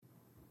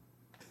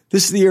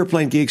This is the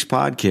Airplane Geeks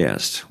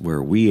podcast,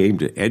 where we aim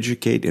to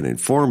educate and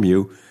inform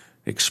you,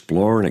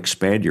 explore and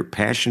expand your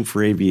passion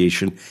for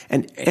aviation,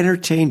 and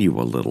entertain you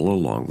a little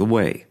along the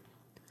way.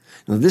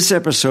 Now, this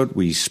episode,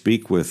 we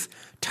speak with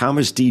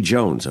Thomas D.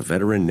 Jones, a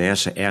veteran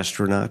NASA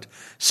astronaut,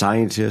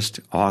 scientist,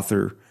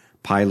 author,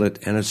 pilot,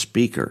 and a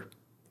speaker.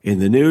 In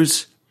the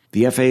news,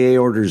 the FAA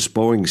orders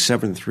Boeing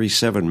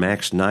 737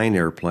 MAX 9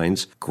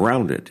 airplanes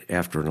grounded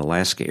after an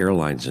Alaska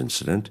Airlines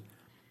incident.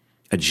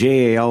 A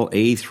JAL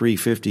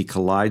A350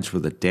 collides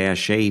with a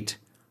Dash 8.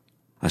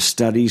 A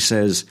study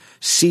says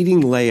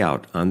seating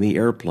layout on the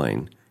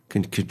airplane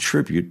can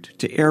contribute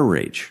to air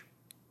rage.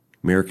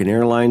 American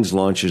Airlines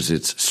launches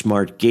its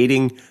smart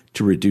gating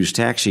to reduce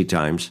taxi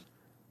times.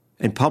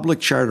 And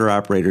public charter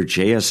operator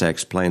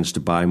JSX plans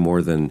to buy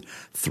more than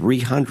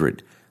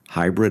 300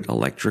 hybrid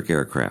electric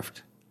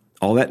aircraft.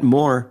 All that and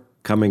more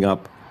coming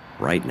up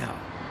right now.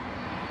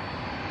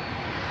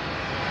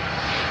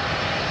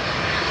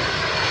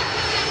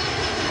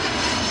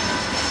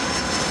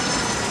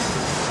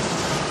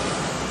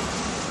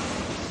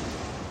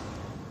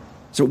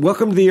 So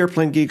welcome to the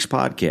Airplane Geeks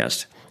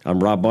podcast.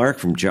 I'm Rob Mark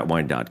from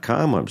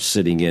jetwine.com. I'm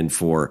sitting in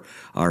for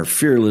our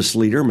fearless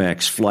leader,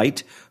 Max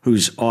Flight,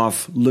 who's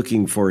off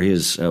looking for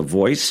his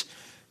voice.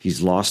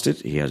 He's lost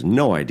it. He has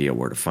no idea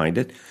where to find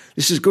it.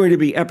 This is going to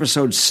be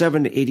episode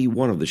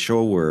 781 of the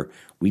show where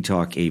we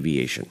talk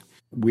aviation.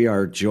 We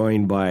are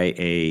joined by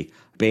a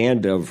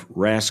band of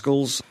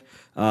rascals.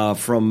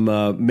 From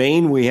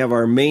Maine, we have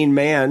our Maine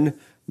man,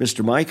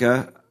 Mr.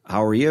 Micah.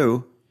 How are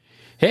you?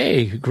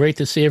 Hey, great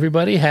to see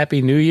everybody. Happy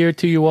New Year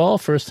to you all.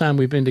 First time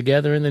we've been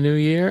together in the new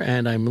year,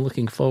 and I'm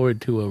looking forward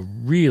to a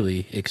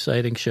really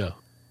exciting show.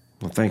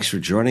 Well, thanks for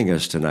joining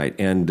us tonight.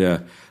 And,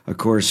 of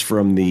course,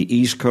 from the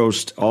East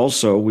Coast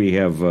also, we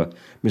have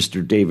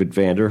Mr. David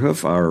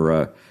Vanderhoof,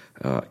 our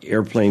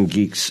Airplane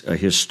Geeks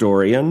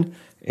historian,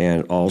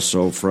 and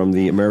also from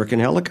the American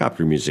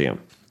Helicopter Museum.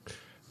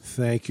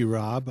 Thank you,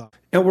 Rob.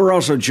 And we're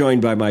also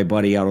joined by my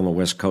buddy out on the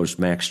West Coast,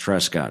 Max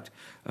Trescott,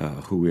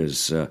 who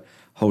is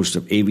host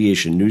of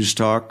Aviation News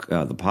Talk,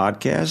 the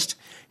podcast.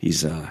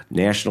 He's a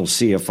National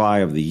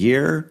CFI of the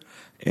Year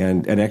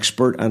and an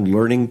expert on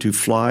learning to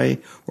fly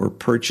or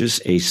purchase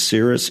a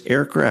Cirrus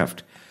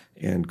aircraft.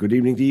 And good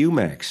evening to you,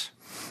 Max.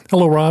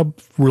 Hello, Rob.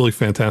 Really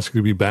fantastic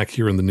to be back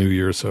here in the new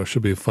year, so it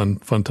should be a fun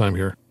time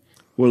here.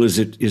 Well, is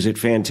it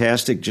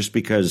fantastic just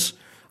because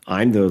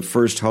I'm the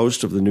first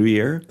host of the new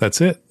year?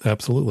 That's it.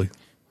 Absolutely.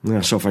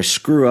 Yeah, so if I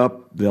screw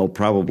up, they'll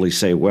probably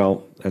say,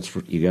 well, that's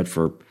what you got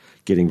for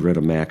getting rid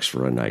of Max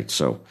for a night.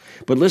 So,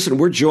 but listen,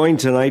 we're joined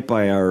tonight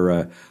by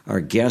our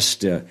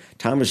guest,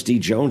 Thomas D.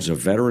 Jones, a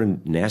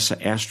veteran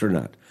NASA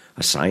astronaut,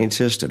 a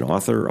scientist, an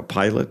author, a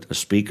pilot, a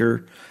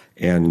speaker,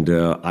 and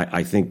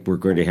I think we're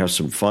going to have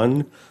some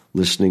fun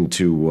listening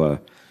to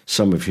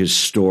some of his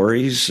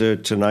stories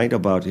tonight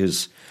about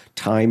his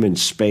time in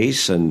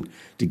space. And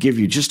to give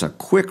you just a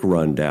quick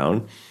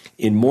rundown,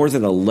 in more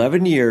than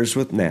 11 years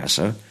with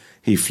NASA,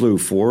 he flew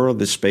 4 of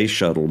the space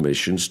shuttle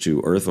missions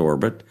to Earth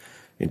orbit.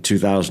 In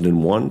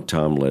 2001,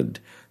 Tom led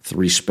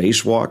 3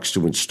 spacewalks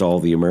to install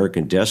the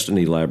American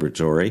Destiny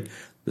Laboratory,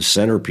 the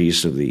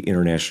centerpiece of the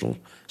International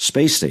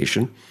Space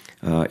Station.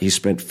 He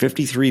spent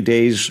 53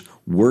 days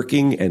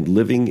working and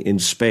living in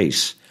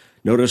space.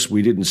 Notice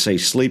we didn't say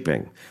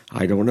sleeping.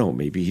 I don't know.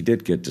 Maybe he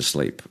did get to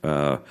sleep.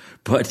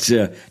 But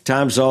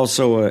Tom's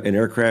also an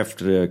aircraft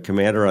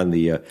commander on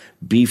the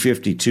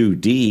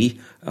B-52D,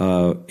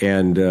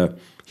 and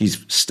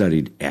he's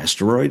studied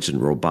asteroids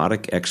and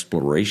robotic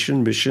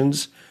exploration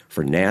missions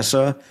for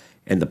NASA,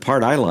 and the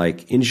part I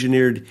like,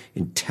 engineered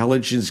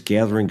intelligence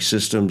gathering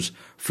systems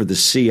for the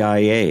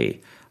CIA.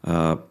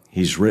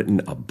 He's written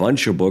a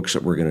bunch of books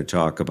that we're going to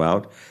talk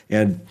about.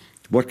 And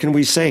what can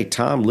we say?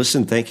 Tom,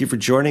 listen, thank you for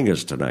joining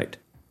us tonight.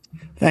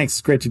 Thanks.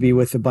 It's great to be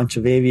with a bunch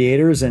of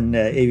aviators and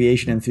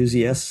aviation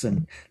enthusiasts.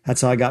 And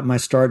that's how I got my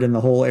start in the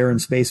whole air and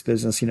space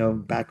business,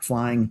 back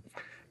flying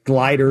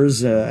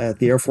gliders at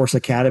the Air Force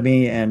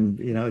Academy. And,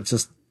 it's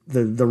just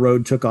the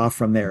road took off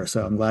from there.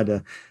 So I'm glad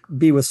to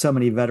be with so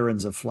many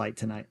veterans of flight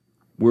tonight.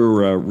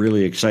 We're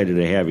really excited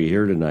to have you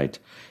here tonight.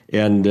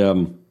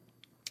 And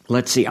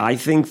let's see, I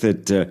think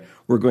that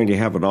we're going to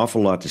have an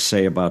awful lot to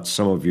say about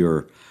some of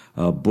your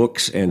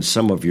books and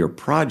some of your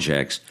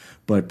projects.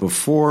 But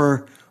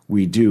before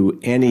we do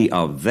any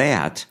of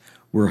that,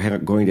 we're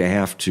going to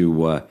have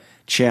to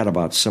chat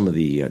about some of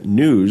the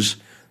news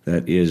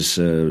that is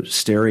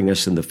staring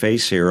us in the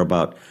face here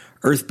about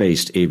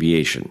Earth-based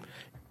aviation.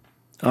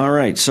 All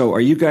right, so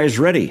are you guys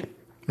ready?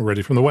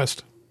 Ready from the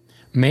West.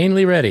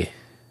 Mainly ready.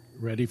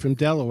 Ready from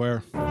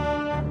Delaware.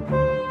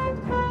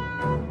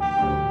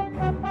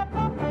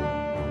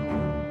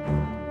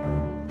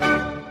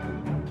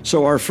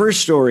 So our first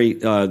story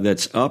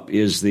that's up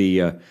is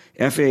the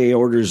FAA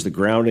orders the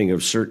grounding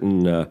of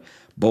certain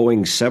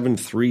Boeing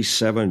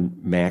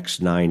 737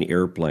 MAX 9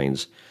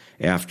 airplanes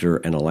after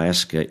an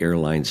Alaska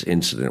Airlines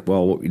incident.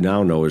 Well, what we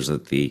now know is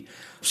that the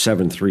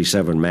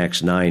 737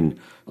 MAX 9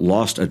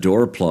 lost a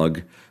door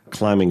plug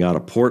climbing out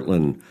of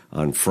Portland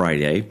on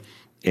Friday,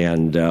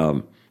 and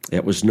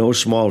It was no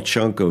small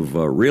chunk of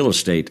real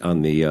estate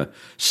on the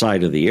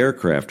side of the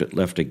aircraft. It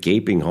left a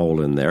gaping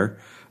hole in there.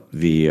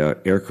 The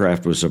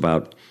aircraft was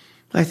about,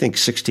 I think,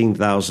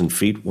 16,000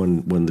 feet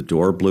when the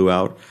door blew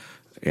out.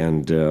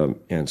 And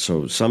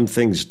so some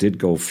things did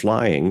go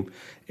flying.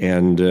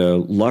 And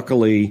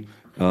luckily,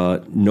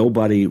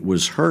 nobody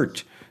was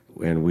hurt.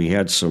 And we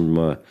had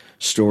some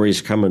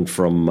stories coming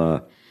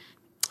from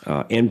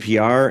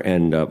NPR,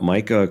 and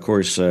Micah, of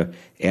course,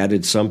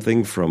 added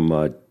something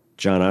from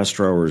John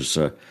Ostrower's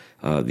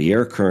The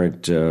Air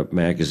Current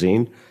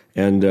magazine.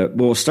 And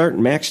we'll start,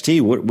 Max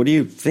T. What do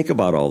you think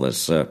about all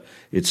this?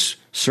 It's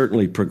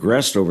certainly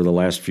progressed over the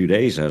last few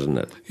days, hasn't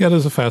it? Yeah, it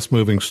is a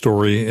fast-moving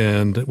story,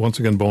 and once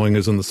again, Boeing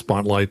is in the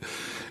spotlight.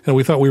 And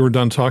we thought we were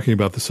done talking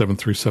about the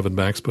 737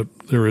 MAX, but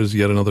there is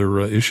yet another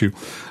issue.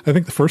 I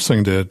think the first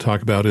thing to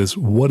talk about is,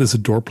 what is a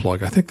door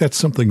plug? I think that's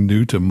something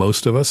new to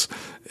most of us,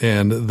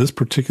 and this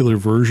particular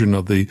version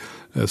of the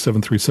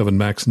 737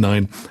 MAX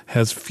 9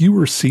 has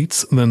fewer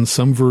seats than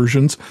some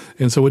versions,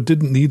 and so it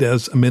didn't need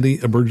as many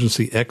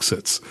emergency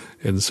exits.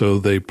 And so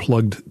they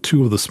plugged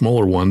two of the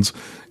smaller ones.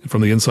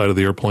 From the inside of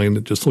the airplane,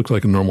 it just looked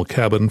like a normal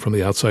cabin. From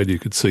the outside, you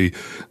could see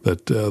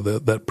that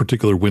that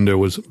particular window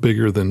was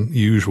bigger than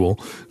usual.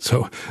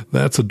 So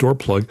that's a door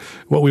plug.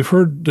 What we've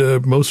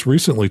heard most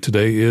recently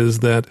today is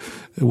that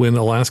when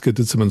Alaska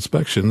did some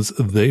inspections,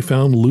 they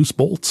found loose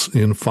bolts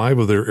in 5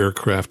 of their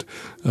aircraft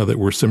that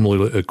were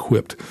similarly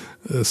equipped.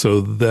 So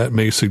that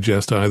may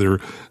suggest either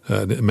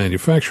a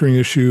manufacturing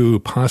issue,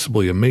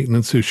 possibly a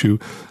maintenance issue.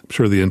 I'm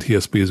sure the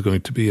NTSB is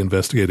going to be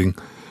investigating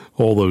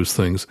all those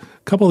things.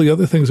 A couple of the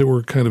other things that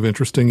were kind of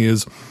interesting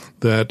is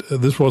that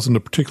this wasn't a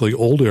particularly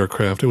old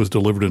aircraft. It was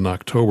delivered in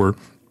October,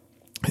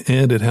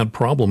 and it had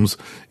problems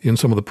in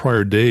some of the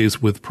prior days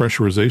with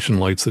pressurization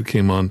lights that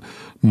came on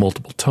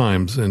multiple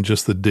times. And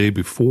just the day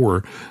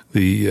before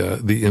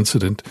the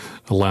incident,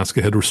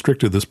 Alaska had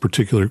restricted this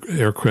particular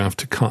aircraft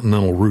to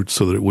continental routes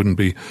so that it wouldn't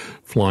be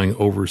flying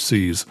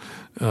overseas.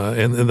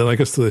 And then I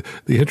guess the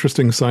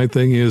interesting side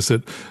thing is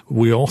that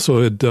we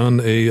also had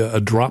done a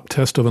drop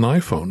test of an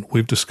iPhone.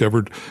 We've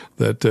discovered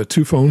that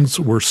 2 phones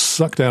were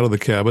sucked out of the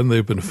cabin.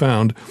 They've been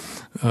found.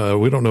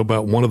 We don't know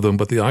about one of them,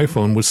 but the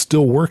iPhone was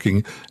still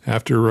working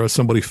after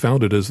somebody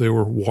found it as they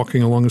were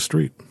walking along the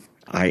street.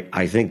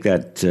 I think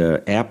that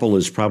Apple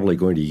is probably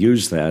going to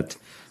use that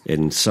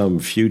in some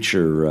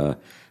future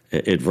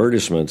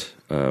advertisement.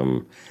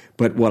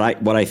 But what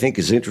I think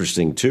is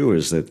interesting, too,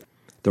 is that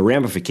the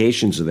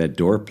ramifications of that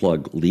door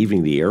plug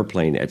leaving the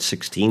airplane at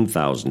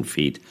 16,000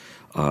 feet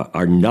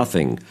are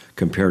nothing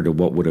compared to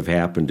what would have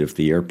happened if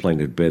the airplane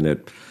had been at,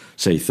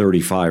 say,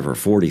 35 or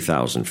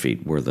 40,000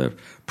 feet, where the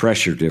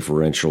pressure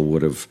differential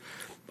would have,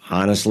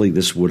 honestly,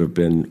 this would have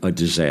been a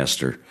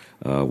disaster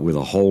with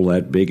a hole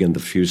that big in the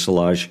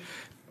fuselage.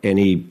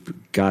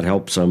 God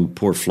help some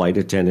poor flight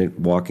attendant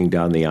walking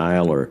down the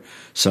aisle, or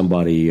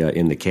somebody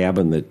in the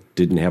cabin that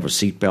didn't have a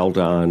seatbelt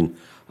on,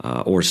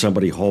 or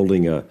somebody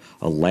holding a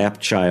lap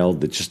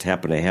child that just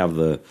happened to have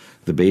the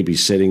baby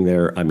sitting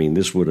there. I mean,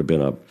 this would have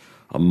been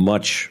a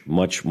much,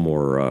 much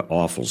more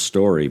awful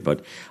story.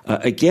 But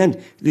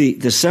again, the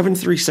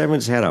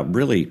 737s had a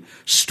really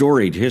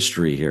storied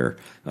history here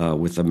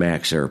with the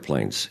MAX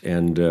airplanes.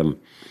 And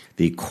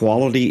the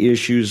quality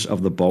issues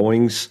of the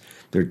Boeings,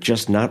 they're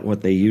just not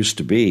what they used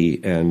to be.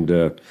 And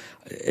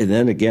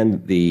then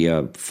again,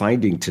 the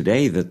finding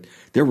today that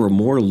there were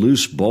more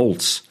loose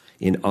bolts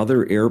in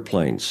other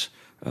airplanes.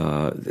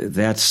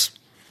 That's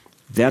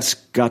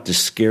got to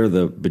scare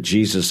the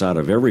bejesus out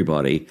of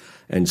everybody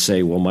and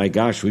say, well, my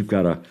gosh, we've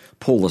got to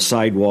pull the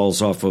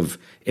sidewalls off of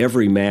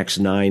every MAX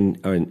 9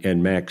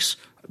 and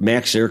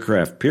MAX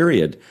aircraft,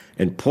 period,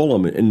 and pull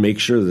them and make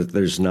sure that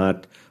there's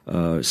not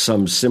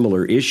some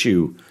similar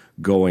issue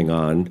going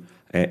on.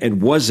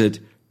 And was it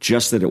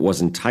just that it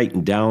wasn't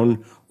tightened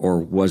down, or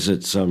was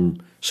it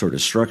some sort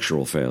of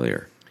structural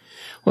failure?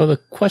 Well, the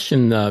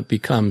question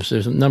becomes,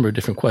 there's a number of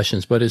different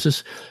questions, but is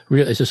this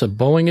a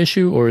Boeing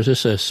issue, or is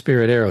this a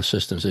Spirit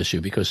Aerosystems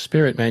issue? Because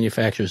Spirit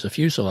manufactures the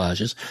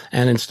fuselages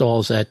and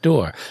installs that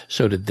door.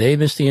 So did they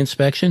miss the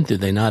inspection?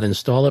 Did they not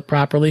install it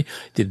properly?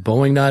 Did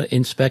Boeing not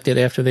inspect it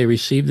after they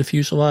received the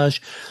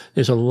fuselage?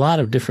 There's a lot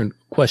of different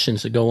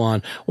questions that go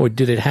on. Or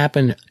did it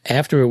happen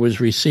after it was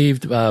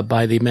received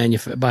by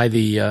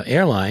the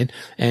airline,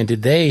 and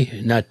did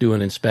they not do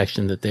an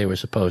inspection that they were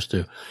supposed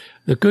to?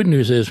 The good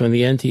news is when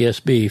the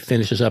NTSB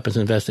finishes up its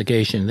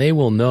investigation, they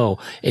will know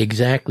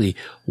exactly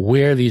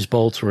where these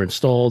bolts were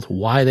installed,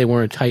 why they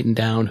weren't tightened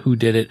down, who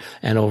did it,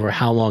 and over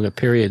how long a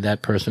period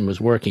that person was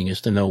working,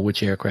 is to know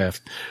which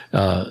aircraft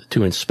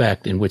to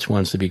inspect and which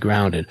ones to be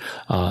grounded.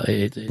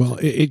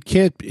 It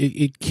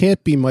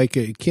can't be,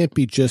 Micah. It can't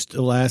be just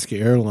Alaska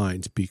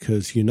Airlines,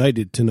 because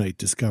United tonight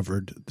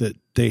discovered that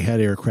they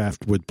had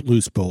aircraft with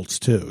loose bolts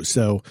too.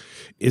 So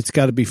it's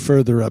got to be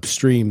further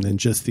upstream than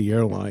just the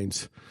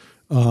airlines.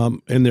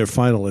 In their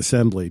final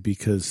assembly,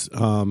 because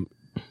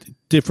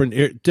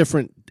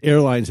different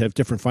airlines have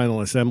different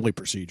final assembly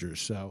procedures.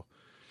 So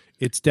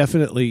it's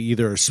definitely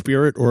either a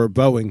Spirit or a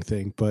Boeing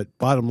thing. But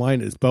bottom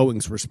line is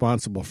Boeing's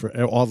responsible for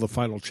all the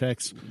final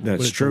checks That's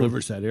when it true.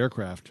 delivers that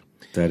aircraft.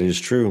 That is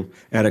true.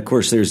 And, of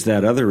course, there's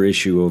that other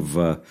issue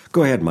of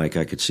go ahead, Mike.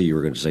 I could see you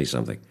were going to say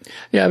something.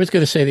 Yeah, I was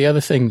going to say the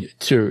other thing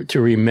to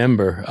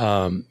remember,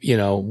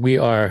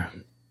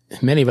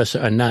 many of us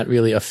are not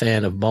really a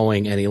fan of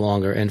Boeing any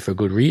longer, and for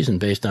good reason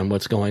based on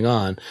what's going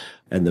on.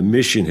 And the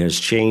mission has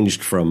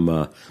changed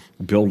from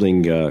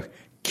building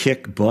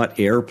kick-butt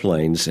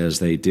airplanes, as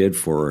they did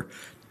for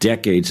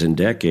decades and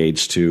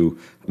decades, to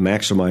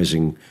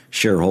maximizing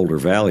shareholder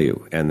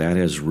value. And that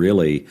has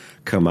really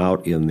come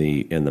out in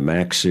the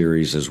MAX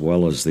series as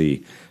well as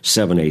the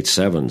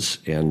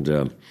 787s.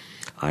 And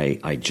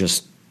I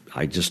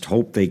just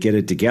hope they get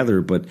it together.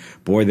 But,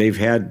 boy, they've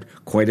had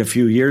quite a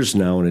few years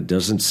now, and it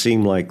doesn't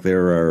seem like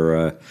there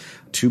are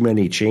too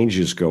many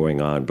changes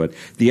going on. But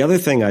the other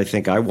thing I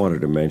think I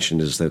wanted to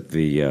mention is that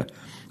the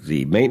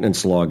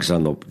maintenance logs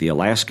on the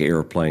Alaska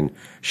airplane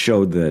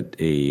showed that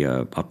a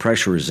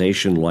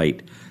pressurization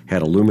light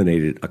had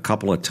illuminated a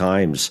couple of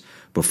times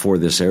before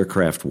this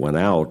aircraft went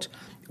out,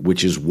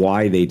 which is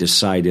why they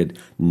decided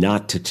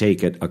not to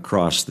take it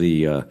across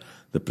the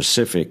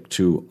Pacific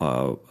to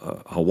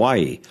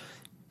Hawaii.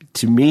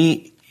 To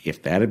me,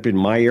 if that had been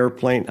my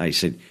airplane, I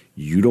said,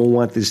 you don't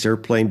want this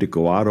airplane to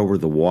go out over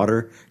the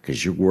water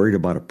because you're worried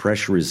about a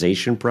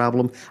pressurization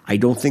problem. I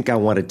don't think I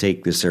want to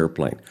take this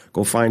airplane.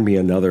 Go find me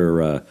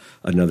another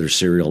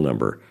serial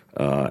number.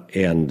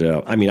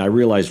 I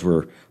realize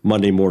we're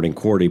Monday morning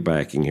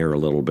quarterbacking here a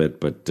little bit,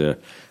 but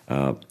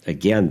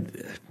again,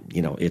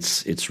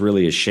 it's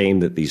really a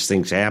shame that these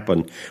things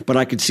happen. But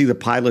I could see the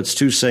pilots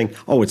too saying,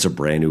 "Oh, it's a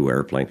brand new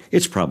airplane.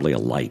 It's probably a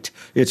light.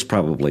 It's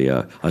probably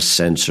a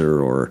sensor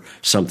or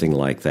something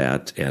like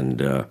that."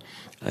 And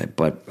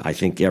but I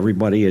think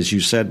everybody, as you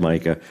said,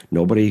 Micah,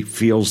 nobody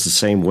feels the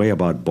same way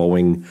about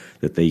Boeing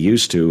that they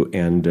used to,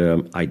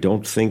 and I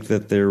don't think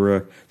that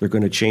they're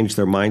going to change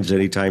their minds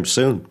anytime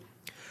soon.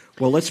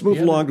 Well, let's move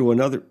along to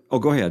another. Oh,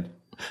 go ahead.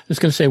 I was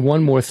going to say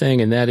one more thing,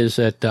 and that is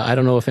that I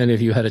don't know if any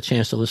of you had a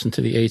chance to listen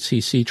to the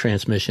HCC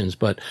transmissions,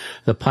 but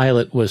the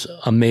pilot was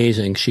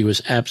amazing. She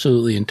was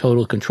absolutely in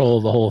total control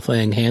of the whole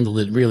thing, handled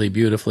it really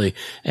beautifully,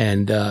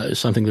 and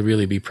something to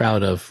really be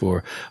proud of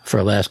for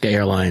Alaska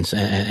Airlines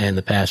and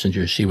the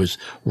passengers. She was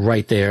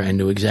right there and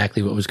knew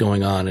exactly what was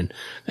going on,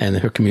 and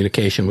her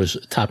communication was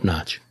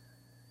top-notch.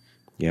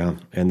 Yeah,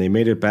 and they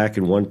made it back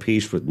in one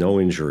piece with no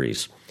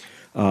injuries.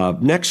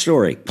 Next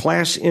story,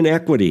 class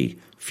inequity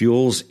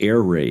fuels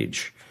air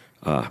rage.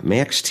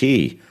 Max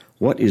T,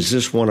 what is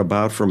this one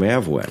about from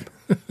AvWeb?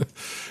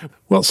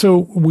 Well,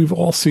 so we've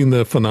all seen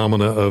the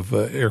phenomena of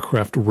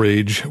aircraft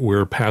rage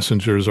where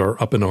passengers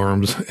are up in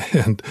arms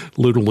and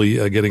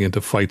literally getting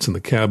into fights in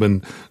the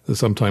cabin,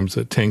 sometimes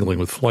tangling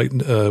with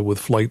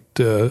flight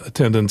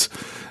attendants.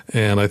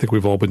 And I think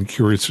we've all been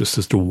curious just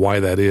as to why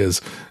that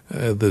is.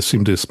 This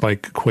seemed to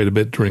spike quite a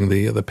bit during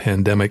the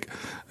pandemic.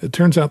 It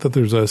turns out that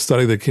there's a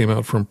study that came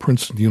out from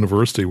Princeton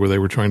University where they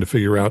were trying to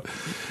figure out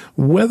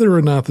whether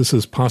or not this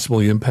is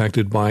possibly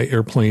impacted by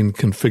airplane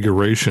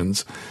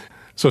configurations.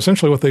 So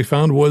essentially what they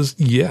found was,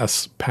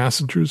 yes,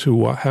 passengers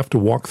who have to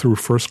walk through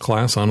first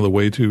class on the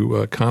way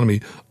to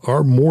economy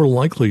are more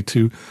likely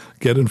to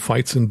get in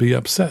fights and be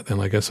upset.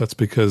 And I guess that's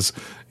because,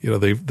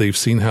 they've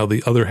seen how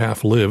the other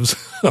half lives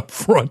up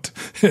front.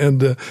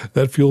 And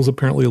that fuels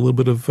apparently a little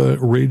bit of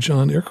rage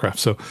on aircraft.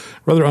 So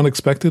rather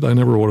unexpected. I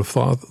never would have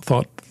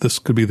thought this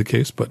could be the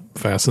case, but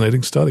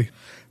fascinating study.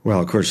 Well,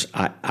 of course,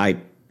 I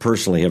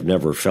personally have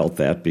never felt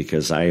that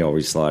because I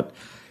always thought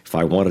if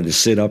I wanted to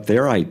sit up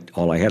there,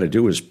 all I had to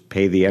do was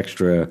pay the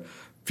extra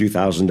few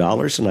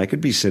 $1,000s and I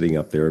could be sitting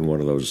up there in one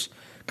of those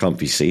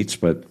comfy seats.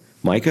 But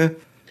Micah?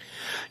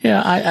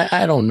 Yeah,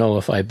 I don't know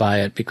if I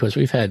buy it because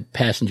we've had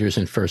passengers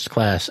in first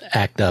class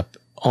act up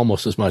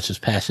almost as much as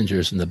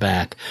passengers in the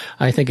back.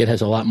 I think it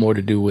has a lot more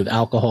to do with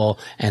alcohol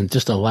and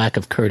just a lack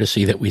of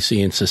courtesy that we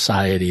see in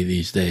society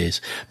these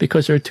days,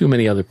 because there are too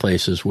many other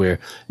places where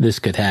this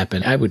could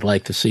happen. I would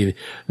like to see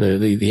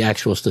the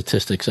actual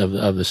statistics of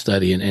the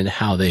study and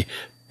how they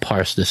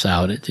parse this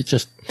out. It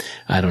just,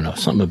 I don't know,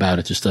 something about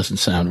it just doesn't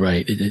sound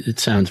right. It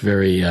sounds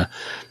very,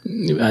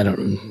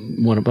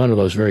 one of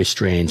those very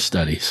strange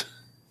studies.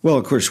 Well,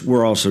 of course,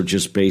 we're also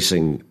just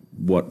basing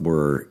what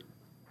we're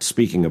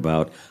speaking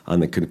about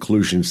on the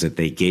conclusions that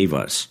they gave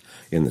us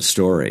in the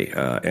story.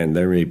 And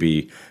there may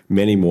be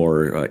many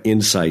more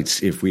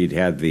insights if we'd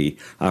had the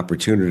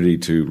opportunity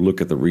to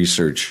look at the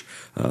research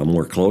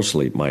more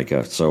closely,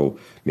 Micah. So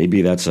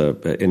maybe that's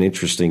an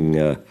interesting,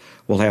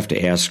 we'll have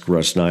to ask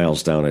Russ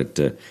Niles down at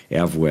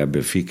AvWeb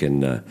if he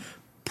can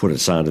put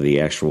us onto the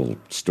actual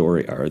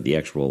story or the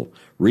actual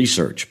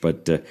research.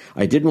 But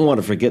I didn't want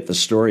to forget the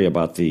story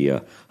about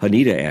the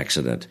Haneda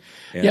accident.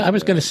 And, I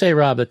was going to say,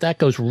 Rob, that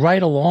goes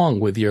right along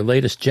with your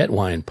latest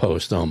Jetwine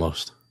post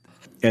almost.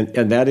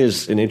 And that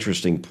is an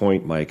interesting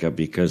point, Micah,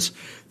 because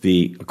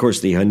of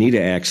course the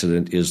Haneda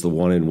accident is the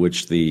one in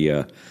which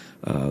the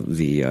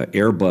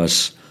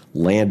Airbus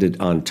landed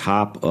on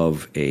top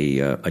of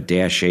a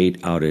Dash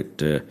 8 out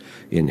in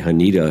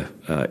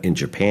Haneda in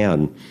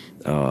Japan,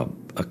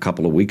 a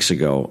couple of weeks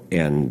ago,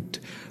 and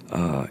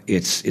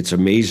it's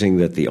amazing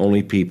that the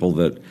only people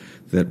that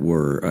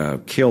were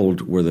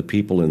killed were the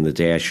people in the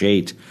Dash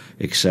 8,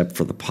 except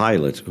for the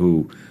pilot,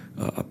 who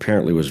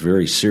apparently was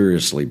very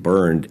seriously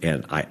burned,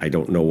 and I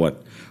don't know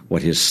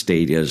what his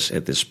state is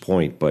at this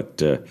point.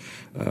 But,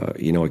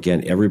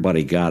 again,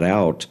 everybody got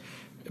out.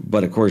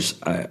 But, of course,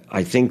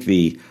 I think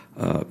the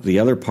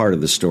other part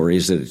of the story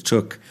is that it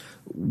took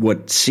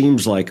what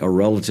seems like a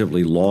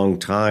relatively long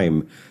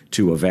time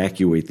to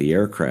evacuate the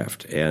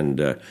aircraft.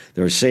 And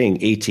they're saying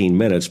 18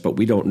 minutes, but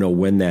we don't know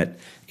when that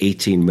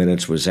 18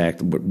 minutes was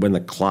when the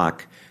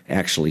clock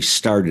actually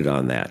started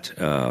on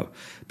that,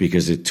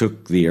 because it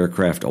took the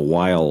aircraft a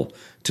while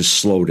to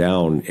slow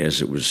down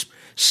as it was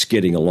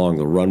skidding along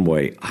the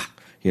runway,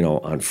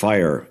 on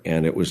fire.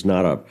 And it was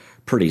not a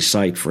pretty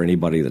sight for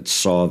anybody that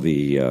saw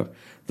the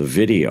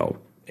video.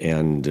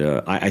 And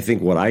I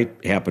think what I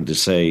happened to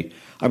say,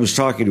 I was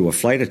talking to a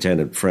flight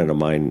attendant friend of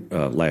mine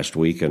last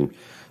week, and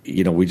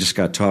we just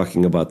got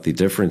talking about the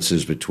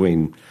differences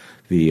between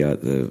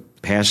the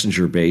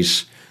passenger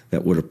base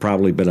that would have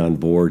probably been on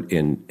board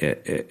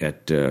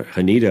at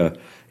Haneda,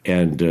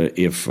 and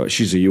if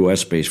she's a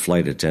U.S.-based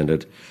flight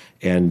attendant,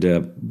 and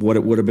what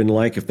it would have been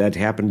like if that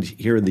happened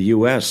here in the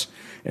U.S.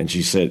 And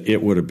she said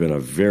it would have been a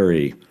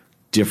very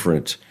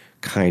different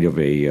kind of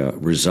a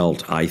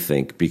result, I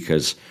think,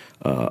 because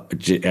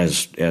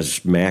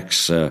as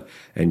Max and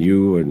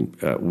you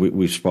and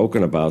we've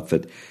spoken about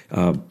that,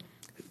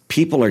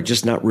 people are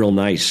just not real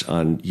nice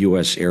on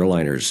U.S.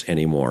 airliners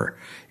anymore,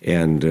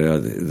 and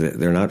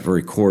they're not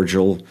very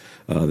cordial.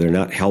 They're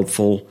not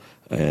helpful,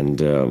 and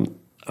of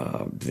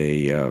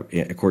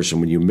course,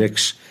 and when you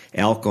mix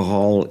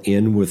alcohol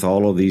in with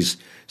all of these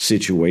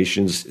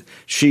situations,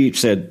 she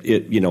said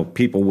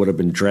people would have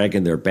been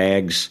dragging their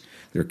bags,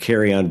 their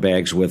carry-on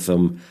bags with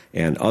them,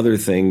 and other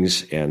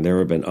things, and there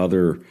have been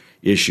other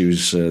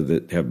issues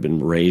that have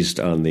been raised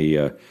on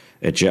the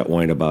at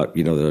Jetwine about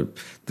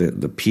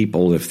the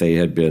people, if they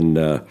had been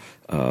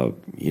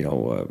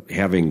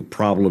having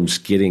problems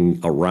getting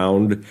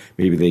around,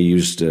 maybe they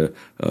used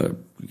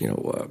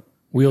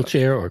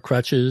wheelchair or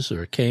crutches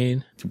or a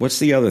cane. What's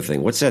the other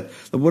thing? What's that?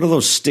 What are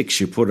those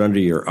sticks you put under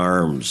your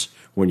arms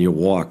when you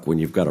walk when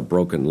you've got a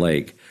broken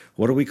leg?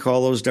 What do we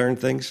call those darn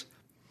things?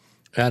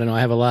 I don't know. I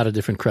have a lot of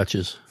different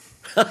crutches.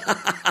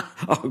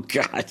 Oh,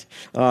 God.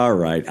 All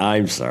right.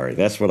 I'm sorry.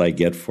 That's what I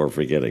get for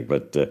forgetting.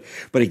 But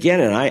again,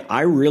 and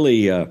I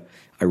really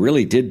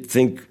did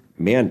think,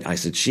 man, I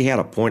said, she had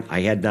a point I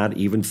had not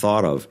even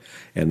thought of.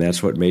 And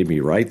that's what made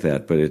me write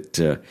that. But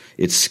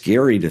it's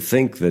scary to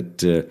think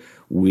that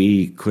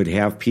we could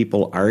have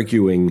people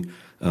arguing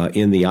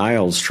in the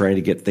aisles trying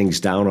to get things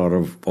down out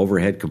of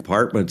overhead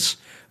compartments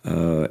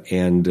with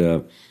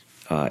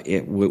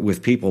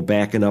people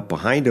backing up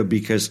behind them,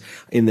 because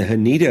in the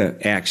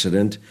Haneda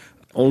accident,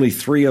 only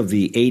 3 of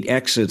the 8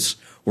 exits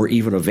were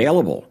even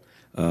available.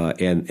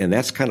 And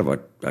that's kind of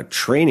a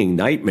training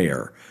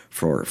nightmare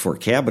for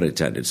cabin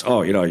attendants.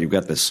 Oh, you've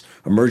got this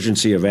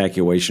emergency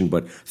evacuation,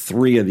 but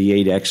 3 of the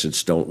 8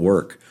 exits don't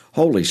work.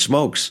 Holy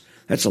smokes.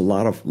 That's a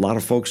lot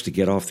of folks to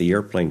get off the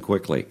airplane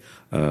quickly.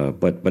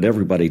 But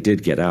everybody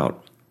did get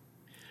out.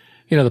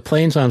 The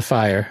plane's on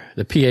fire,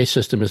 the PA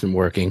system isn't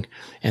working,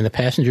 and the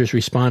passengers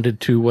responded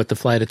to what the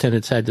flight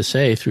attendants had to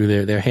say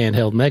through their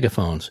handheld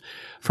megaphones.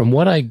 From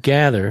what I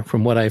gather,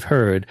 from what I've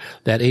heard,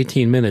 that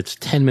 18 minutes,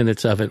 10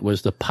 minutes of it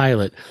was the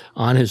pilot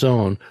on his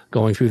own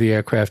going through the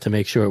aircraft to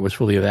make sure it was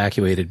fully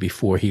evacuated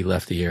before he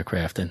left the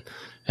aircraft. And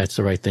that's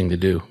the right thing to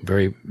do.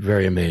 Very,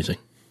 very amazing.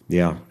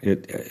 Yeah.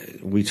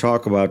 We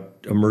talk about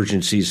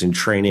emergencies in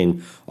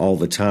training all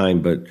the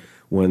time, but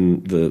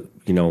when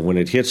when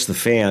it hits the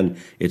fan,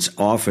 it's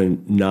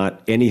often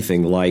not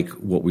anything like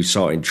what we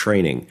saw in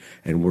training,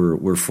 and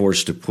we're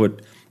forced to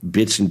put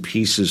bits and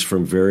pieces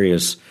from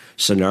various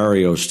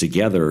scenarios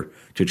together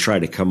to try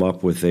to come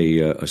up with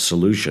a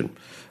solution.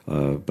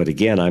 But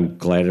again, I'm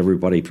glad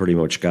everybody pretty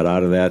much got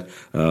out of that,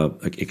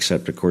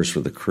 except, of course,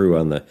 for the crew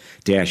on the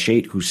Dash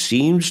 8, who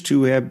seems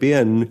to have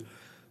been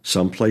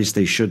someplace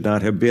they should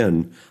not have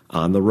been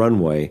on the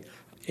runway.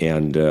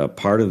 And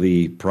part of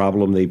the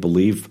problem, they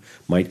believe,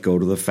 might go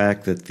to the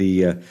fact that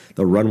the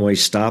runway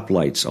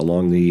stoplights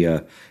along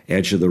the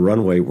edge of the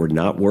runway were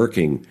not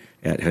working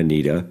at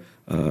Haneda,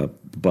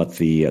 but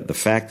the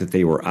fact that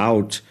they were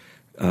out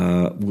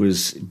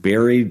was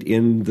buried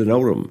in the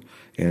NOTAM.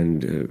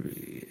 And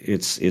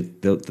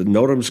the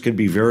NOTAMs can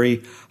be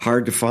very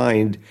hard to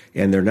find,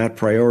 and they're not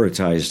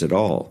prioritized at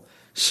all.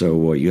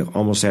 So you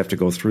almost have to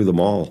go through them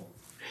all.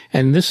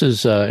 And this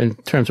is, in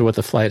terms of what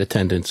the flight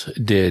attendants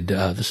did,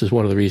 this is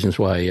one of the reasons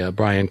why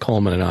Brian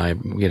Coleman and I,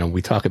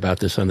 we talk about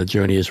this on The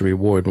Journey is a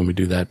Reward when we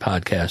do that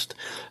podcast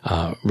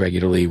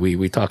regularly.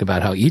 We talk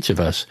about how each of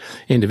us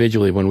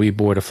individually, when we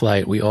board a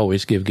flight, we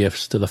always give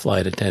gifts to the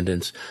flight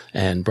attendants.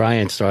 And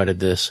Brian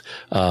started this,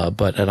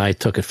 and I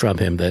took it from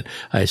him that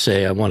I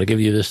say, I want to give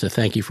you this to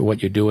thank you for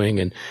what you're doing,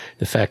 and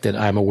the fact that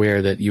I'm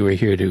aware that you are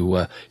here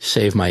to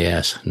save my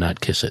ass, not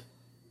kiss it.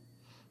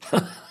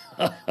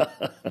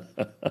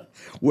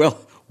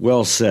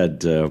 Well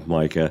said,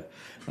 Micah.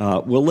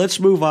 Well, let's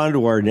move on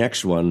to our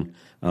next one.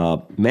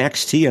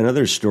 Max T,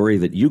 another story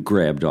that you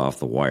grabbed off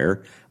the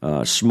wire,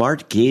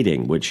 smart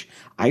gating, which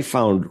I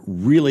found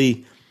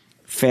really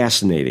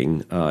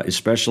fascinating,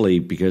 especially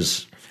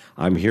because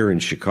I'm here in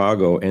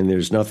Chicago, and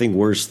there's nothing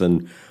worse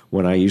than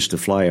when I used to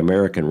fly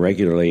American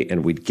regularly,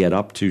 and we'd get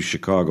up to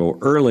Chicago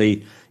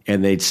early,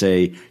 and they'd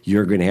say,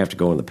 you're going to have to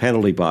go in the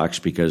penalty box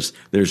because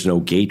there's no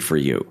gate for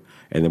you.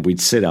 And then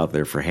we'd sit out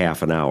there for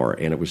half an hour,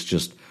 and it was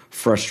just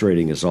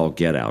frustrating as all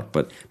get out.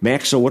 But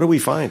Max, so what do we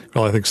find?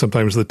 Well, I think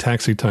sometimes the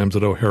taxi times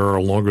at O'Hare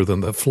are longer than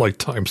the flight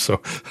time, so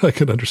I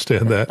can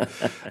understand that.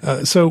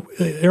 So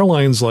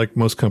airlines, like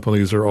most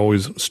companies, are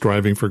always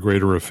striving for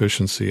greater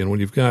efficiency. And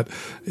when you've got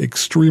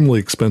extremely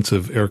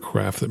expensive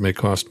aircraft that may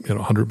cost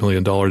 $100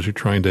 million, you're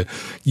trying to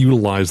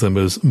utilize them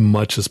as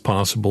much as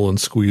possible and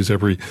squeeze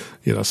every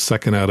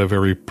second out of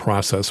every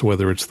process,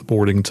 whether it's the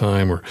boarding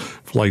time or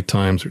flight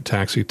times or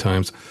taxi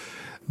times.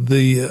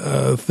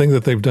 The thing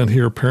that they've done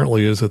here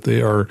apparently is that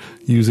they are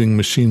using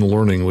machine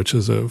learning, which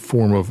is a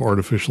form of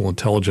artificial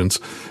intelligence,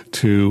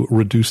 to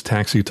reduce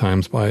taxi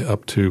times by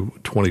up to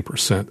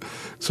 20%.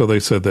 So they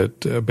said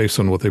that based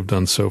on what they've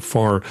done so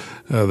far,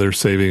 they're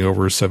saving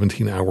over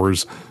 17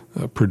 hours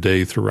per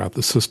day throughout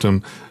the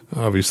system.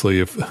 Obviously,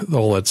 if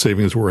all that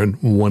savings were in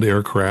one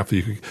aircraft,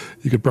 you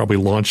could probably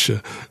launch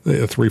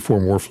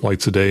 3-4 more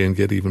flights a day and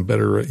get even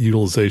better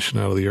utilization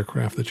out of the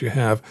aircraft that you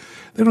have.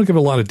 They don't give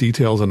a lot of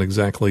details on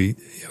exactly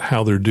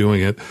how they're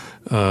doing it,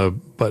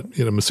 but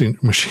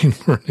machine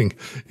learning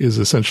is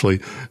essentially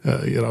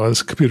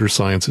as computer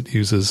science. It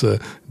uses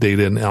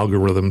data and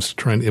algorithms to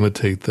try and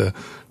imitate the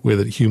way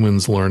that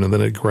humans learn, and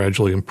then it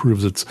gradually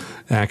improves its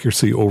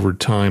accuracy over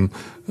time,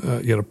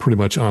 pretty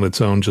much on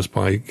its own just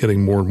by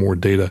getting more and more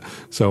data.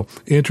 So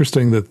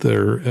interesting that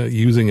they're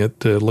using it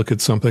to look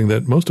at something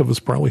that most of us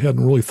probably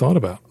hadn't really thought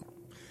about.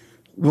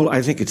 Well,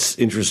 I think it's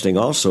interesting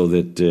also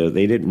that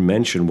they didn't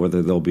mention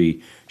whether they'll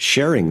be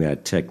sharing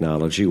that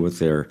technology with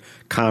their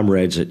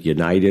comrades at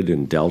United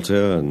and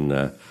Delta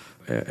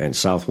and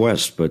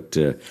Southwest, but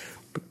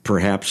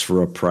perhaps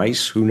for a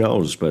price, who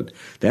knows? But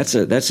that's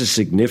a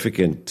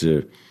significant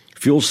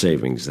fuel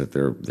savings that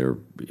they're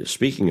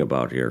speaking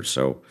about here.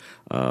 So,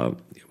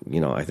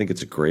 I think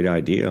it's a great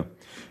idea.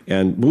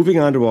 And moving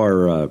on to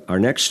our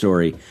next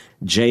story,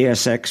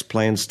 JSX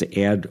plans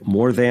to add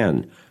more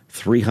than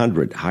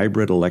 300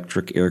 hybrid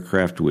electric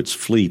aircraft to its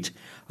fleet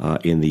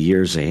in the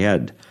years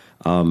ahead.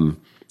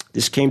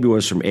 This came to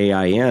us from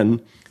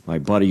AIN, my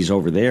buddies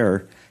over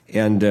there.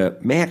 And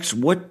Max,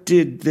 what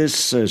did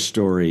this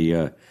story,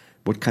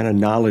 what kind of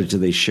knowledge do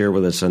they share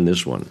with us on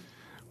this one?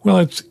 Well,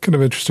 it's kind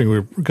of interesting.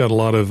 We've got a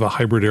lot of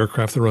hybrid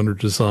aircraft that are under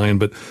design,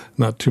 but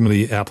not too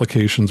many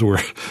applications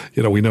where,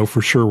 we know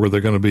for sure where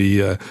they're going to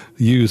be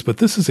used. But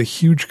this is a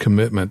huge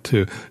commitment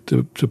to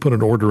put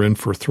an order in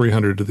for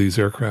 300 of these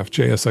aircraft.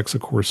 JSX, of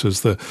course,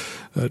 is the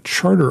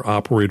charter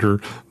operator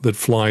that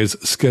flies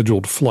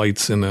scheduled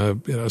flights in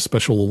a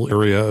special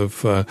area of,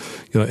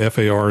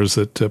 FARs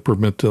that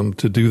permit them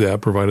to do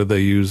that, provided they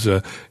use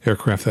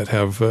aircraft that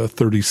have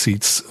 30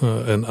 seats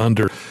and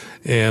under.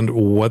 And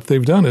what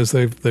they've done is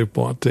they've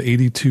bought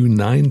 82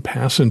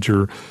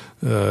 9-passenger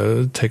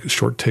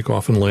short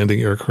takeoff and landing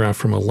aircraft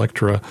from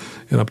Electra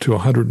and up to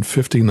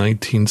 150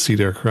 19-seat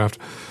aircraft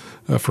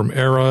from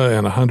Era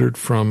and 100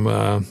 from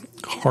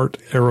Heart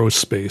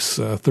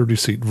Aerospace,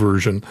 30-seat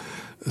version.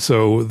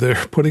 So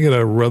they're putting in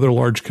a rather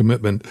large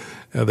commitment.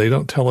 They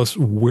don't tell us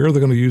where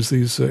they're going to use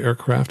these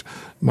aircraft.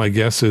 My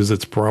guess is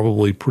it's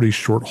probably pretty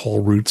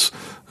short-haul routes,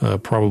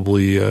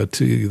 probably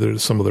to either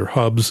some of their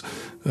hubs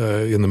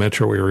in the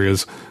metro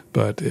areas.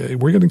 But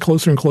we're getting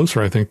closer and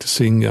closer, I think, to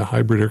seeing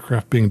hybrid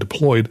aircraft being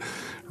deployed.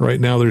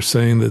 Right now they're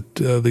saying that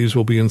these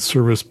will be in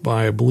service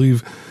by, I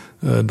believe,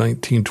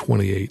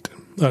 2028.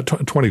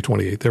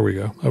 There we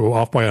go.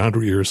 Off by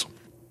 100 years.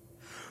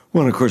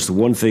 Well, and of course, the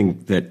one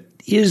thing that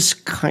is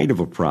kind of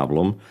a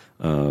problem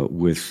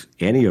with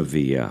any of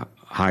the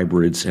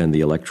hybrids and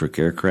the electric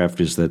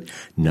aircraft is that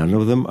none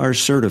of them are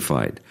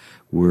certified.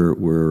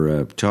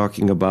 We're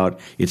talking about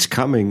it's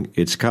coming.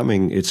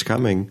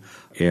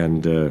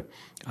 And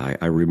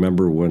I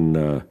remember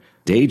when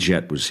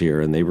Dayjet was here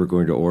and they were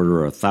going to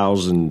order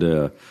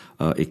 1,000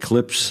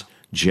 Eclipse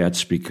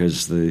jets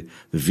because the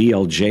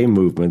VLJ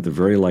movement, the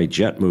very light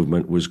jet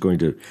movement, was going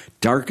to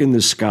darken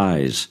the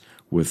skies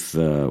with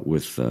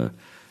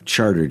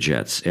charter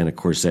jets. And of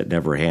course, that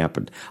never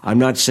happened. I'm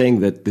not saying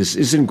that this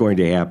isn't going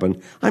to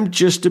happen. I'm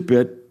just a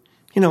bit,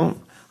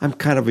 I'm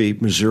kind of a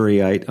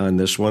Missouriite on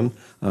this one.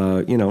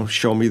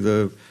 Show me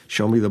the.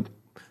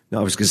 No,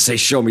 I was going to say,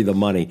 show me the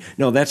money.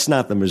 No, that's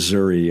not the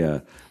Missouri.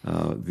 The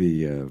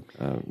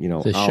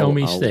show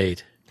me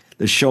state.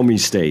 The show me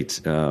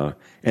state. And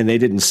they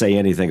didn't say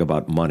anything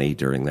about money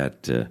during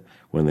that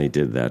when they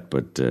did that.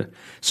 But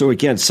so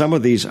again, some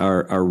of these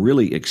are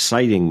really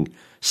exciting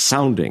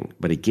sounding.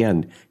 But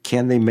again,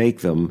 can they make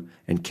them,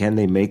 and can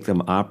they make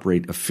them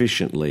operate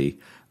efficiently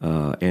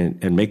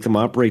and make them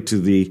operate to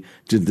the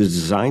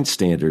design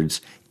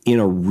standards in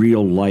a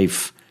real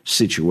life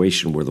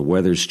situation where the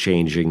weather's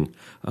changing,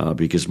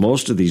 because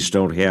most of these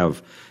don't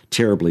have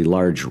terribly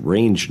large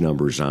range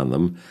numbers on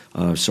them.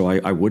 So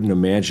I wouldn't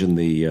imagine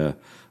the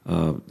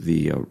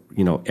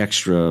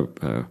extra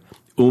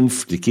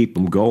oomph to keep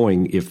them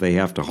going if they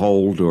have to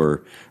hold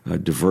or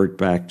divert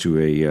back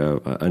to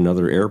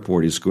another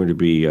airport is going to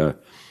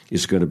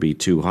be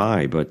too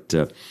high. But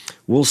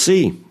we'll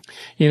see.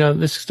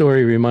 This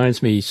story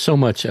reminds me so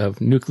much of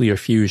nuclear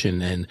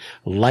fusion and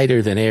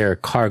lighter than air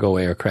cargo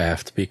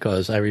aircraft,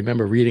 because I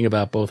remember reading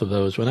about both of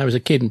those when I was a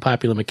kid in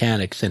popular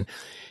mechanics. And,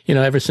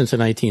 ever since the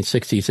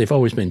 1960s, they've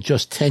always been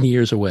just 10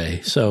 years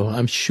away. So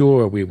I'm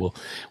sure we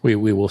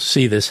will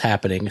see this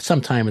happening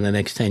sometime in the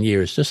next 10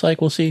 years, just like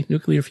we'll see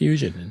nuclear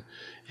fusion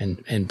and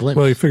blimps.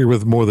 Well, you figure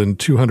with more than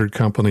 200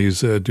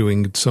 companies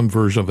doing some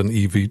version of an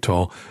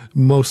eVTOL,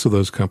 most of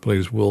those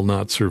companies will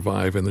not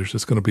survive, and there's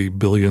just going to be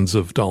billions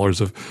of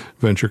dollars of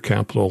venture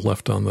capital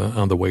left on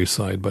the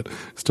wayside. But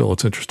still,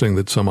 it's interesting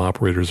that some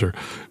operators are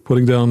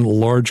putting down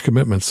large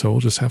commitments, so we'll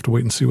just have to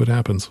wait and see what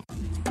happens.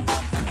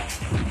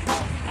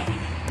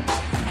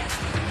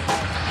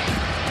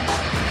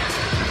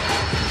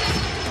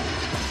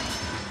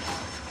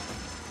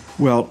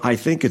 Well, I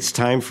think it's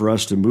time for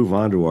us to move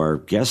on to our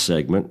guest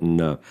segment.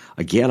 And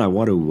again, I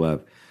want to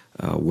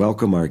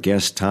welcome our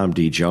guest, Tom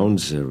D.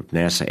 Jones, a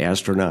NASA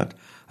astronaut,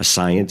 a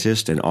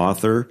scientist, an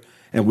author.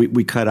 And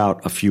we cut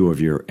out a few of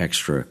your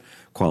extra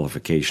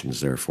qualifications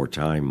there for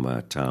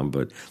time, Tom.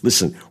 But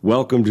listen,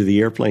 welcome to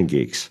the Airplane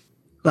Geeks.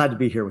 Glad to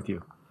be here with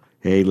you.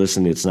 Hey,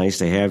 listen, it's nice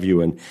to have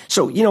you. And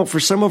so, for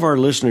some of our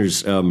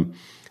listeners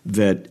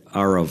that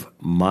are of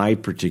my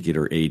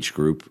particular age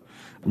group,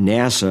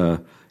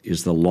 NASA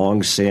is the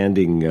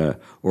long-standing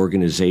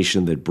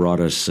organization that brought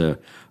us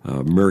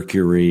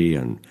Mercury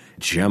and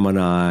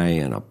Gemini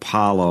and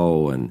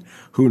Apollo and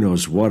who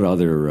knows what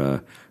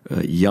other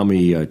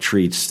yummy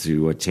treats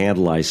to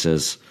tantalize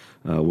us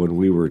when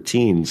we were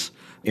teens.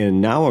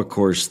 And now, of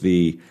course,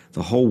 the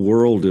whole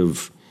world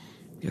of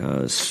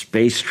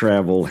space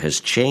travel has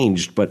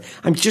changed. But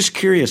I'm just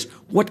curious,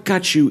 what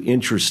got you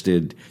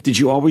interested? Did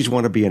you always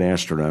want to be an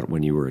astronaut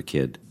when you were a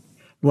kid?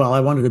 Well,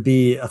 I wanted to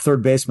be a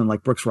third baseman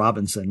like Brooks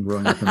Robinson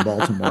growing up in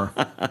Baltimore.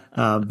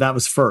 That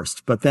was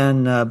first. But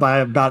then by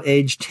about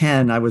age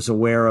 10, I was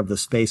aware of the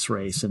space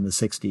race in the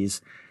 60s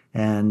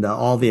and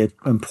all the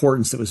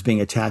importance that was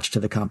being attached to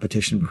the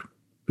competition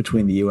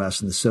between the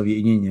U.S. and the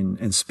Soviet Union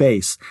in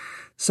space.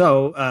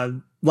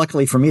 So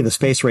luckily for me, the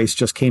space race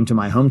just came to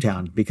my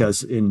hometown,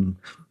 because in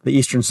the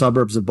eastern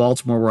suburbs of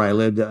Baltimore where I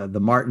lived, the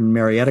Martin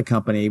Marietta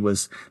Company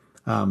was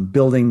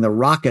building the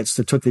rockets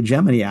that took the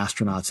Gemini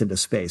astronauts into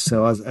space.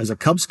 So as a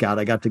Cub Scout,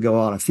 I got to go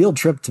on a field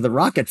trip to the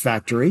rocket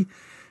factory,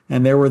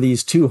 and there were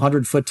these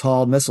 200-foot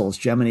tall missiles,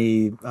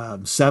 Gemini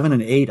 7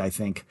 and 8, I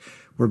think,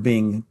 were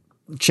being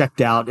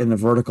checked out in the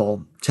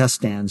vertical test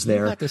stands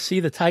there. You got to see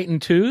the Titan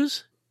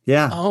IIs?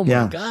 Yeah. Oh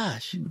my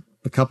gosh.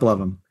 A couple of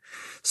them.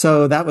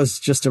 So that was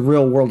just a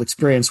real world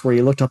experience where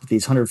you looked up at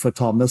these 100-foot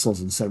tall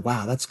missiles and said,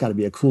 wow, that's got to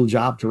be a cool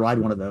job to ride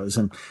one of those.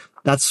 And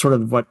that's sort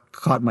of what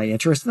caught my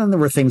interest. And then there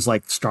were things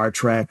like Star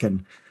Trek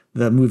and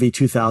the movie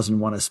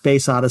 2001: A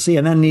Space Odyssey.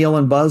 And then Neil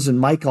and Buzz and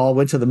Mike all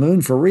went to the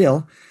moon for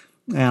real.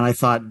 And I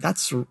thought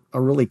that's a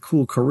really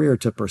cool career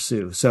to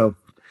pursue. So,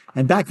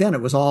 and back then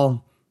it was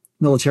all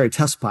military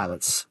test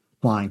pilots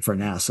flying for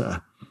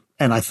NASA.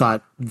 And I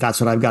thought that's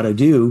what I've got to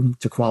do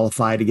to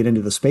qualify to get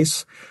into the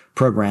space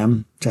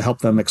program to help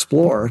them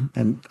explore.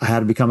 And I had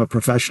to become a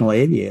professional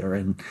aviator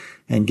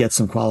and get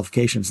some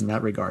qualifications in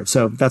that regard.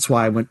 So that's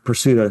why I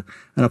pursued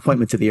an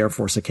appointment to the Air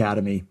Force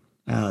Academy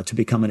to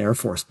become an Air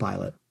Force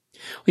pilot.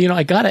 Well,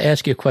 I got to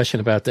ask you a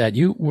question about that.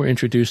 You were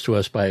introduced to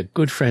us by a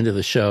good friend of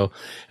the show,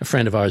 a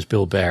friend of ours,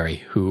 Bill Barry,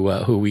 who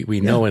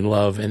we know and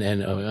love and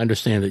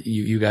understand that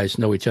you guys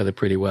know each other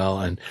pretty well.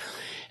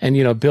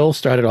 And Bill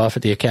started off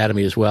at the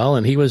Academy as well,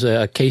 and he was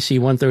a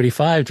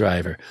KC-135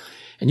 driver.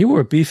 And you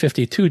were a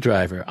B-52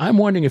 driver. I'm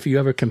wondering if you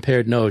ever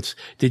compared notes.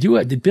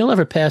 Did Bill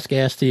ever pass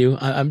gas to you?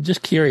 I'm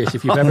just curious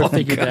if you've ever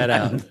figured that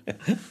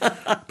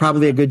out.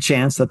 Probably a good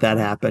chance that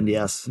happened,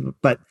 yes.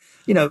 But,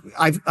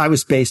 I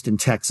was based in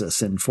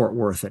Texas, in Fort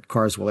Worth at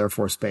Carswell Air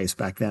Force Base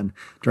back then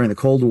during the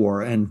Cold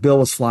War. And Bill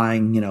was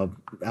flying,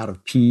 out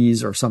of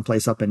Pease or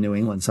someplace up in New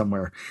England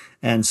somewhere.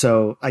 And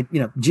so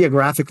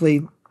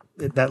geographically,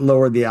 that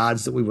lowered the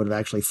odds that we would have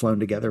actually flown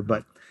together.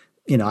 But,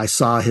 I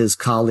saw his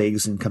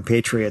colleagues and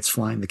compatriots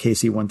flying the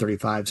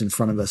KC-135s in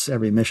front of us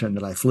every mission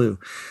that I flew.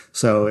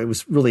 So it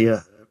was really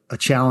a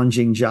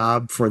challenging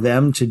job for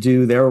them to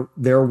do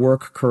their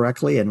work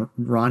correctly and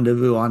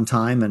rendezvous on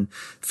time and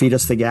feed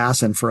us the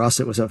gas. And for us,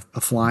 it was a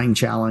flying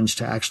challenge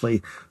to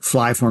actually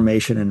fly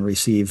formation and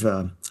receive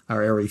our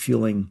air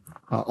refueling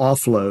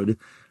offload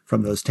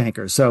from those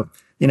tankers. So,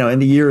 in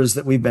the years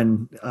that we've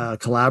been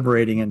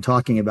collaborating and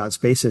talking about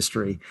space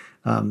history,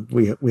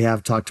 we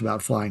have talked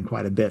about flying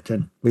quite a bit.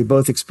 And we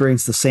both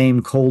experienced the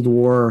same Cold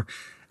War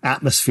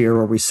atmosphere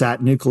where we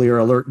sat nuclear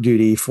alert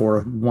duty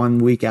for 1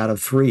 week out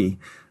of 3,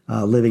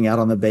 living out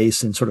on the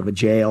base in sort of a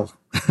jail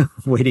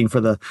waiting for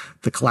the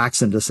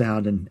klaxon to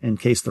sound in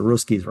case the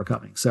Ruskies were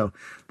coming. So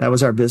that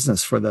was our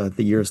business for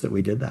the years that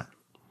we did that.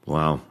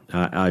 Wow.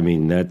 I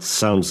mean, that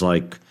sounds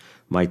like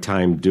my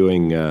time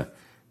doing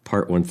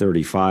Part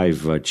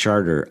 135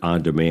 charter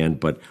on demand,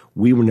 but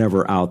we were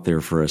never out there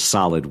for a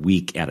solid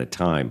week at a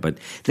time. But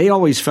they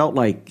always felt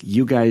like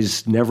you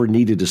guys never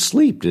needed to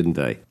sleep, didn't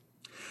they?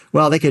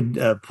 Well, they could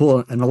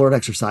pull an alert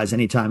exercise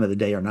any time of the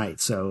day or night.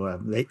 So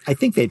I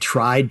think they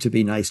tried to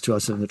be nice to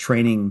us in the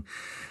training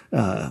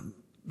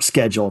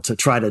schedule to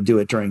try to do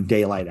it during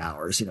daylight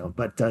hours,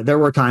 But there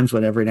were times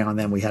when every now and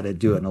then we had to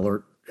do an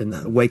alert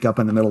and wake up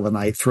in the middle of the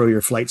night, throw your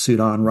flight suit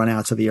on, run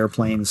out to the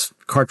airplanes,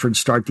 cartridge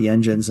start the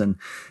engines, and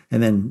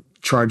then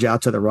charge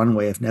out to the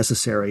runway if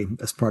necessary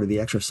as part of the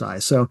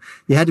exercise. So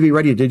you had to be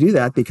ready to do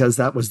that because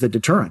that was the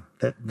deterrent,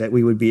 that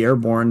we would be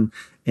airborne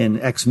in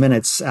X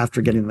minutes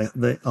after getting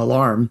the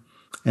alarm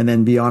and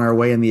then be on our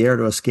way in the air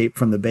to escape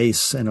from the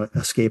base and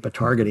escape a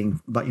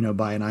targeting, by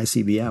an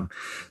ICBM.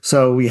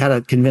 So we had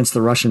to convince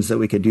the Russians that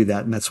we could do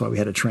that. And that's why we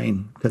had to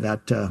train to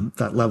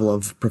that level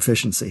of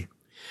proficiency.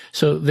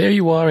 So there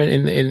you are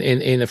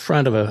in the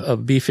front of a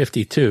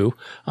B-52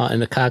 in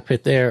the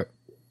cockpit there.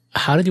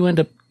 How did you end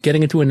up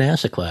getting into a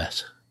NASA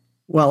class?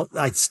 Well,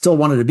 I still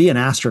wanted to be an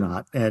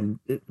astronaut, and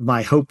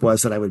my hope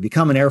was that I would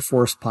become an Air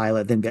Force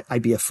pilot, then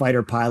I'd be a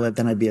fighter pilot,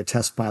 then I'd be a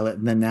test pilot,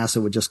 and then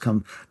NASA would just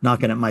come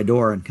knocking at my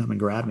door and come and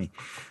grab me.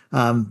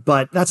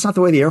 But that's not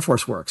the way the Air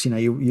Force works.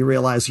 You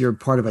realize you're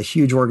part of a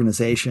huge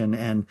organization,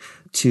 and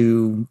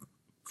to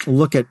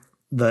look at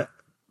the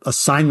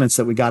assignments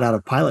that we got out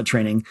of pilot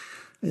training,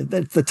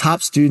 the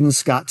top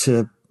students got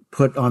to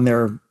put on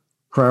their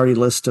priority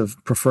list of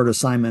preferred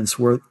assignments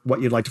were what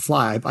you'd like to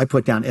fly. I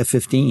put down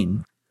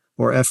F-15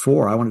 or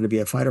F-4. I wanted to be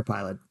a fighter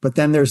pilot. But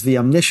then there's the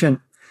omniscient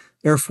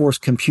Air Force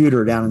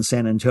computer down in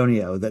San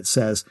Antonio that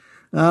says,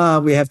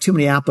 we have too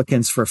many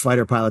applicants for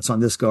fighter pilots on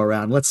this go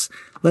around. Let's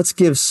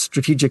give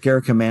Strategic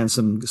Air Command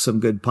some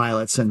good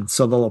pilots. And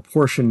so they'll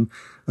apportion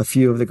a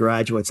few of the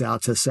graduates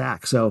out to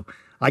SAC. So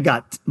I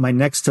got my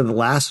next to the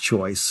last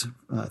choice,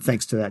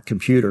 thanks to that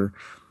computer.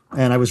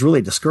 And I was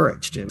really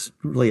discouraged. It was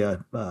really a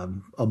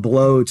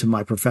blow to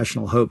my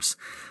professional hopes.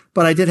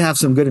 But I did have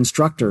some good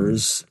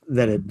instructors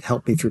that had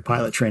helped me through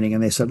pilot training.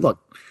 And they said, look,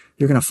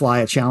 you're going to fly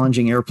a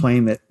challenging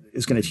airplane that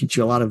is going to teach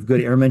you a lot of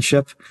good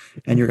airmanship.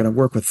 And you're going to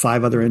work with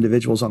 5 other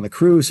individuals on the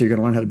crew. So you're going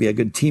to learn how to be a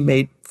good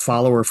teammate,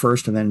 follower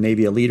first, and then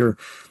maybe a leader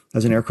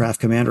as an aircraft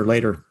commander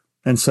later.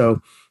 And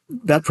so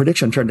that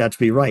prediction turned out to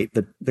be right.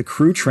 The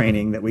crew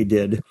training that we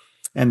did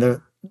and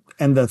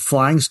the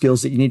flying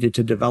skills that you needed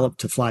to develop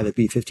to fly the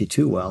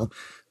B-52 well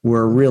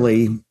were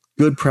really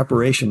good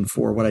preparation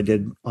for what I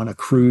did on a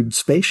crewed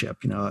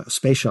spaceship, a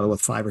space shuttle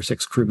with 5 or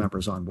 6 crew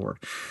members on board.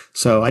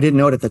 So I didn't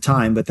know it at the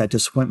time, but that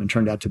disappointment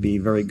turned out to be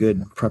very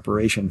good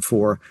preparation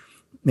for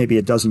maybe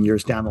a dozen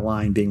years down the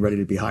line being ready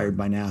to be hired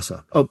by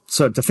NASA. Oh,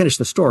 so to finish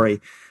the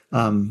story,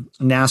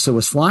 NASA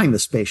was flying the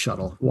space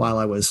shuttle while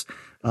I was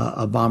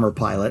a bomber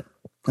pilot.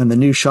 And the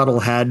new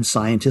shuttle had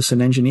scientists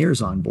and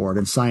engineers on board,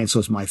 and science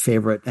was my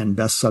favorite and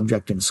best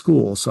subject in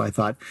school. So I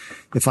thought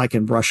if I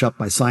can brush up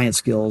my science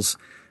skills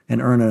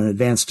and earn an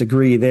advanced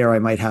degree there, I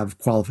might have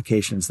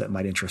qualifications that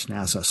might interest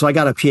NASA. So I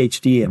got a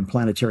PhD in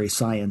planetary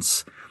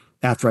science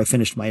after I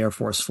finished my Air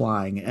Force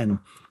flying. And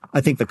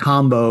I think the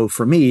combo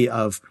for me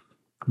of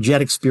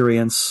jet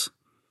experience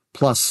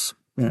plus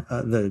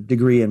the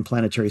degree in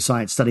planetary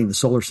science, studying the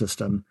solar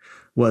system,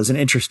 was an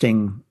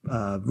interesting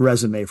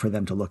resume for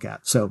them to look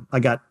at. So I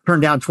got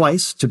turned down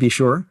twice, to be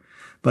sure,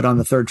 but on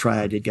the third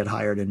try, I did get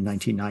hired in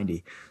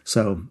 1990.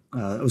 So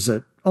it was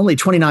only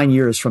 29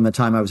 years from the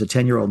time I was a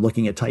 10-year-old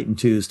looking at Titan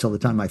IIs till the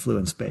time I flew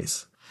in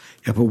space.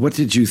 Yeah, but what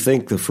did you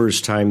think the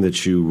first time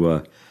that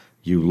you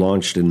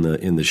launched in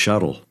the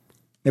shuttle?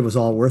 It was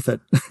all worth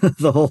it.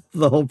 The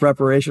whole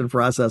preparation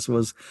process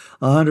was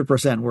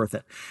 100% worth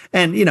it.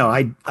 And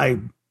I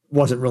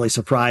wasn't really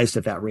surprised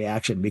at that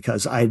reaction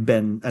because I'd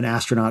been an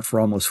astronaut for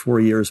almost 4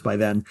 years by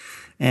then.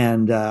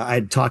 And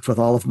I'd talked with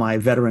all of my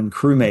veteran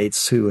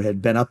crewmates who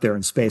had been up there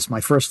in space.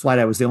 My first flight,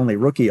 I was the only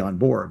rookie on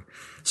board.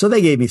 So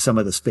they gave me some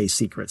of the space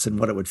secrets and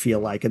what it would feel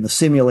like. And the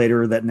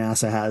simulator that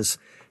NASA has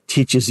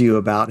teaches you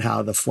about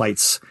how the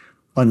flights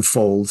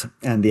unfold,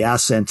 and the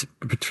ascent,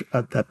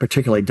 that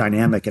particularly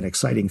dynamic and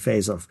exciting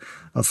phase of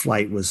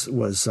flight was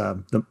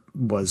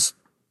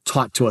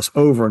taught to us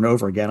over and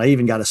over again. I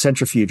even got a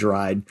centrifuge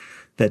ride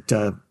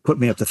that put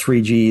me up to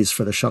 3 Gs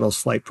for the shuttle's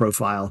flight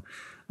profile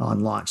on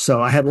launch.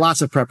 So I had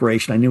lots of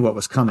preparation. I knew what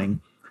was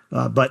coming.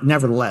 But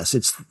nevertheless,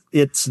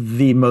 it's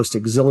the most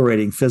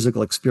exhilarating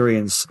physical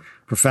experience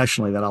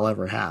professionally that I'll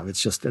ever have.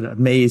 It's just an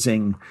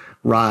amazing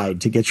ride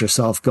to get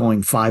yourself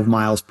going 5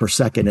 miles per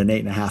second in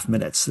 8.5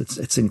 minutes.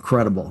 It's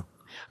incredible.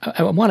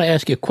 I want to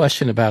ask you a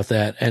question about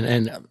that.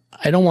 And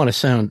I don't want to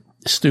sound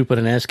stupid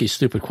and ask you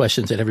stupid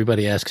questions that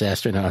everybody asks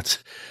astronauts.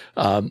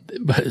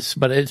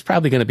 But it's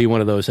probably going to be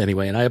one of those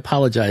anyway. And I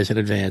apologize in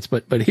advance,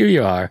 but here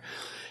you are.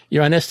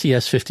 You're on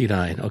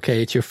STS-59.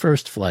 Okay. It's your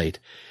first flight.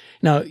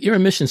 Now you're a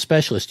mission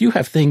specialist. You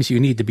have things you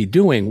need to be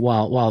doing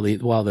while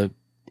the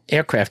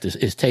aircraft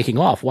is taking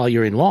off while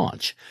you're in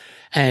launch.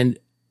 And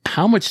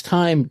how much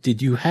time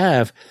did you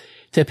have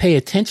to pay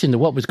attention to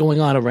what was going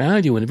on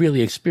around you and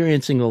really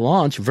experiencing the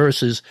launch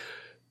versus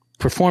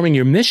performing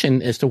your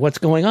mission as to what's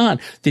going on?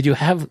 Did you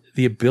have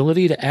the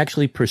ability to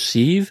actually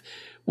perceive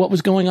what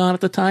was going on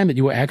at the time, that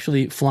you were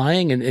actually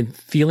flying and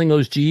feeling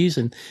those G's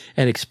and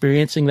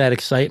experiencing that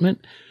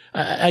excitement?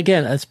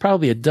 Again, that's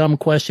probably a dumb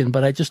question,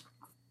 but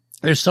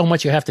there's so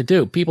much you have to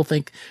do. People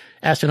think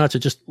astronauts are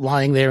just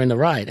lying there in the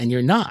ride, and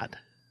you're not.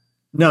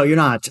 No, you're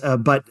not.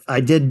 But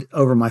I did,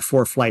 over my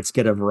 4 flights,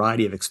 get a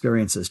variety of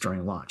experiences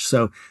during launch.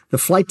 So the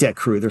flight deck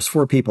crew, there's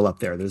 4 people up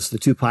there. There's the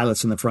 2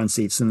 pilots in the front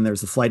seats, and then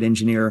there's the flight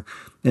engineer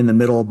in the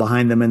middle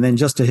behind them. And then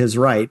just to his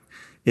right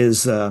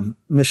is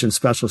mission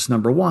specialist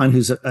number 1,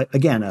 who's,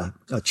 again, a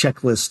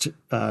checklist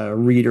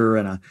reader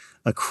and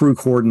a crew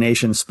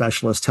coordination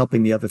specialist,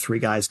 helping the other 3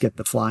 guys get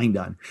the flying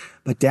done.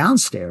 But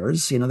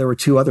downstairs, there were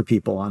 2 other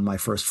people on my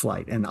first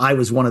flight, and I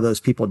was one of those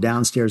people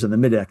downstairs in the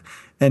middeck.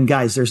 And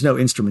guys, there's no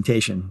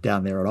instrumentation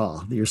down there at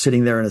all. You're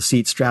sitting there in a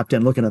seat strapped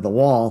in, looking at the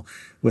wall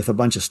with a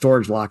bunch of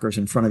storage lockers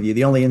in front of you.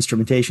 The only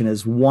instrumentation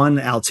is one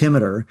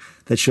altimeter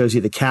that shows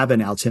you the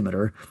cabin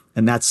altimeter,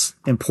 and that's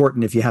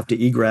important if you have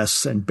to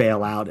egress and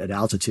bail out at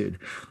altitude.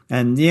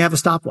 And you have a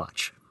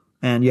stopwatch.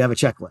 And you have a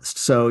checklist.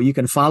 So you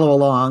can follow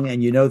along,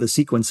 and the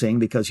sequencing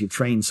because you've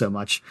trained so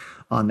much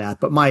on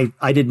that. But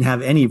I didn't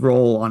have any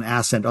role on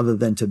Ascent other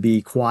than to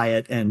be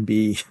quiet and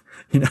be,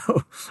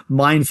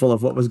 mindful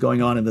of what was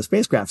going on in the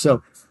spacecraft.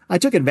 So I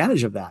took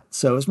advantage of that.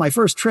 So it was my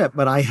first trip,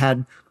 but I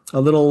had a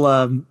little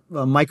a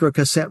micro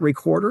cassette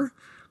recorder,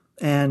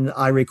 and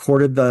I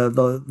recorded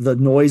the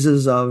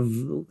noises of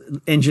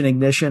engine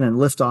ignition and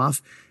liftoff.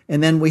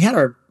 And then we had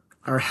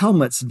our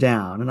helmets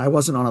down, and I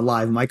wasn't on a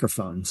live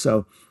microphone.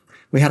 So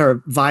we had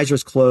our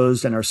visors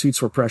closed and our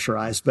suits were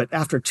pressurized. But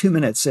after 2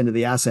 minutes into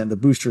the ascent, the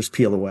boosters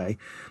peel away.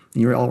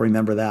 You all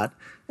remember that.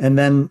 And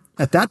then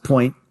at that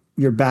point,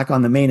 you're back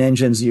on the main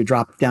engines. You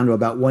drop down to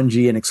about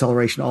 1G in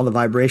acceleration. All the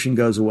vibration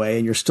goes away,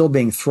 and you're still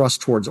being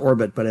thrust towards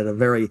orbit, but at a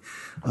very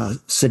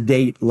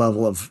sedate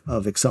level of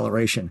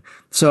acceleration.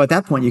 So at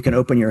that point, you can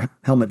open your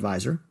helmet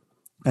visor,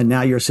 and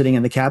now you're sitting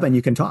in the cabin.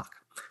 You can talk.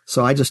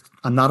 So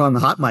I'm not on the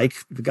hot mic.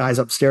 The guys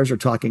upstairs are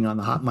talking on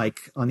the hot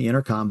mic on the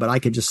intercom, but I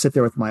could just sit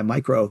there with my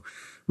micro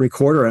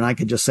recorder, and I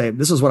could just say,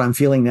 this is what I'm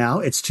feeling now.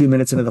 It's 2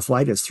 minutes into the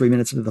flight. It's 3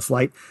 minutes into the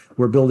flight.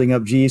 We're building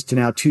up G's to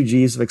now 2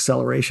 G's of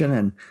acceleration.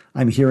 And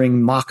I'm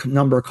hearing Mach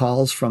number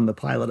calls from the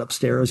pilot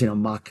upstairs,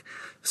 Mach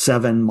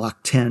 7, Mach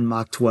 10,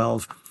 Mach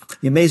 12.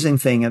 The amazing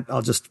thing, and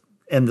I'll just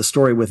end the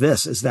story with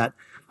this, is that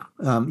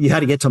you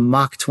had to get to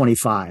Mach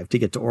 25 to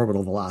get to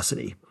orbital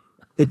velocity.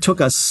 It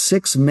took us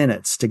 6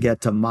 minutes to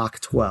get to Mach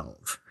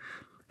 12.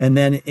 And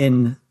then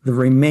in the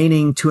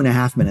remaining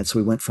 2.5 minutes,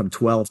 we went from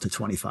 12 to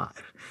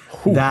 25.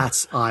 Ooh.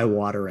 That's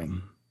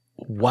eye-watering.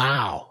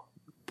 Wow.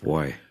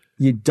 Boy.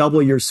 You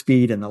double your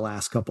speed in the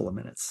last couple of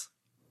minutes.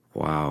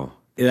 Wow.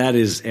 That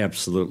is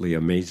absolutely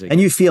amazing. And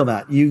you feel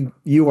that.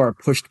 You are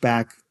pushed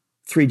back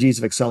 3 G's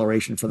of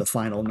acceleration for the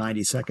final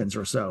 90 seconds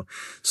or so.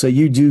 So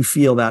you do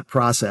feel that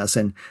process,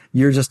 and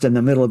you're just in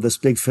the middle of this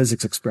big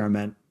physics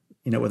experiment,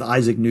 with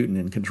Isaac Newton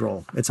in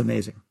control. It's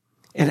amazing.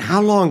 And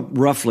how long,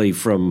 roughly,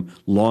 from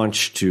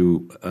launch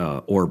to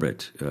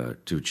orbit,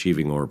 to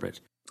achieving orbit?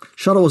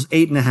 Shuttle was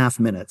 8.5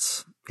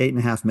 minutes.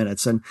 8.5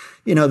 minutes. And,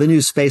 the new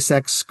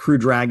SpaceX Crew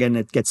Dragon,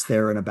 it gets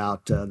there in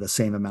about the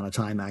same amount of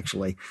time,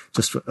 actually,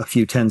 just a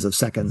few tens of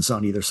seconds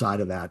on either side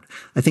of that.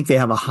 I think they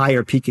have a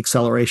higher peak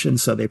acceleration,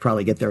 so they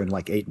probably get there in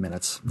like 8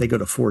 minutes. They go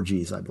to 4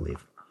 Gs, I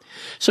believe.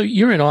 So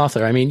you're an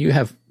author. I mean, you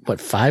have,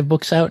 5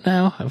 books out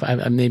now?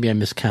 Maybe I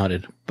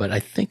miscounted, but I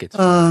think it's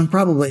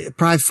probably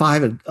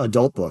 5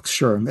 adult books.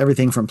 Sure.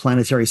 Everything from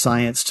planetary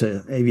science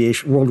to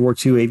aviation, World War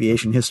II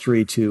aviation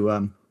history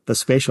to the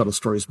Space Shuttle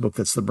Stories book.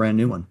 That's the brand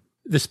new one.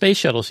 The space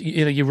shuttles,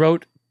 you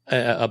wrote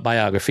a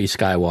biography,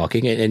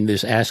 Skywalking, and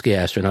there's Ask the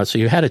Astronaut. So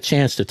you had a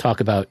chance to talk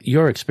about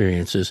your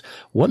experiences.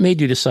 What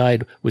made you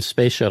decide with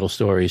Space Shuttle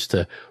Stories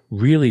to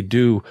really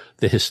do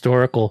the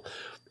historical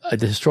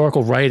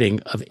writing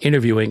of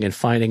interviewing and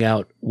finding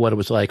out what it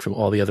was like from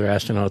all the other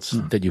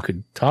astronauts that you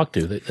could talk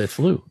to that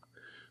flew?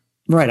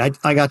 Right.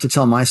 I got to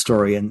tell my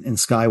story in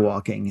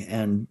Skywalking,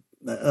 and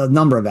a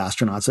number of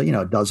astronauts,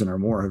 a dozen or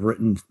more, have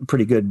written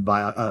pretty good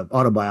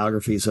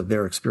autobiographies of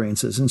their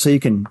experiences. And so you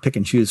can pick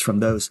and choose from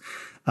those.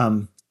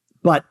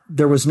 But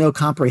there was no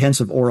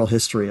comprehensive oral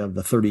history of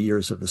the 30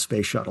 years of the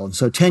space shuttle. And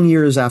so 10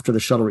 years after the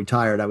shuttle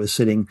retired, I was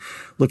sitting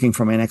looking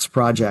for my next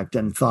project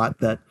and thought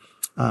that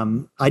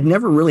I'd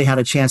never really had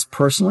a chance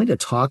personally to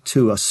talk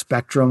to a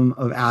spectrum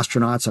of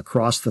astronauts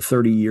across the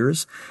 30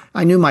 years.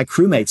 I knew my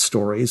crewmates'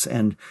 stories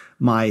and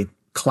my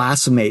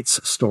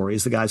classmates'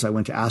 stories, the guys I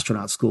went to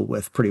astronaut school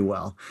with, pretty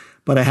well.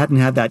 But I hadn't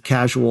had that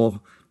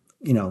casual,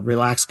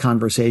 relaxed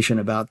conversation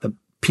about the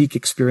peak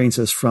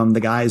experiences from the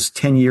guys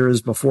 10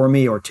 years before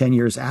me or 10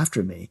 years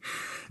after me.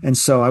 And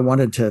so I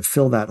wanted to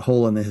fill that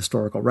hole in the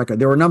historical record.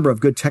 There were a number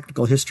of good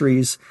technical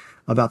histories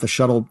about the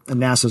shuttle.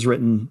 NASA's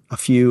written a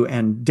few,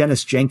 and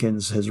Dennis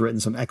Jenkins has written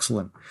some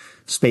excellent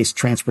space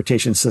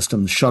transportation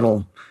systems,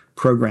 shuttle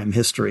program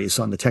histories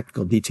on the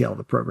technical detail of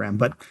the program,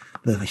 but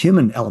the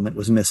human element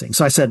was missing.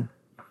 So I said,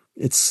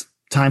 it's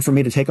time for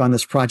me to take on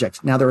this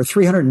project. Now, there were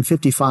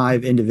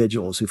 355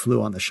 individuals who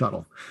flew on the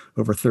shuttle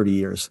over 30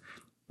 years.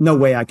 No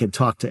way I could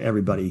talk to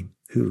everybody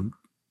who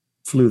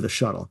flew the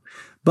shuttle,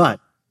 but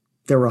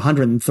there were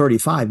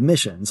 135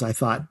 missions. I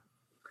thought,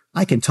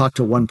 I can talk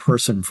to one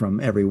person from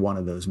every one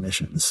of those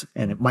missions,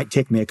 and it might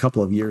take me a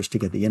couple of years to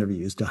get the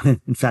interviews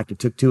done. In fact, it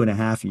took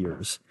 2.5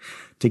 years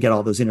to get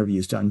all those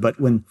interviews done.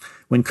 But when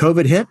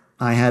COVID hit,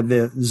 I had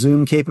the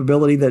Zoom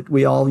capability that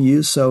we all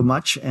use so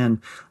much, and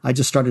I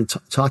just started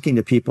talking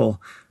to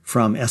people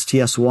from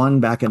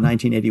STS-1 back in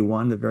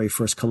 1981, the very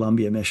first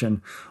Columbia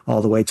mission,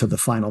 all the way to the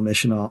final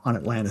mission on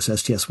Atlantis,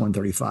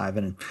 STS-135.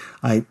 And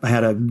I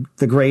had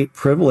the great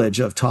privilege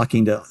of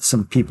talking to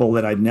some people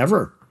that I'd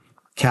never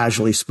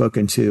casually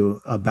spoken to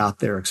about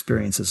their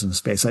experiences in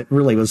space. It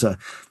really was a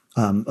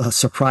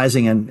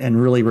surprising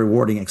and really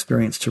rewarding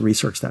experience to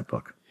research that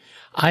book.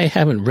 I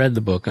haven't read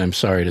the book, I'm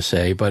sorry to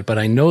say, but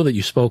I know that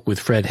you spoke with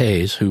Fred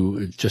Hayes,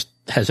 who just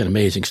has an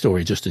amazing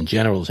story just in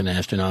general as an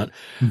astronaut.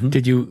 Mm-hmm.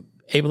 Did you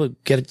able to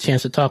get a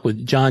chance to talk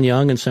with John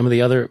Young and some of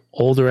the other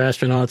older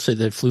astronauts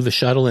that flew the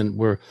shuttle and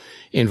were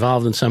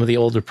involved in some of the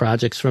older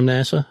projects from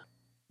NASA?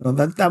 Well,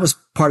 that was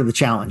part of the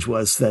challenge,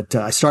 was that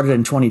I started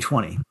in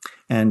 2020,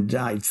 and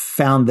I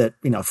found that,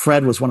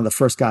 Fred was one of the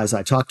first guys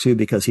I talked to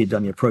because he'd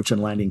done the approach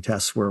and landing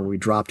tests where we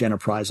dropped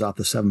Enterprise off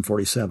the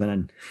 747,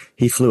 and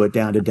he flew it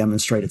down to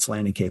demonstrate its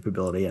landing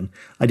capability. And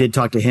I did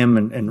talk to him,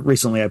 and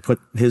recently I put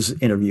his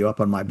interview up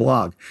on my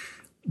blog.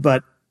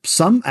 But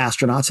some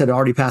astronauts had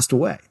already passed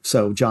away.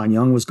 So John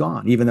Young was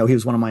gone, even though he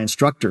was one of my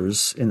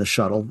instructors in the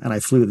shuttle, and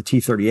I flew the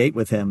T-38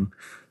 with him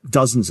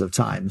dozens of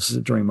times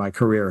during my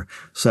career.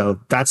 So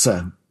that's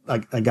a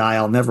guy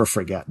I'll never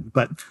forget.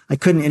 But I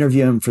couldn't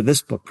interview him for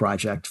this book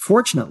project.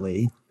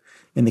 Fortunately,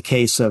 in the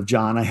case of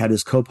John, I had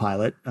his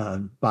co-pilot,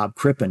 Bob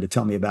Crippen, to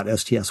tell me about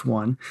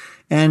STS-1.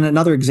 And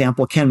another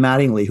example, Ken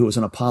Mattingly, who was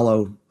an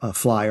Apollo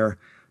flyer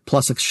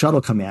plus a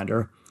shuttle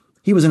commander.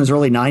 He was in his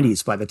early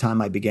 90s by the time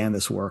I began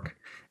this work.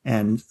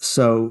 And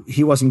so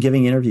he wasn't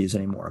giving interviews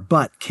anymore.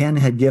 But Ken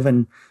had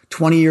given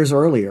 20 years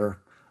earlier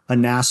a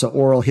NASA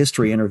oral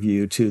history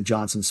interview to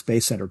Johnson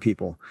Space Center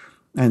people.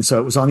 And so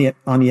it was on the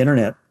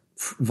internet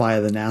via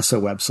the NASA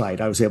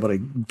website. I was able to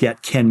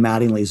get Ken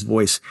Mattingly's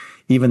voice,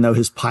 even though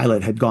his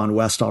pilot had gone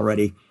west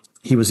already.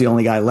 He was the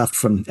only guy left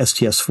from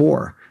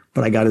STS-4,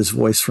 but I got his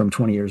voice from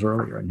 20 years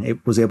earlier, and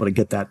was able to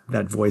get that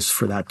voice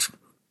for that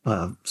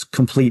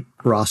complete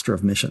roster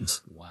of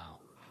missions. Wow.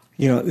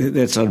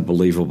 That's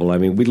unbelievable. I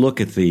mean, we look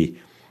at the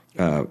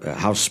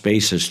how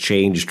space has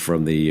changed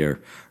from the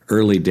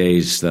early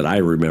days that I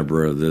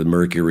remember, the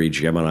Mercury,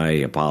 Gemini,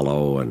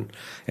 Apollo, and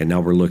now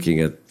we're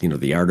looking at,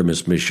 the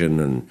Artemis mission,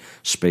 and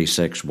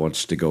SpaceX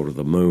wants to go to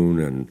the moon.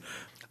 And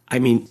I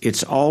mean,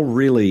 it's all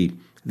really,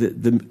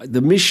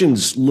 the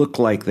missions look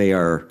like they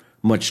are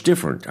much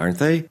different, aren't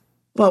they?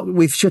 Well,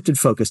 we've shifted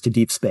focus to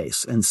deep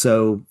space. And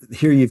so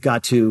here you've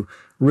got to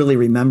really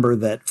remember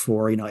that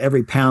for,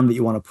 every pound that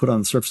you want to put on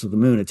the surface of the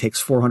moon, it takes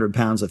 400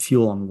 pounds of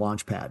fuel on the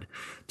launch pad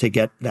to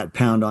get that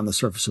pound on the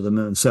surface of the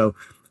moon. So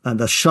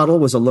the shuttle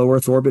was a low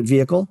Earth orbit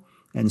vehicle,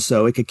 and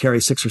so it could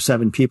carry 6 or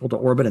 7 people to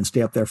orbit and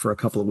stay up there for a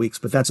couple of weeks,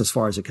 but that's as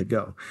far as it could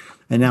go.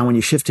 And now when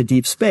you shift to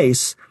deep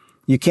space,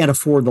 you can't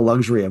afford the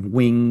luxury of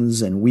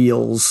wings and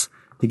wheels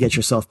to get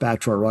yourself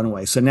back to a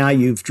runway. So now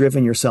you've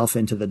driven yourself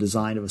into the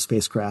design of a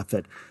spacecraft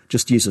that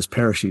just uses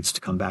parachutes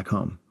to come back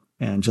home,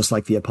 and just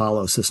like the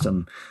Apollo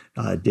system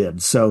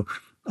did. So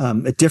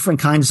at different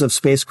kinds of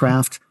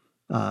spacecraft,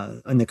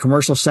 in the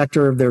commercial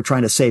sector, they're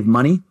trying to save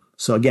money.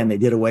 So again, they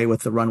did away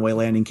with the runway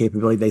landing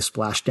capability. They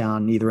splashed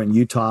down either in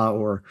Utah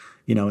or,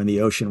 in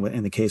the ocean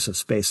in the case of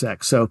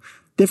SpaceX. So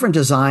different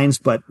designs,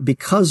 but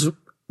because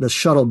the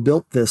shuttle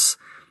built this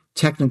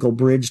technical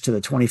bridge to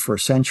the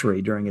 21st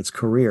century during its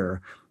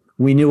career,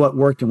 we knew what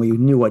worked and we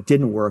knew what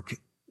didn't work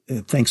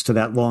thanks to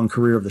that long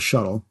career of the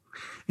shuttle.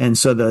 And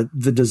so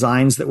the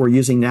designs that we're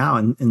using now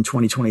in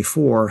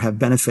 2024 have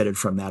benefited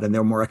from that, and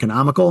they're more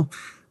economical.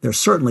 They're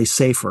certainly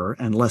safer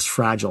and less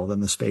fragile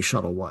than the space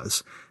shuttle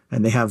was.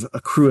 And they have a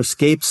crew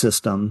escape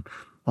system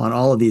on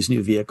all of these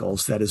new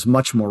vehicles that is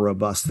much more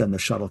robust than the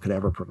shuttle could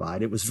ever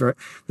provide. The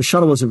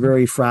shuttle was a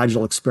very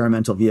fragile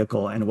experimental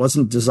vehicle, and it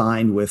wasn't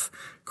designed with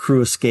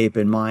crew escape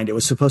in mind. It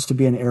was supposed to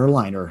be an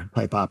airliner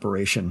type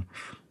operation.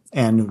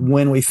 And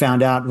when we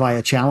found out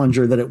via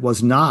Challenger that it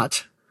was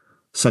not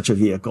such a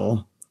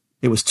vehicle,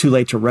 it was too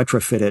late to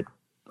retrofit it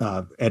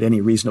at any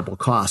reasonable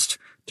cost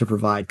to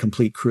provide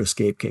complete crew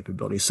escape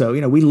capability. So,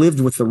 we lived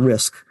with the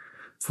risk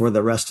for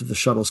the rest of the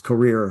shuttle's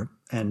career,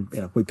 and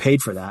we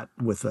paid for that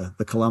with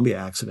the Columbia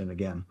accident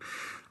again.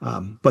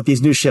 But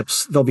these new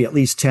ships, they'll be at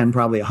least 10,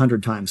 probably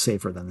 100 times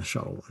safer than the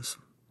shuttle was.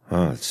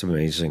 Oh, it's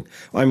amazing.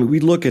 I mean, we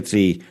look at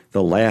the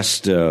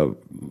last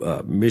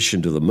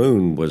mission to the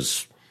moon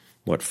was,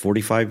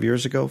 45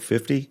 years ago,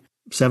 50?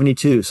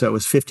 72. So it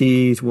was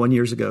 51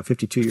 years ago,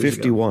 52 years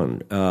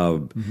 51.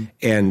 Ago.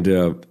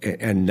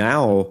 And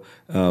now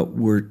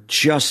we're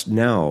just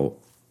now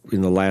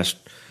in the last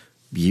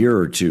year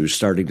or two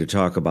starting to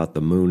talk about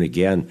the moon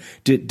again.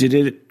 Did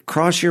it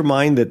cross your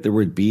mind that there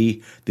would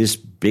be this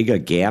big a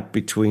gap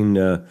between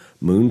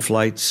moon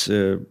flights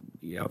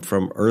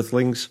from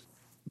Earthlings?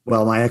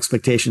 Well, my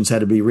expectations had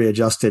to be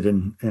readjusted,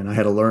 and I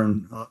had to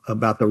learn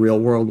about the real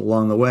world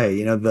along the way.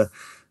 You know,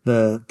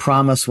 the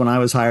promise when I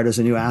was hired as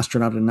a new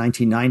astronaut in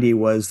 1990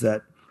 was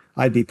that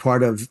I'd be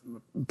part of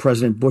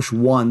President Bush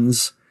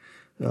 1's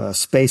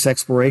space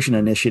exploration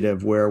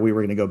initiative, where we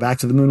were going to go back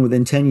to the moon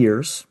within 10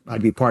 years.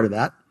 I'd be part of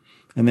that.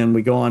 And then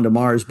we go on to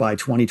Mars by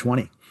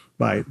 2020,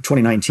 by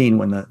 2019,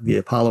 when the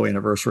Apollo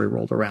anniversary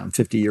rolled around,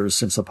 50 years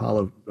since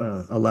Apollo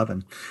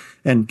 11.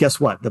 And guess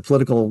what? The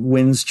political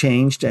winds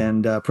changed,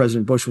 and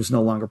President Bush was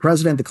no longer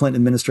president. The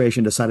Clinton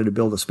administration decided to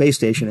build a space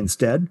station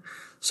instead.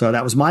 So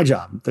that was my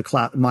job.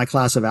 My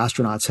class of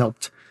astronauts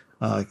helped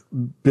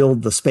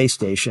build the space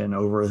station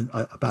over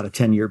about a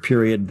 10-year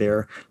period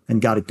there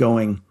and got it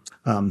going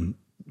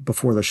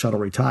before the shuttle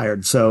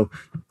retired. So,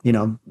 you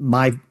know,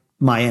 my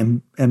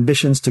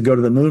ambitions to go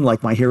to the moon,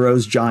 like my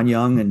heroes, John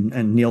Young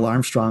and Neil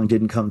Armstrong,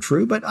 didn't come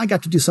true, but I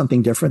got to do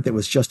something different that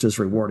was just as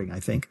rewarding,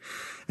 I think.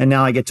 And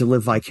now I get to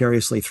live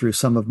vicariously through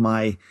some of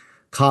my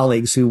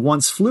colleagues who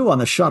once flew on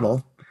the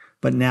shuttle,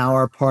 but now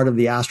are part of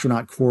the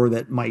astronaut corps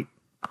that might,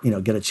 you know,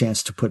 get a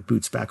chance to put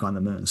boots back on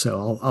the moon.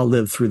 So I'll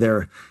live through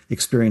their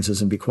experiences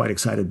and be quite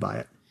excited by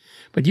it.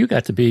 But you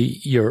got to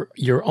be your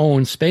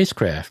own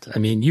spacecraft. I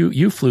mean,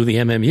 you flew the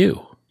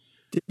MMU.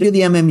 Did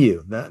the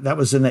MMU. That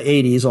was in the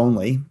 80s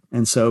only.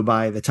 And so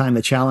by the time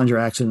the Challenger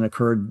accident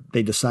occurred,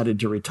 they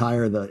decided to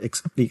retire the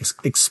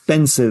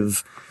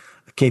expensive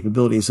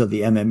capabilities of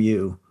the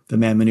MMU, the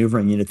manned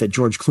maneuvering unit that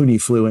George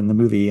Clooney flew in the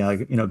movie,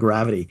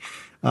 Gravity.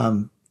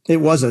 It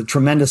was a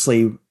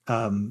tremendously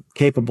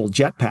capable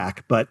jetpack,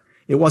 but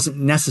it wasn't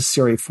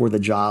necessary for the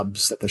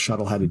jobs that the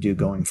shuttle had to do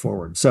going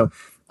forward. So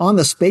on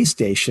the space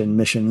station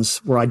missions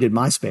where I did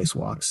my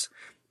spacewalks,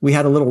 we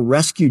had a little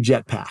rescue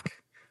jetpack,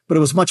 but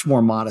it was much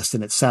more modest,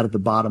 and it sat at the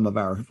bottom of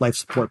our life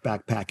support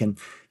backpack. And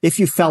if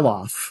you fell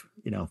off,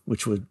 you know,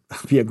 which would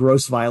be a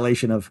gross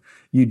violation of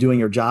you doing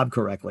your job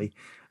correctly,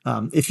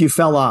 if you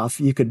fell off,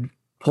 you could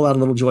pull out a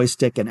little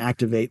joystick and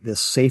activate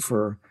this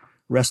safer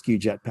rescue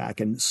jetpack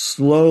and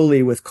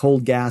slowly, with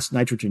cold gas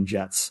nitrogen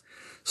jets,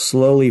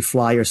 slowly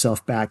fly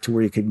yourself back to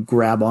where you could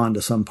grab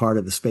onto some part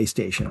of the space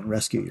station and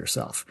rescue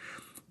yourself.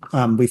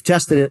 We've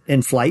tested it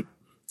in flight,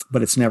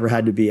 but it's never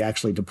had to be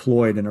actually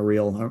deployed in a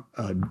real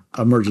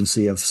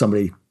emergency of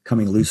somebody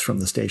coming loose from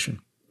the station.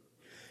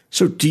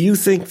 So do you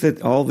think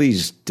that all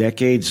these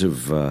decades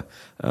of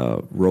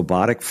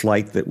robotic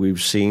flight that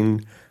we've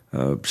seen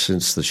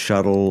since the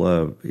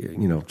shuttle,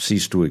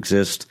 ceased to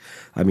exist,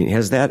 I mean,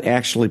 has that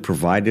actually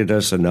provided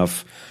us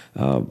enough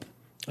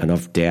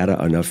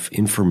data, enough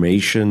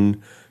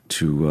information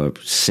to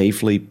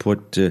safely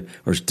put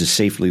or to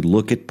safely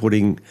look at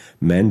putting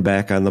men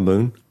back on the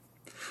moon?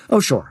 Oh,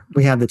 sure.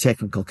 We have the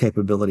technical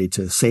capability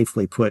to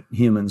safely put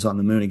humans on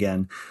the moon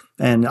again.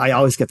 And I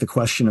always get the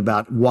question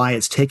about why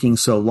it's taking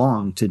so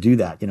long to do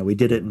that. You know, we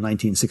did it in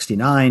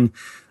 1969.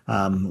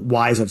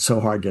 Why is it so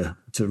hard to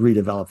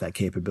redevelop that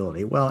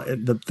capability? Well,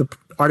 the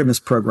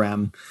Artemis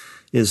program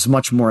is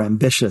much more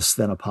ambitious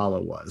than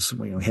Apollo was.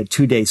 We had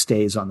 2-day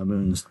stays on the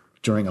moon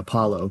during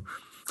Apollo.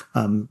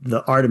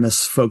 The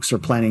Artemis folks are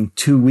planning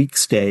 2-week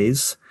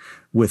stays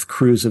with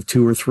crews of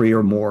 2 or 3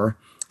 or more.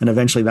 And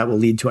eventually that will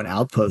lead to an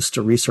outpost,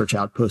 a research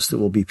outpost that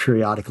will be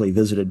periodically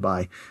visited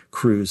by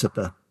crews at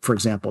for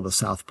example, the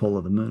south pole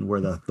of the moon, where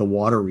the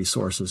water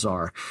resources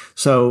are.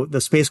 So the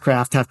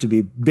spacecraft have to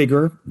be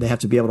bigger. They have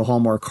to be able to haul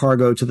more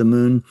cargo to the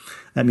moon.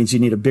 That means you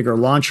need a bigger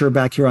launcher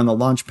back here on the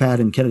launch pad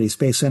in Kennedy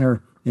Space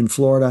Center in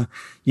Florida.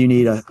 You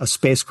need a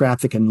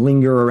spacecraft that can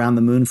linger around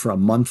the moon for a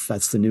month.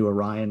 That's the new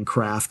Orion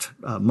craft,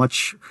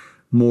 much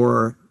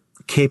more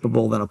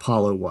capable than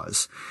Apollo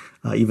was,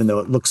 even though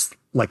it looks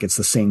like it's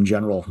the same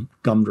general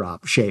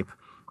gumdrop shape.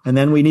 And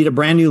then we need a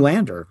brand new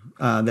lander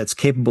that's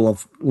capable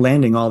of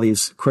landing all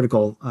these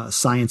critical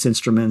science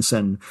instruments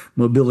and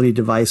mobility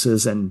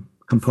devices and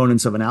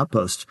components of an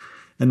outpost.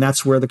 And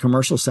that's where the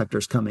commercial sector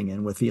is coming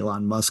in with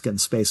Elon Musk and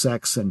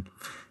SpaceX. And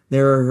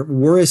they're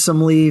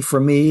worrisomely, for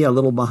me, a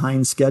little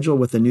behind schedule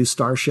with the new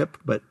Starship,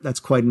 but that's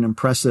quite an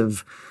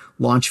impressive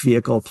launch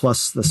vehicle,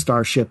 plus the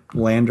Starship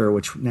lander,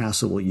 which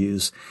NASA will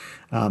use.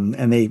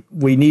 And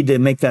we need to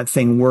make that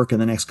thing work in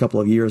the next couple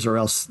of years, or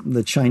else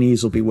the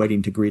Chinese will be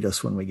waiting to greet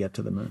us when we get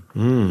to the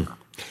moon.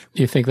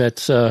 Do you think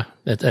that's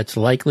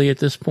likely at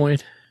this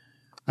point?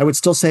 I would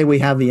still say we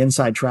have the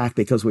inside track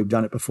because we've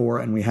done it before,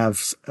 and we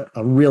have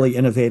a really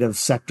innovative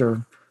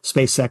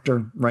space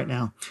sector right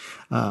now.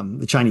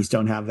 The Chinese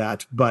don't have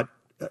that. But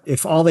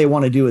if all they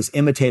want to do is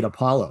imitate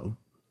Apollo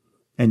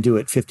and do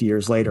it 50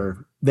 years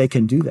later, they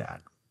can do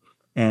that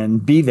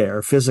and be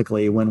there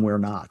physically when we're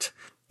not.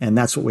 And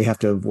that's what we have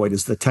to avoid,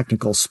 is the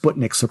technical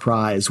Sputnik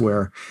surprise,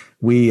 where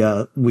we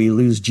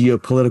lose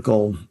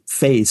geopolitical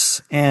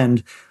face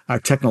and our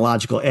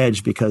technological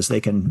edge because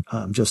they can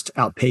just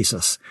outpace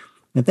us.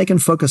 If they can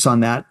focus on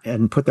that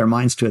and put their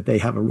minds to it, they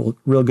have a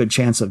real good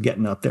chance of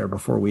getting up there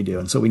before we do.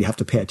 And so we have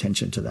to pay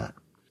attention to that.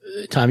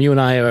 Tom, you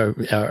and I are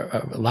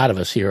a lot of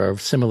us here are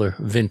of similar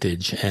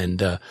vintage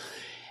and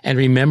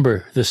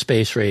remember the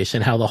space race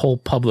and how the whole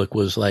public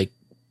was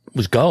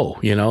go,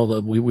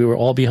 we were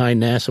all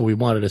behind NASA. We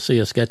wanted to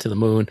see us get to the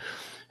moon.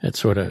 It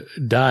sort of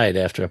died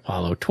after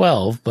Apollo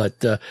 12,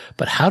 but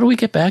how do we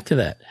get back to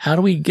that? How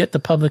do we get the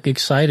public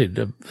excited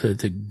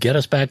to get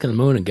us back to the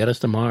moon and get us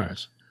to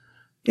Mars?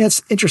 Yeah,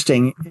 it's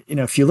interesting.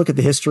 If you look at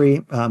the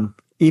history,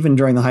 even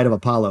during the height of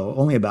Apollo,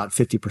 only about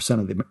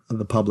 50% of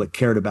the public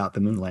cared about the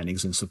moon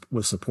landings and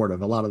was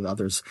supportive. A lot of the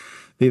others,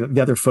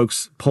 the other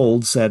folks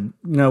polled said,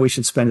 no, we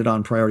should spend it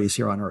on priorities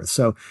here on Earth.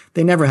 So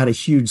they never had a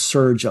huge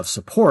surge of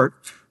support.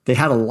 They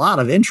had a lot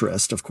of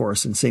interest, of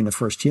course, in seeing the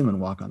first human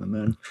walk on the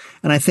moon.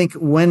 And I think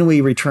when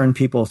we return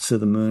people to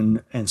the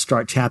moon and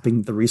start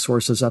tapping the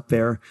resources up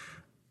there,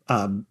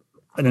 an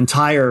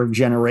entire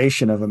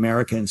generation of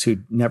Americans who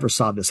never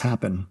saw this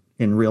happen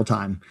in real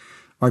time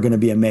are going to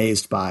be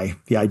amazed by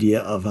the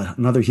idea of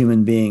another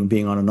human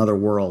being on another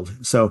world.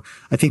 So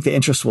I think the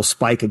interest will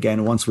spike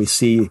again once we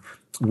see,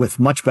 with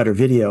much better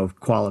video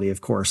quality, of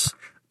course,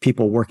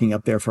 people working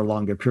up there for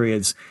longer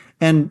periods.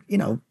 And,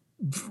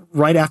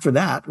 right after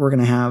that, we're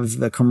going to have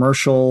the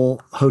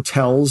commercial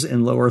hotels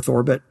in low Earth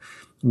orbit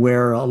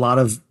where a lot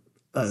of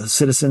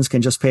citizens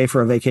can just pay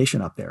for a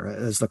vacation up there.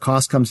 As the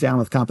cost comes down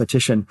with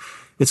competition,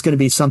 it's going to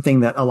be something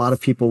that a lot of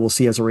people will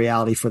see as a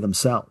reality for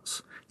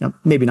themselves. Now,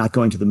 maybe not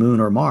going to the moon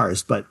or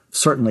Mars, but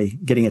certainly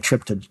getting a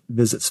trip to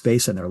visit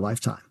space in their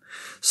lifetime.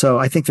 So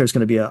I think there's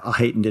going to be a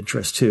heightened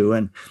interest too.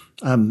 And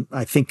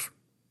I think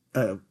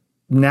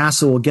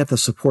NASA will get the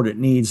support it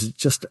needs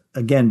just,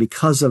 again,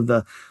 because of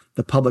the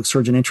public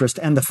surge in interest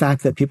and the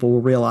fact that people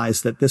will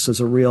realize that this is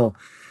a real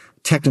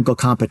technical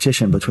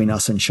competition between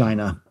us and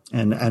China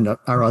and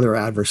our other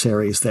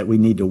adversaries that we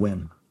need to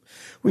win.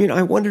 Well,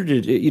 I wondered,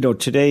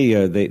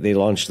 today they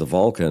launched the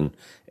Vulcan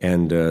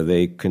and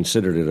they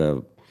considered it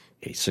a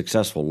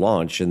successful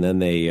launch, and then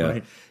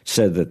they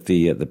said that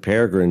the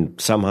Peregrine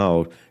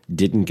somehow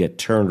didn't get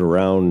turned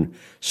around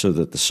so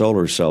that the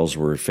solar cells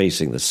were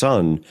facing the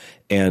sun.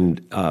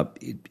 And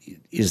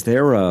is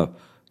there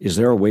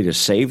a way to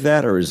save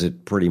that, or is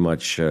it pretty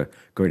much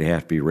going to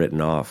have to be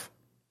written off?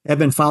 I've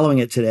been following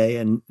it today,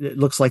 and it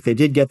looks like they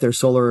did get their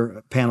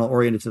solar panel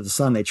oriented to the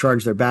sun. They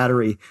charged their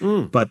battery,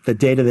 but the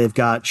data they've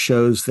got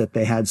shows that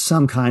they had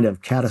some kind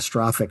of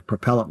catastrophic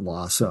propellant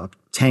loss, a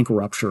tank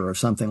rupture or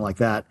something like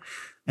that.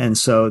 And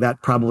so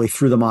that probably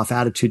threw them off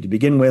attitude to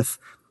begin with.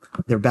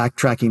 They're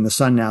backtracking the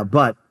sun now,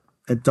 but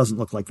it doesn't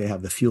look like they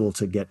have the fuel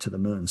to get to the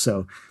moon.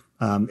 So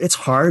it's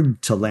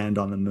hard to land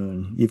on the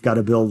moon. You've got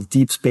to build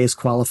deep space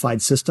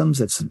qualified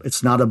systems.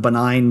 It's not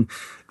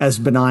as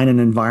benign an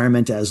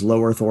environment as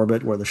low Earth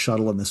orbit, where the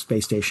shuttle and the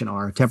space station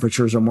are.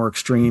 Temperatures are more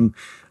extreme,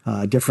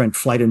 different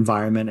flight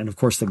environment, and of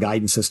course the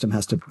guidance system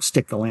has to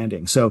stick the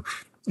landing. So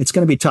it's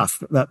going to be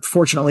tough.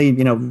 Fortunately,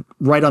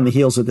 right on the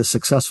heels of this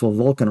successful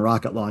Vulcan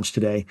rocket launch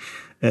today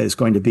is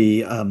going to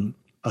be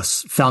a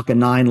Falcon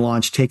 9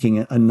 launch,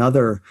 taking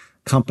another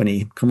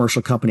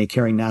commercial company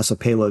carrying NASA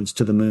payloads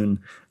to the moon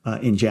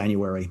in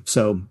January.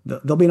 So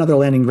there'll be another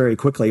landing very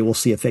quickly. We'll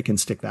see if they can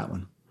stick that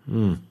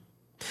one.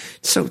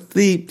 So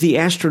the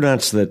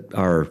astronauts that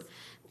are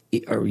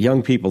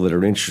young people that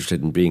are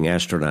interested in being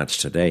astronauts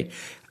today,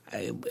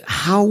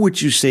 how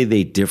would you say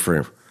they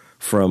differ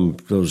from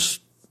those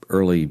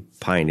early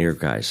pioneer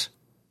guys?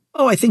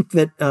 Oh, I think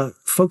that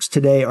folks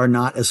today are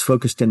not as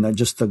focused in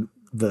just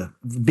the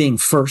being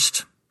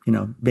first,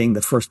 being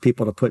the first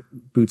people to put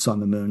boots on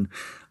the moon.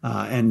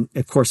 And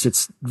of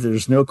course,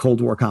 there's no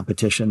Cold War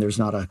competition. There's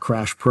not a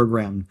crash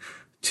program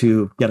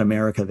to get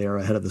America there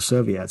ahead of the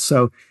Soviets.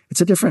 So it's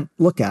a different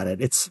look at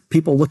it. It's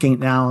people looking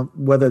now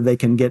whether they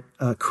can get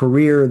a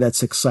career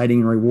that's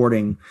exciting and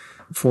rewarding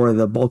for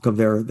the bulk of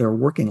their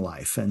working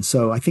life. And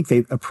so I think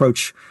they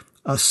approach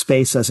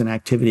space as an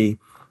activity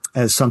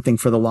as something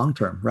for the long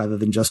term, rather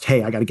than just,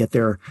 hey, I got to get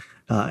there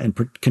and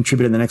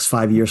contribute in the next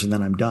 5 years and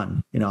then I'm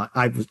done.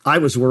 I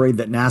was worried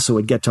that NASA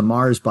would get to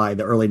Mars by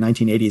the early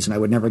 1980s and I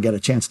would never get a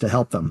chance to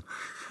help them.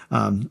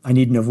 I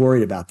needn't have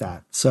worried about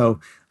that. So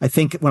I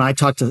think when I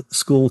talk to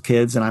school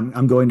kids, and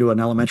I'm going to an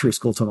elementary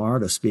school tomorrow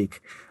to speak,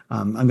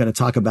 I'm going to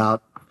talk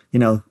about,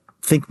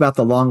 think about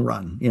the long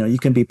run. You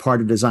can be part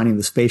of designing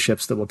the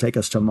spaceships that will take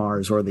us to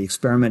Mars, or the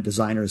experiment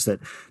designers that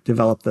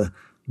develop the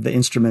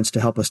instruments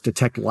to help us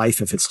detect life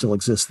if it still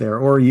exists there.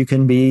 Or you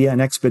can be an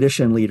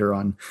expedition leader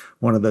on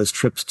one of those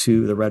trips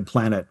to the red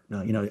planet,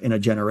 in a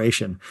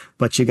generation.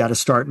 But you got to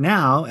start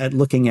now at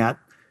looking at,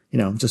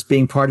 just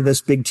being part of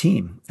this big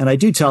team. And I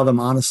do tell them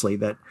honestly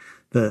that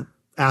the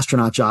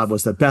astronaut job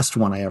was the best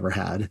one I ever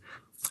had.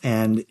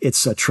 And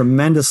it's a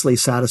tremendously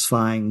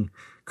satisfying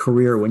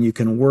career when you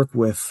can work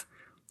with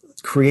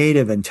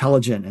creative,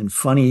 intelligent, and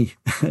funny,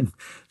 and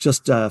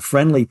just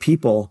friendly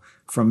people,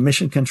 from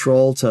mission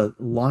control to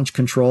launch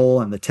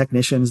control and the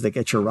technicians that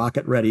get your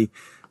rocket ready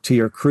to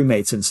your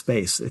crewmates in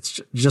space.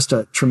 It's just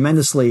a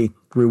tremendously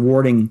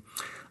rewarding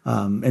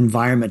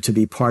environment to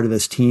be part of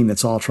this team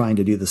that's all trying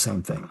to do the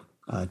same thing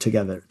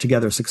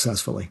together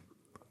successfully.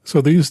 So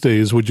these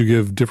days, would you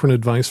give different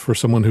advice for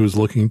someone who is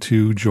looking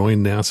to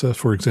join NASA?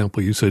 For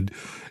example, you said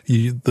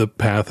the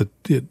path,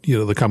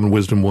 the common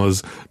wisdom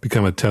was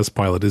become a test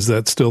pilot. Is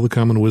that still the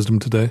common wisdom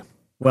today?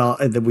 Well,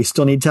 we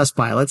still need test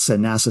pilots,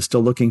 and NASA's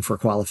still looking for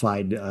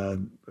qualified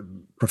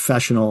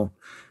professional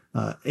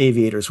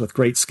aviators with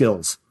great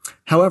skills.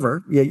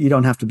 However, you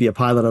don't have to be a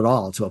pilot at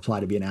all to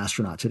apply to be an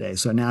astronaut today.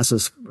 So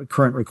NASA's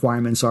current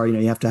requirements are,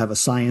 you have to have a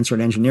science or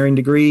an engineering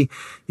degree.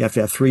 You have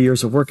to have 3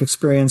 years of work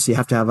experience. You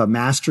have to have a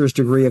master's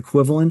degree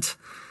equivalent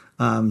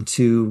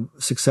to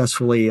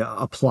successfully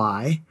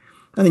apply.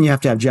 And then you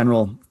have to have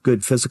general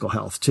good physical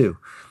health too.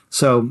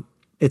 So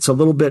it's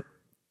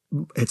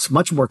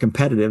much more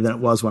competitive than it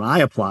was when I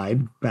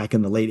applied back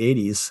in the late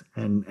 80s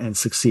and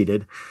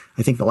succeeded.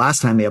 I think the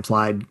last time they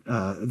applied,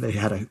 they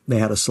had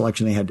a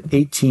selection. They had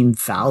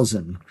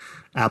 18,000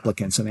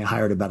 applicants and they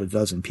hired about a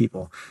dozen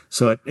people.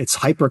 So it's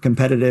hyper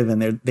competitive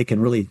and they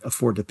can really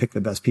afford to pick the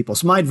best people.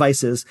 So my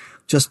advice is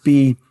just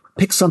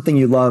pick something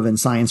you love in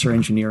science or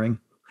engineering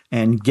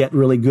and get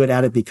really good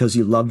at it because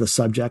you love the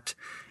subject.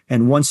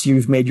 And once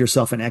you've made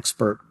yourself an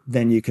expert,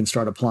 then you can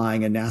start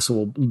applying, and NASA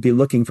will be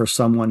looking for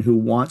someone who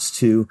wants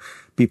to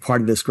be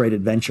part of this great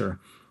adventure.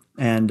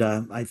 And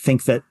I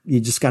think that you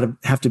just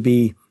have to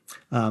be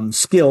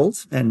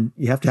skilled, and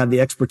you have to have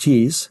the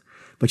expertise,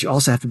 but you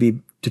also have to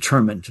be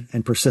determined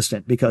and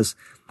persistent because,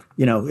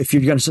 if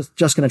you're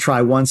just going to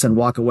try once and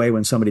walk away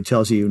when somebody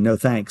tells you no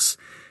thanks,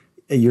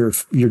 you're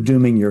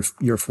dooming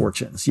your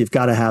fortunes. You've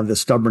got to have the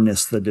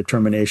stubbornness, the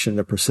determination,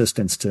 the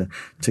persistence to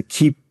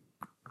keep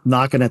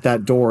knocking at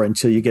that door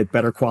until you get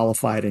better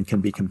qualified and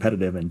can be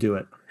competitive and do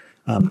it.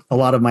 A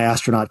lot of my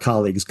astronaut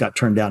colleagues got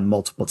turned down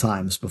multiple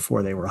times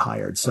before they were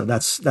hired. So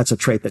that's a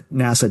trait that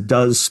NASA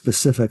does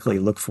specifically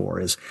look for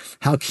is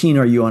how keen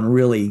are you on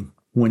really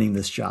winning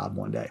this job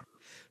one day?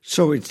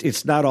 So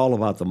it's not all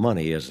about the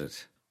money, is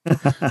it?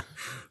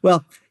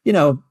 Well,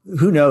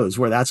 who knows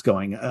where that's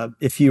going.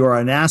 If you are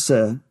a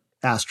NASA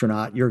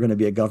astronaut, you're going to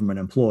be a government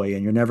employee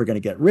and you're never going to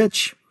get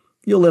rich.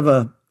 You'll live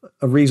a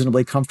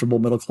reasonably comfortable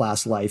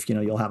middle-class life.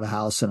 You'll have a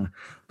house and a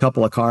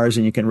couple of cars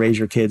and you can raise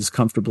your kids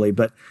comfortably,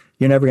 but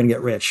you're never going to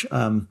get rich.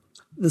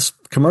 This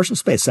commercial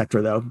space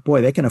sector, though,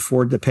 boy, they can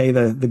afford to pay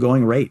the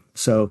going rate.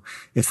 So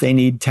if they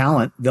need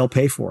talent, they'll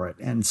pay for it.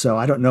 And so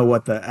I don't know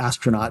what the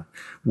astronaut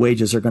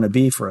wages are going to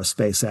be for a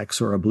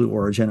SpaceX or a Blue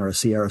Origin or a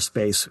Sierra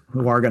Space,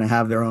 who are going to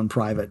have their own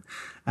private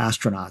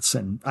astronauts.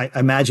 And I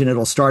imagine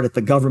it'll start at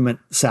the government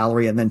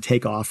salary and then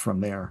take off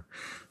from there.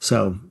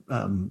 So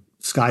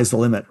sky's the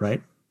limit,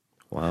 right?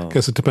 Wow. I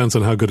guess it depends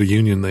on how good a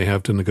union they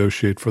have to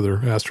negotiate for their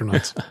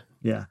astronauts.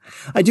 Yeah.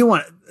 I do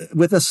want,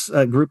 with this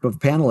group of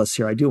panelists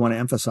here, I do want to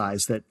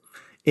emphasize that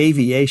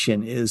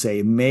aviation is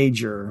a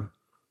major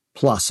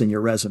plus in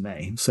your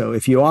resume. So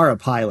if you are a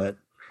pilot,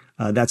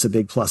 that's a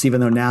big plus, even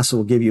though NASA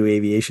will give you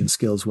aviation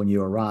skills when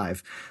you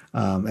arrive.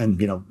 And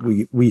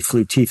we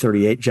flew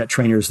T-38 jet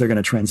trainers. They're going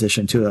to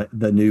transition to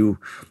the new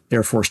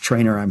Air Force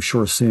trainer, I'm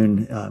sure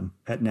soon,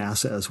 at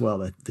NASA as well,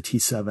 the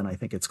T-7, I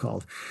think it's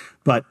called.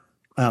 But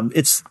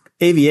it's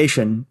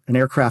aviation, an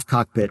aircraft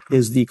cockpit,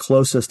 is the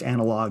closest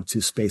analog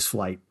to space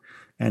flight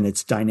and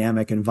its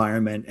dynamic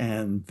environment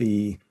and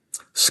the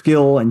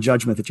skill and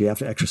judgment that you have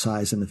to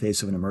exercise in the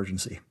face of an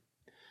emergency.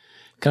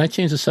 Can I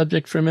change the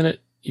subject for a minute?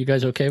 You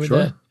guys okay with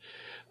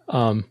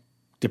that?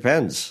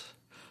 Depends.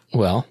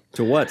 Well,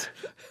 to what?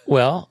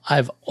 Well,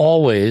 I've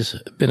always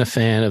been a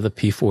fan of the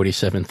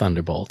P-47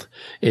 Thunderbolt.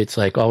 It's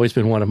always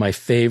been one of my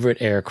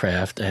favorite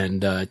aircraft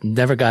and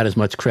never got as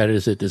much credit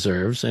as it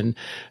deserves. And,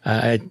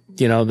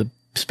 the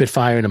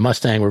Spitfire and the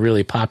Mustang were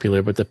really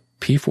popular, but the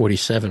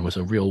P-47 was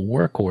a real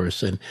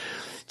workhorse and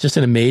just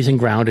an amazing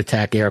ground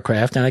attack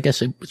aircraft. And I guess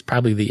it was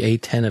probably the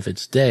A-10 of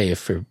its day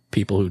for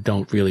people who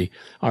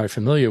aren't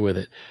familiar with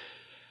it.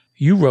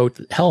 You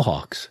wrote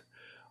Hellhawks.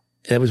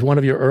 That was one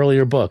of your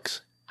earlier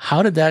books.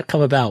 How did that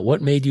come about?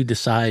 What made you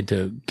decide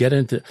to get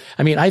into?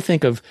 I mean, I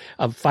think of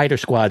Fighter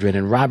Squadron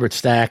and Robert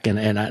Stack, and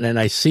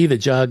I see the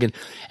Jug, and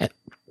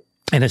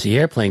as the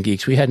airplane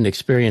geeks, we had an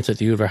experience at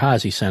the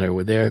Udvar-Hazy Center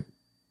with their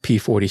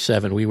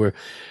P-47. We were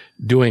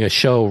doing a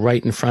show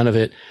right in front of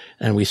it,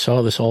 and we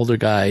saw this older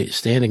guy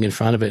standing in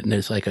front of it, and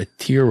there's like a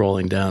tear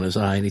rolling down his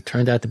eye, and he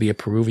turned out to be a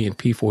Peruvian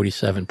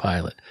P-47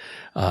 pilot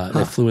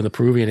that flew in the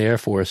Peruvian Air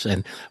Force,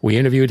 and we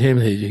interviewed him.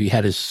 He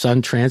had his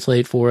son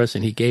translate for us,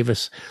 and he gave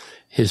us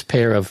his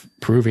pair of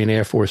Peruvian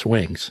Air Force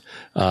wings.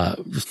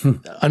 Just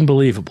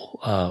unbelievable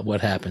what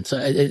happened. So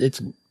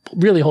it's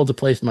really holds a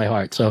place in my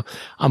heart. So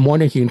I'm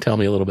wondering if you can tell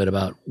me a little bit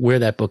about where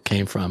that book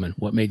came from and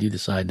what made you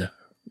decide to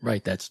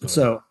write that story.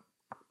 So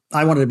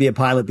I wanted to be a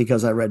pilot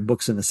because I read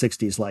books in the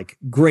 60s like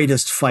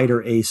Greatest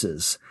Fighter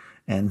Aces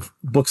and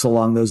books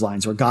along those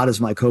lines, or God is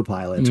my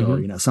co-pilot,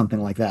 or something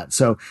like that.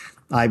 So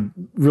I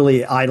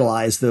really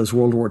idolized those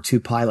World War II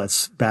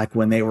pilots back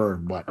when they were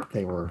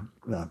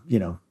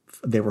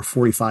they were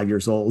 45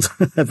 years old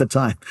at the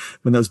time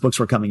when those books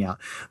were coming out.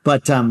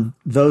 But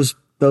those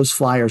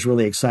flyers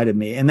really excited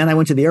me. And then I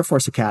went to the Air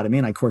Force Academy,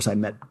 and of course I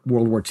met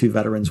World War II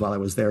veterans while I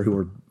was there who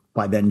were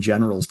by then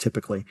generals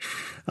typically.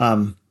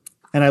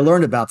 And I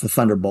learned about the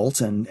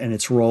Thunderbolt and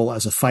its role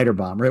as a fighter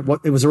bomber.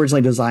 It was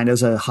originally designed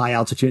as a high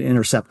altitude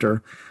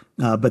interceptor.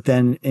 But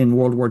then in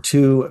World War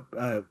II,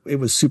 it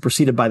was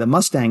superseded by the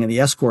Mustang in the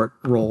escort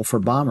role for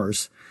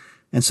bombers.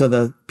 And so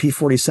the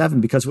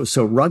P-47, because it was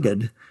so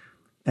rugged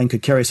and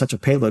could carry such a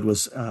payload,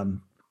 was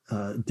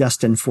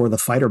destined for the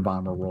fighter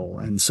bomber role.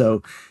 And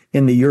so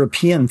in the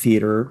European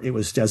theater, it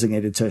was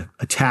designated to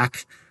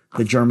attack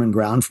the German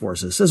ground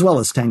forces, as well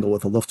as tangle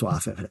with the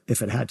Luftwaffe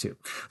if it had to.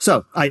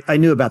 So I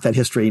knew about that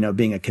history,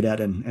 being a cadet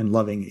and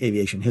loving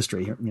aviation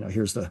history.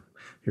 Here's the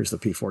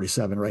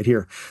P-47 right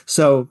here.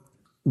 So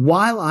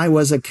while I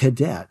was a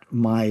cadet,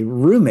 my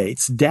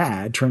roommate's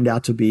dad turned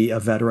out to be a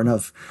veteran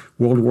of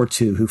World War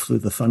II who flew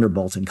the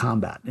Thunderbolt in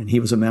combat. And he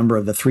was a member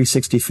of the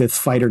 365th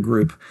Fighter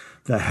Group,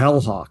 the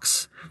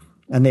Hellhawks.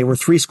 And they were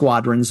 3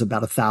 squadrons,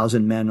 about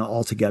 1,000 men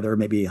altogether,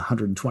 maybe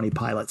 120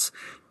 pilots.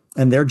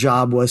 And their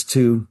job was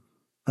to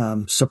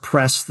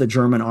suppress the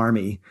German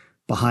army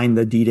behind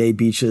the D-Day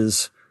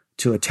beaches,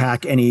 to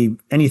attack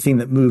anything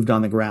that moved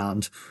on the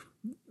ground,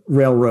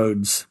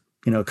 railroads,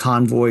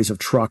 convoys of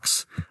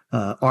trucks,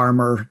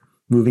 armor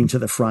moving to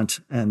the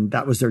front. And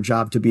that was their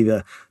job, to be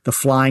the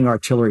flying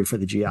artillery for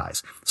the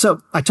GIs.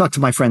 So I talked to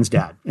my friend's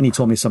dad, and he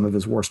told me some of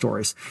his war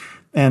stories.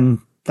 And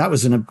that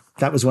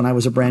was when I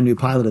was a brand new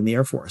pilot in the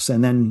Air Force.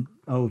 And then,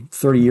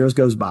 30 years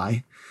goes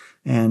by,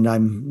 and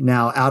I'm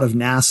now out of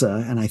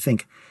NASA. And I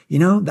think,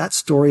 that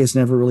story has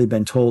never really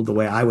been told the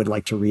way I would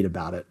like to read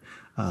about it.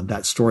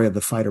 That story of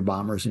the fighter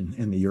bombers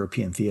in the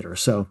European theater.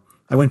 So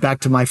I went back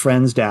to my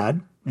friend's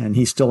dad, and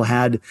he still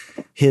had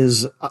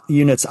his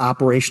unit's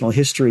operational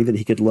history that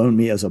he could loan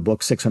me as a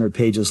book, 600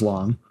 pages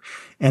long.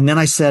 And then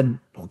I said,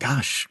 well,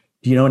 gosh,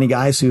 do you know any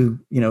guys who,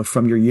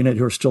 from your unit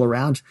who are still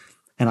around?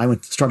 And I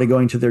started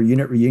going to their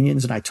unit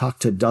reunions, and I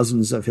talked to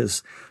dozens of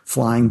his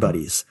flying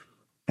buddies.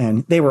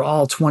 And they were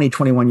all 20,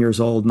 21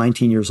 years old,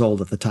 19 years old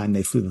at the time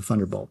they flew the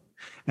Thunderbolt.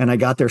 And I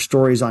got their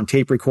stories on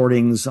tape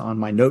recordings on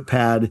my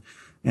notepad,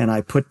 and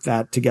I put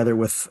that together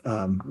with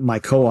my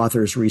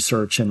co-author's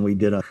research, and we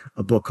did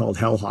a book called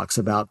Hellhawks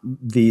about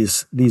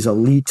these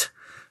elite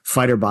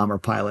fighter bomber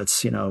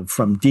pilots,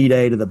 from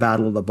D-Day to the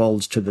Battle of the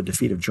Bulge to the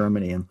defeat of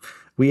Germany. And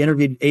we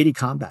interviewed 80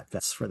 combat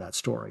vets for that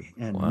story,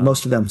 and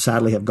most of them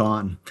sadly have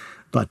gone,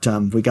 but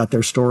we got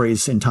their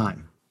stories in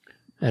time.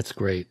 That's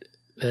great.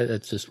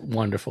 That's just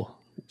wonderful.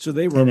 So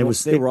they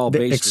were all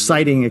based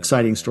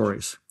exciting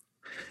stories.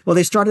 Well,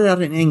 they started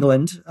out in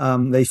England.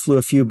 They flew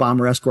a few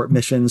bomber escort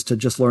missions to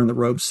just learn the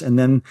ropes. And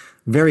then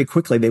very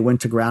quickly they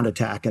went to ground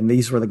attack. And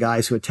these were the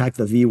guys who attacked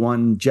the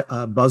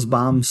V1 buzz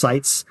bomb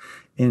sites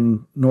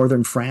in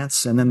northern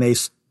France. And then they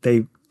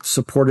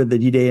supported the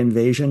D-Day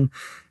invasion,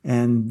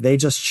 and they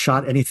just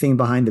shot anything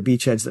behind the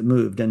beachheads that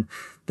moved. And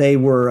they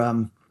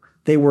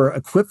were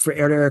equipped for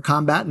air-to-air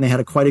combat, and they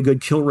had quite a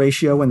good kill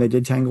ratio when they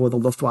did tangle with the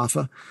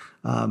Luftwaffe.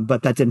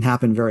 But that didn't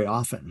happen very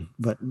often.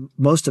 But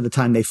most of the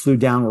time they flew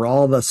down where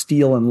all the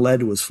steel and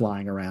lead was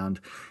flying around.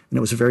 And it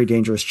was a very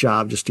dangerous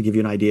job. Just to give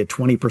you an idea,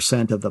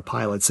 20% of the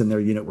pilots in their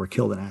unit were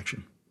killed in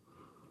action.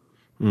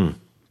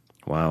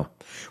 Wow.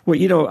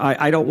 Well,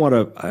 I don't want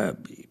to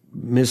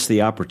miss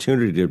the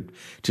opportunity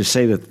to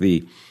say that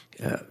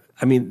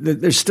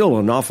there's still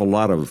an awful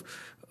lot of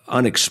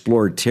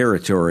unexplored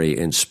territory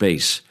in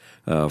space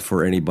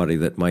for anybody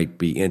that might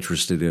be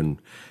interested in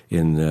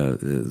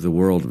the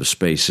world of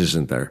space,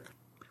 isn't there?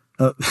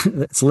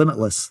 It's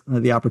limitless.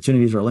 The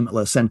opportunities are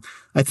limitless. And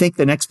I think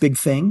the next big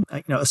thing,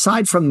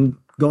 aside from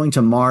going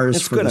to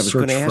Mars for the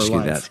search for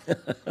life,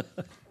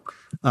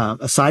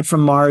 aside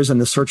from Mars and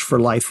the search for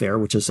life there,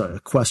 which is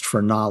a quest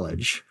for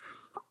knowledge,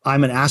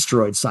 I'm an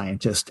asteroid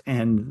scientist,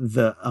 and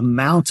the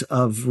amount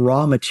of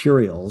raw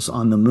materials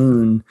on the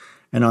moon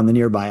and on the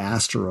nearby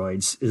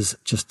asteroids is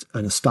just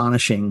an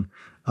astonishing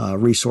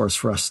resource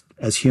for us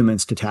as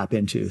humans to tap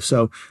into.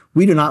 So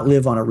we do not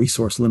live on a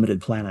resource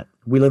limited planet.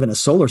 We live in a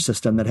solar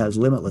system that has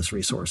limitless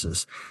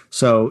resources.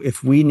 So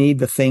if we need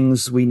the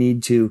things we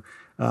need to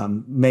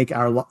make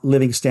our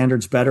living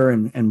standards better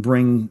and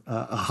bring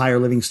a higher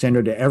living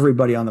standard to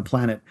everybody on the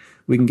planet,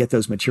 we can get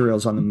those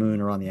materials on the moon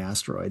or on the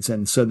asteroids.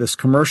 And so this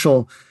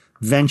commercial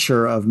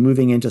venture of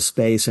moving into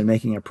space and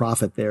making a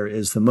profit there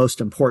is the most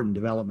important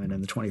development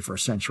in the 21st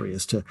century,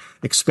 is to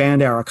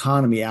expand our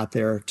economy out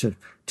there, to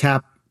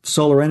tap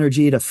solar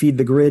energy to feed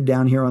the grid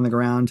down here on the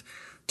ground,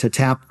 to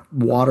tap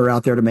water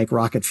out there to make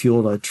rocket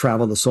fuel to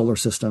travel the solar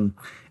system,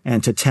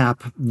 and to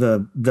tap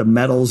the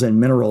metals and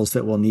minerals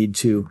that we'll need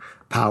to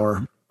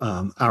power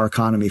our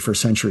economy for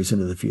centuries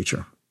into the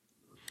future.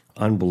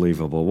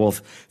 Unbelievable. Well,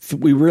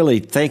 we really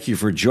thank you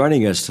for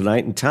joining us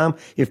tonight. And Tom,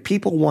 if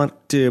people want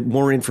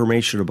more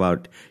information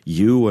about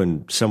you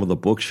and some of the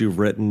books you've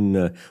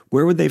written,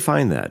 where would they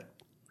find that?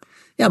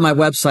 Yeah, my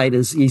website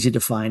is easy to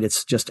find.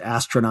 It's just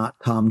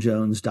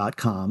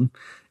astronauttomjones.com.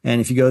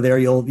 And if you go there,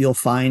 you'll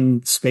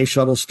find Space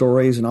Shuttle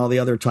Stories and all the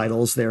other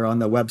titles there on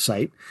the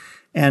website.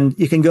 And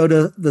you can go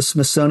to the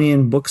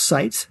Smithsonian book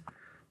site,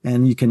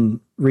 and you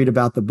can read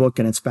about the book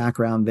and its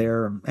background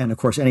there. And of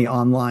course, any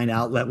online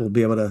outlet will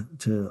be able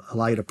to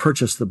allow you to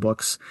purchase the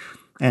books.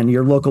 and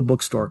your local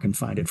bookstore can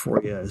find it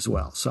for you as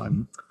well. So I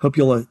hope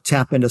you'll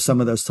tap into some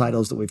of those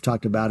titles that we've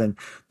talked about. And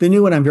the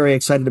new one I'm very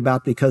excited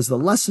about, because the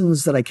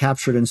lessons that I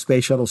captured in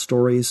Space Shuttle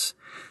Stories,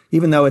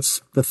 even though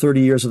it's the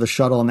 30 years of the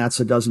shuttle and that's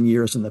a dozen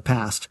years in the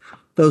past,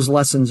 those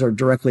lessons are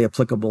directly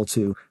applicable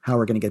to how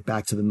we're going to get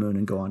back to the moon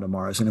and go on to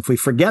Mars. And if we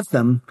forget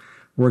them,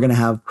 we're going to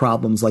have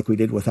problems like we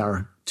did with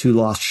our 2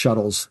 lost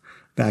shuttles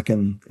back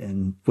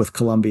in with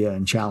Columbia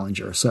and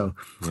Challenger. So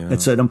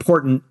it's an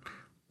important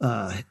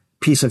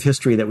piece of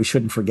history that we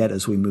shouldn't forget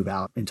as we move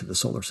out into the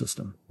solar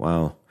system.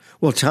 Wow.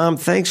 Well, Tom,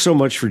 thanks so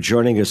much for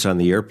joining us on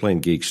the Airplane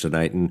Geeks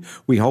tonight, and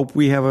we hope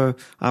we have an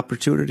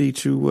opportunity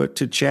to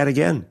chat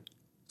again.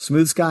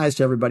 Smooth skies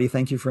to everybody.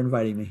 Thank you for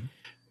inviting me.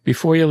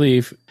 Before you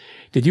leave,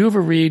 did you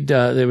ever read,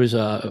 there was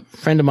a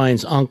friend of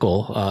mine's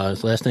uncle,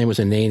 his last name was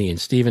Ananian,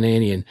 Stephen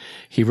Ananian.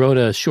 He wrote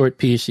a short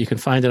piece, you can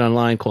find it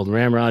online, called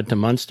Ramrod to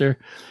Munster.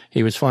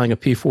 He was flying a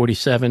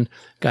P-47,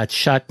 got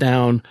shot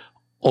down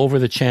over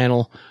the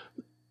channel,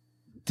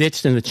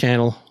 ditched in the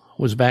channel,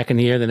 was back in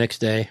the air the next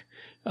day,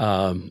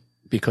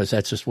 because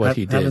that's just what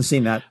he did. I haven't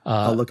seen that.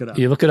 I'll look it up.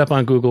 You look it up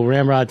on Google,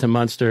 Ramrod to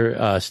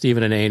Munster,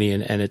 Stephen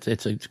Ananian, and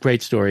it's a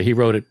great story. He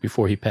wrote it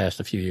before he passed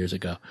a few years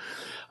ago.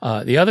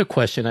 The other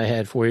question I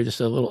had for you, just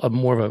a little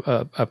more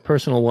of a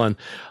personal one.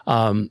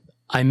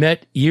 I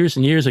met years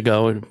and years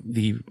ago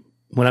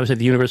when I was at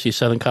the University of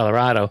Southern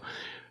Colorado,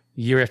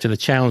 year after the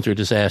Challenger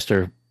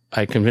disaster.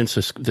 I convinced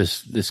the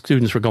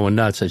students were going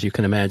nuts, as you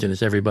can imagine,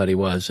 as everybody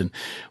was, and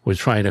was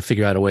trying to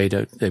figure out a way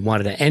they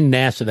wanted to end the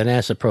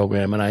NASA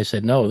program. And I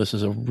said, no, this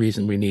is a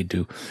reason we need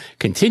to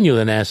continue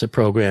the NASA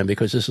program,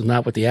 because this is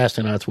not what the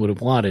astronauts would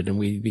have wanted.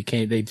 And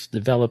they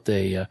developed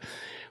at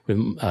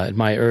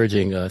my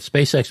urging, a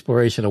Space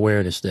Exploration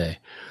Awareness Day.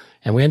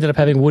 And we ended up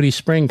having Woody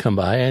Spring come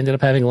by. I ended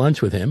up having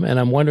lunch with him, and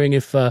I'm wondering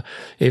if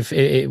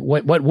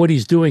what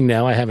Woody's doing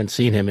now. I haven't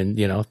seen him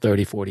in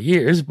 30, 40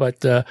 years,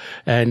 but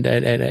and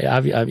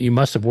you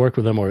must have worked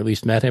with him, or at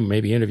least met him,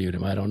 maybe interviewed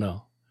him. I don't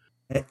know.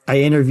 I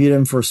interviewed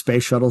him for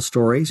Space Shuttle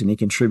Stories, and he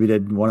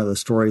contributed one of the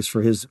stories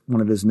for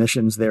one of his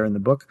missions there in the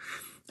book.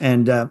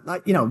 And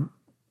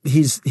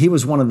he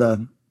was one of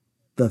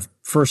the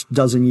first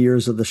dozen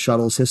years of the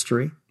shuttle's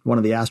history, one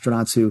of the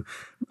astronauts who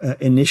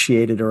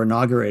initiated or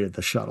inaugurated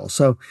the shuttle.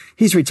 So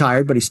he's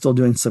retired, but he's still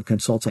doing some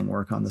consulting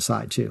work on the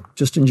side too.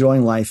 Just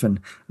enjoying life, and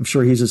I'm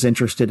sure he's as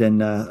interested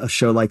in a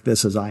show like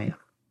this as I am.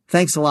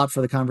 Thanks a lot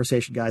for the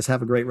conversation, guys.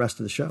 Have a great rest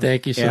of the show.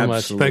 Thank you so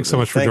much. Thanks so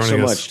much for joining us.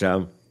 Thanks so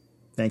much, Tom.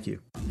 Thank you.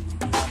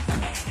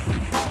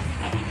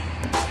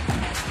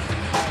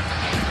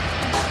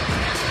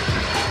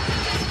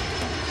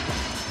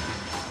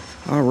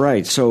 All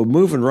right, so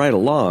moving right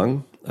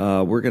along,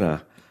 we're going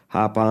to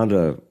hop on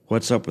to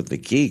What's Up with the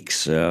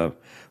Geeks. Well,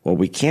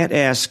 we can't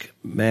ask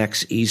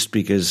Max East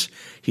because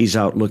he's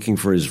out looking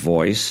for his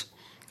voice.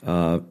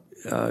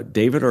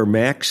 David or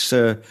Max,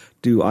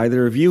 do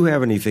either of you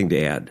have anything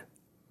to add?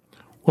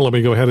 Well, let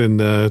me go ahead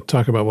and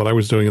talk about what I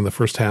was doing in the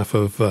first half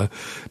of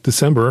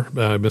December.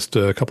 I missed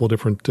a couple of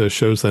different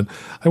shows then.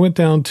 I went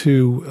down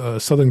to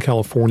Southern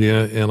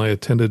California, and I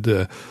attended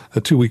a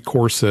 2-week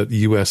course at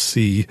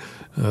USC,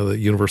 the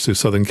University of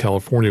Southern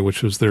California,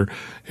 which was their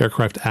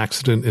aircraft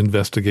accident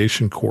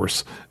investigation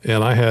course.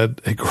 And I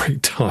had a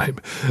great time.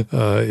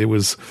 It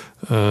was,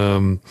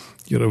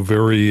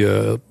 very,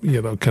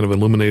 kind of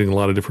illuminating a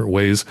lot of different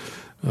ways.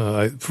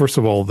 First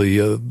of all,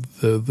 the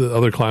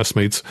other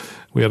classmates,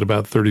 we had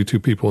about 32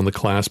 people in the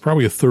class,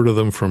 probably a third of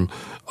them from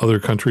other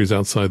countries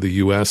outside the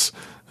U.S.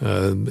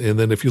 And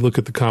then if you look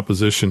at the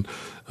composition,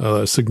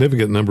 a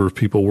significant number of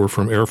people were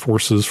from air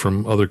forces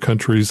from other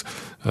countries.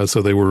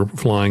 So they were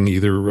flying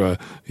either,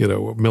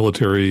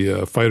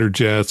 military fighter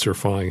jets or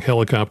flying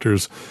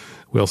helicopters.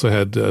 We also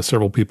had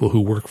several people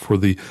who worked for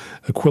the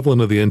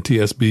equivalent of the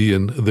NTSB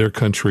in their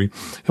country.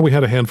 And we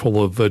had a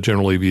handful of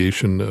general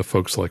aviation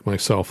folks like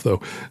myself,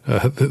 though.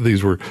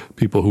 These were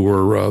people who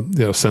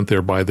were sent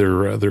there by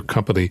their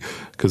company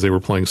because they were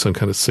playing some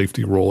kind of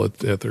safety role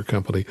at their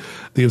company.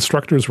 The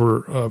instructors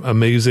were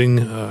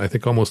amazing. I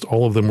think almost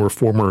all of them were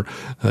former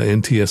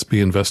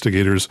NTSB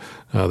investigators.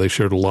 They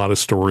shared a lot of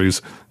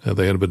stories.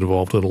 They had been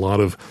involved in a lot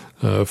of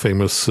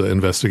famous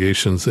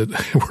investigations that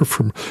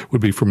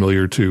would be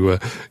familiar to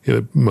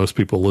most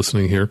people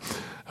listening here.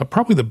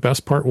 Probably the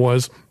best part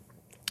was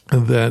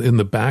that in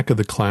the back of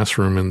the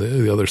classroom and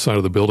the other side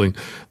of the building,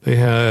 they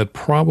had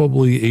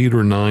probably 8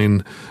 or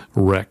 9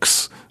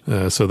 wrecks.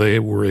 So they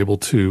were able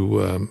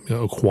to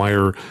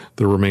acquire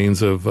the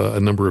remains of a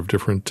number of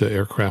different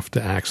aircraft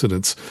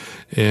accidents.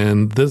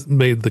 And this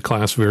made the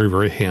class very,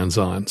 very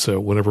hands-on. So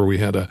whenever we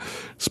had a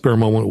spare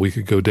moment, we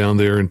could go down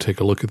there and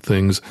take a look at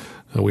things.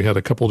 We had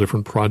a couple of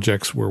different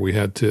projects where we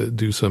had to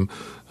do some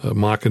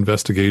mock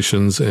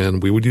investigations,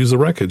 and we would use the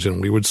wreckage,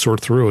 and we would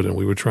sort through it, and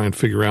we would try and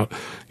figure out,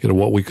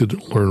 what we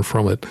could learn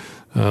from it.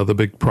 The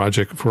big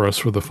project for us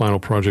for the final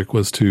project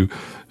was to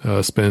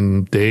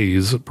spend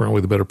days, probably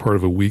the better part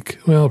of a week,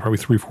 probably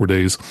 3-4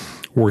 days,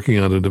 working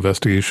on an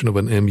investigation of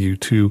an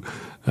MU-2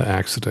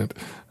 accident.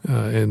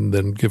 and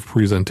then give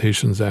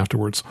presentations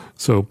afterwards.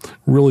 So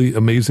really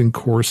amazing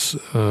course.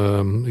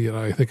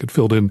 I think it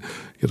filled in,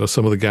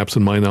 some of the gaps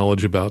in my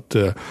knowledge about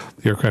the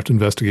aircraft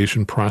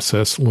investigation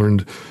process,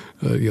 learned,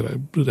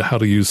 how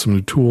to use some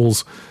new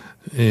tools.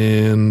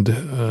 And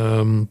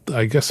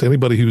I guess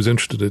anybody who's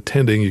interested in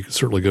attending, you can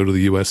certainly go to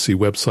the USC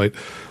website.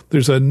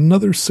 There's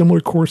another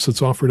similar course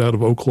that's offered out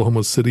of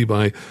Oklahoma City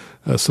by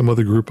some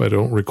other group. I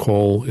don't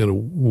recall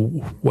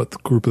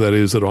what group that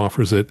is that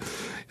offers it.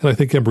 And I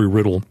think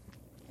Embry-Riddle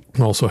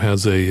also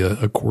has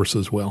a course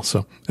as well.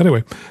 So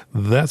anyway,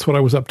 that's what I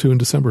was up to in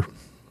December.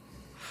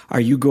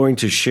 Are you going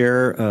to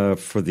share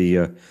for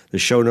the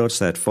show notes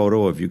that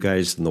photo of you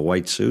guys in the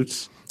white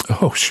suits?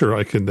 Oh, sure.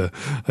 I can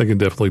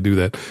definitely do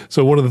that.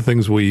 So one of the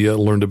things we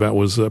learned about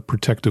was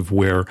protective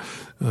wear,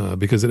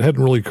 because it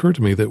hadn't really occurred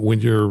to me that when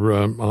you're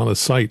on a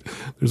site,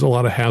 there's a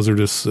lot of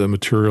hazardous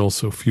material,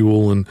 so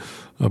fuel and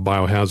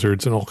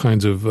biohazards and all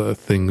kinds of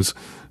things.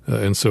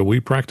 And so we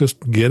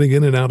practiced getting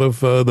in and out of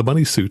the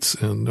bunny suits,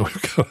 and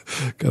we've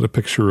got a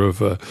picture of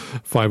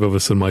 5 of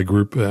us in my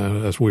group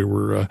as we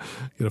were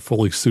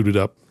fully suited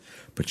up.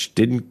 But you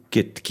didn't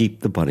get to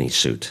keep the bunny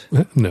suit.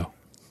 No.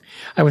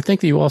 I would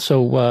think that you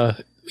also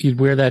you'd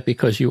wear that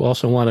because you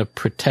also want to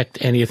protect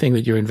anything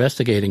that you're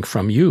investigating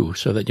from you,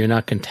 so that you're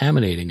not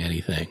contaminating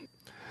anything.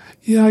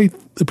 Yeah,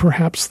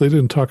 perhaps they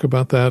didn't talk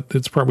about that.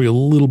 It's probably a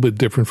little bit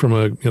different from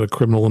a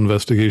criminal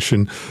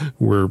investigation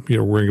where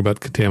you're worrying about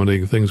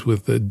contaminating things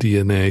with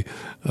DNA.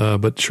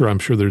 But sure, I'm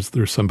sure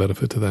there's some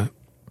benefit to that.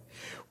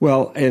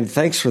 Well, and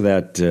thanks for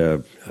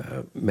that,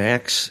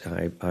 Max.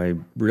 I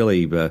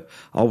really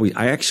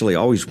I actually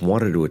always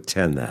wanted to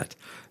attend that.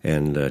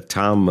 And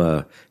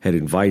Tom had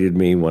invited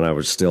me when I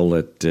was still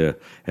at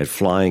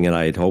flying, and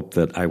I had hoped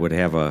that I would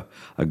have a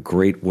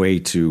great way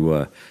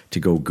to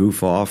go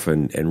goof off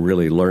and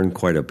really learn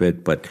quite a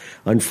bit. But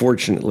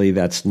unfortunately,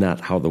 that's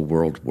not how the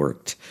world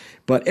worked.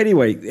 But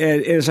anyway,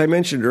 as I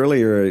mentioned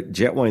earlier,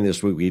 Jetwine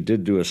this week, we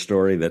did do a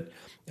story that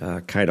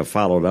kind of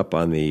followed up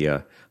on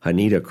the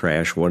Haneda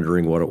crash,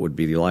 wondering what it would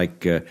be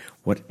like,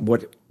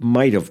 what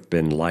might have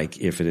been like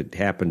if it had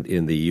happened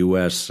in the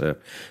U.S.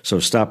 So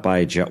stop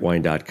by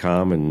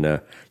jetwine.com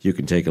and you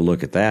can take a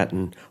look at that.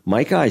 And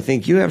Micah, I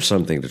think you have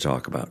something to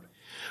talk about.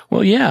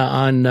 Well, yeah,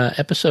 on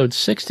episode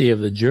 60 of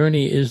The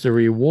Journey is the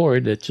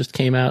Reward that just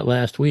came out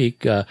last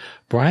week,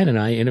 Brian and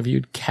I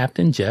interviewed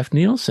Captain Jeff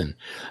Nielsen.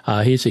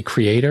 He's a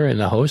creator and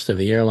the host of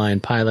the Airline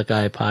Pilot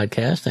Guy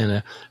podcast and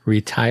a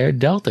retired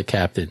Delta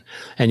captain.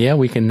 And yeah,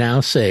 we can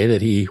now say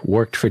that he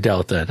worked for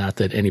Delta. Not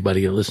that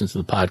anybody who listens to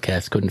the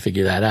podcast couldn't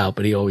figure that out,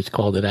 but he always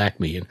called it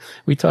Acme. And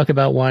we talk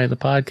about why in the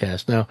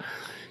podcast. Now,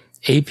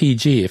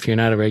 APG, if you're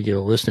not a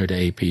regular listener to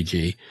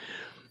APG,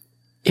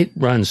 it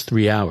runs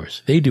 3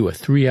 hours. They do a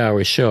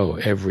 3-hour show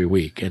every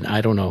week, and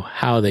I don't know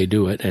how they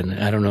do it,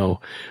 and I don't know.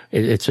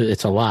 It's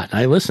a lot.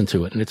 I listen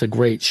to it, and it's a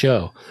great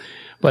show.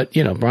 But,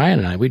 Brian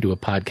and I, we do a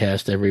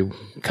podcast every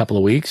couple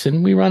of weeks,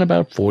 and we run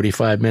about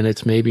 45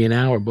 minutes, maybe an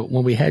hour. But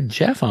when we had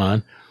Jeff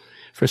on,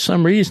 for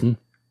some reason,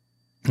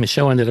 the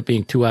show ended up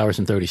being 2 hours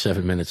and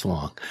 37 minutes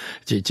long.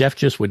 Jeff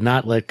just would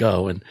not let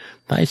go. And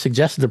I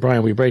suggested to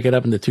Brian we break it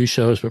up into 2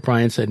 shows, but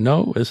Brian said,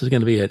 no, this is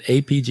going to be an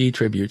APG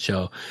tribute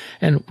show.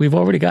 And we've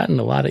already gotten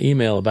a lot of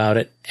email about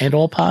it, and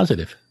all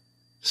positive.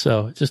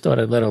 So just thought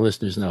I'd let our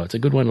listeners know. It's a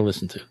good one to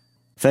listen to.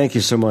 Thank you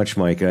so much,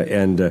 Micah.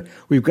 And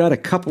we've got a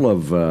couple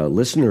of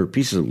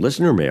pieces of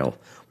listener mail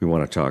we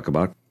want to talk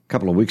about. A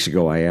couple of weeks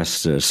ago, I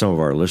asked some of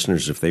our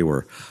listeners if they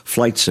were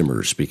flight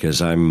simmers,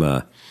 because I'm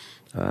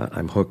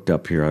hooked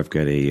up here. I've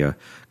got a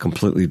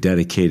completely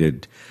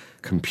dedicated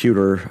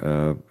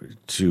computer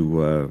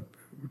to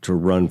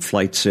run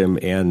Flight Sim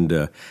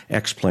and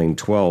X-Plane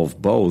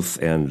 12 both,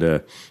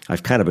 and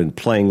I've kind of been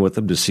playing with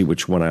them to see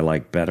which one I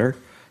like better.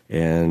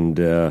 And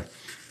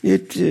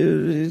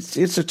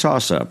it's a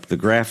toss-up. The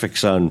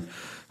graphics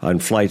on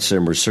Flight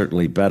Sim are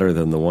certainly better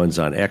than the ones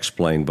on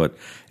X-Plane, but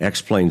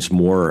X-Plane's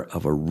more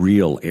of a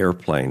real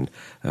airplane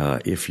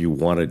if you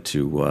wanted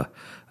to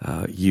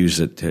use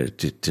it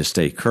to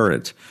stay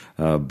current.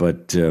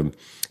 But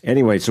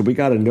anyway, so we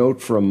got a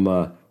note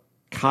from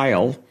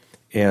Kyle,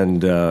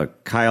 and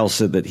Kyle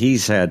said that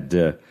he's had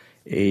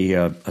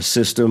a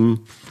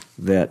system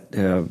that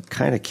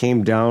kind of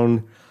came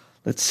down.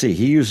 Let's see,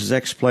 he uses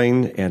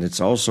X-Plane, and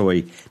it's also a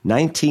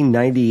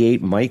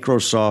 1998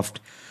 Microsoft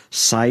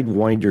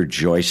Sidewinder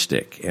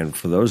joystick. And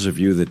for those of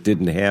you that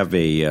didn't have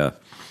a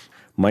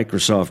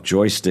Microsoft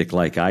joystick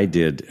like I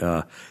did,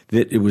 that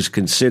it was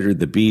considered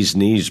the bee's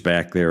knees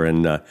back there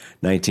in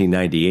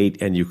 1998,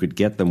 and you could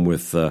get them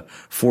with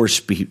force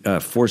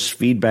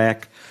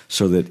feedback,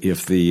 so that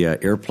if the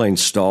airplane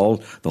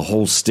stalled, the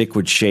whole stick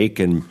would shake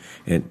and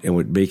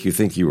would make you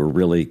think you were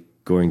really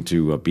going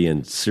to be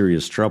in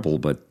serious trouble.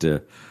 But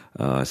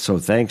so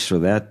thanks for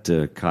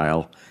that,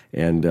 Kyle.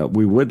 And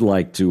we would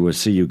like to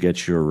see you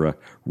get your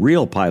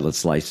real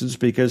pilot's license,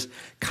 because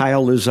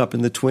Kyle lives up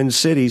in the Twin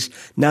Cities,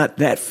 not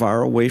that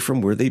far away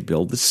from where they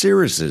build the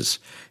Cirruses.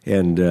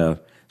 And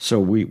so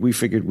we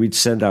figured we'd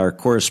send our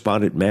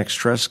correspondent, Max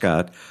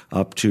Trescott,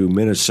 up to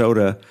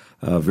Minnesota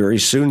very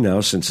soon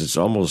now, since it's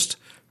almost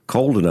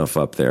cold enough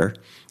up there,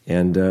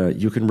 and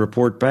you can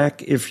report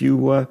back if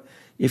you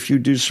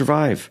do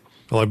survive.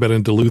 Well, I've been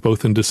in Duluth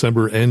both in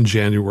December and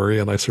January,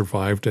 and I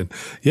survived. And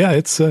yeah,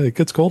 it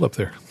gets cold up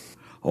there.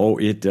 Oh,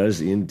 it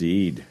does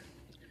indeed.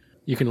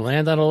 You can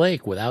land on a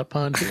lake without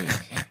pontoon.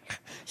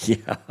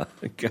 Yeah,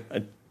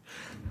 God.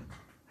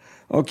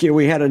 Okay,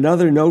 we had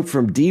another note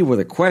from Dee with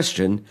a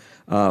question.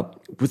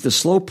 With the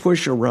slow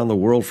push around the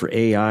world for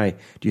AI,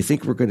 do you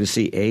think we're going to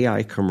see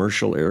AI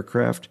commercial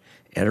aircraft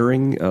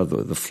entering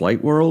the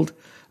flight world?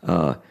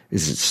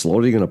 Is it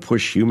slowly going to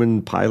push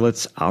human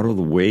pilots out of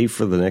the way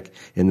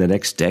in the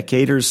next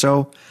decade or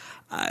so?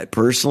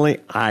 Personally,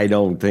 I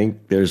don't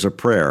think there's a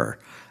prayer.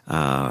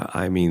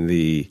 I mean,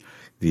 the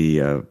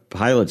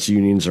pilots'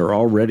 unions are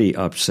already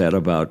upset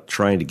about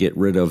trying to get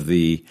rid of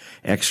the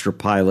extra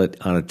pilot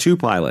on a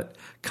two-pilot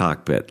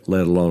cockpit,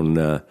 let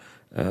alone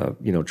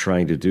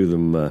trying to do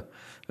them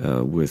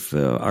with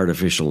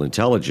artificial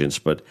intelligence.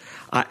 But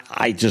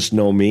I just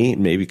know me,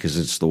 maybe because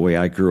it's the way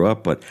I grew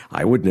up, but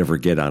I would never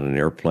get on an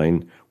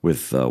airplane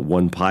with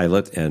one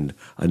pilot and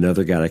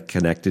another guy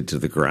connected to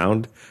the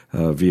ground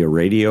via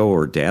radio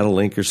or data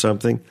link or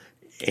something.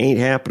 Ain't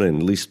happening.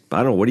 At least, I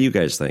don't know. What do you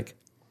guys think?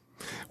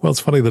 Well, it's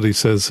funny that he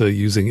says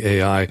using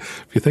AI.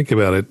 If you think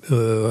about it,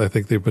 I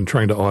think they've been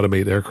trying to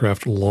automate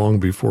aircraft long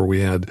before we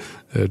had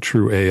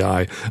true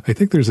AI. I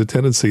think there's a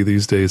tendency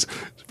these days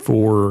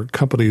for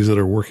companies that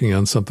are working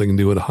on something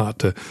new and hot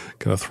to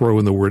kind of throw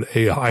in the word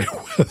AI,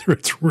 whether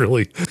it's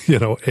really,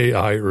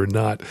 AI or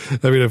not.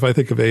 I mean, if I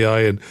think of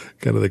AI in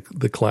kind of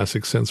the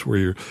classic sense where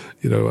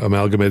you're,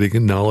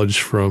 amalgamating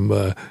knowledge from,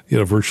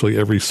 virtually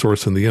every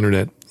source on the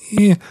internet,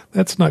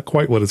 that's not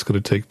quite what it's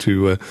going to take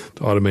to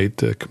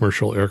automate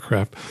commercial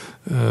aircraft.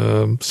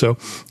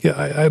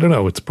 I don't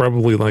know. It's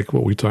probably like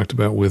what we talked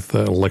about with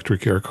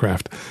electric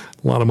aircraft.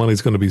 A lot of money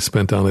is going to be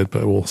spent on it,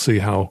 but we'll see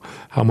how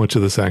much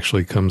of this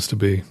actually comes to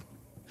be.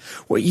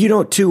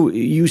 Well, too,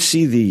 you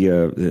see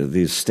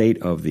the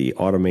state of the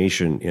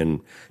automation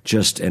in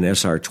just an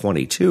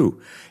SR-22,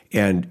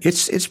 and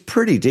it's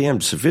pretty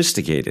damn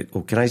sophisticated.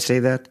 Oh, can I say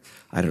that?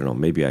 I don't know.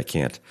 Maybe I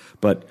can't,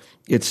 but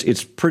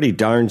it's pretty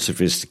darn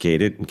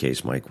sophisticated. In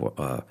case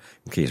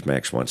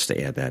Max wants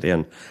to add that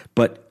in,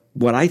 but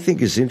what I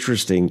think is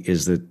interesting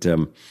is that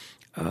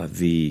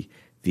the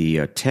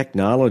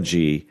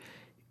technology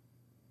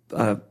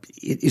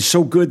is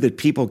so good that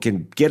people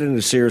can get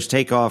into Cirrus,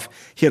 take off,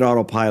 hit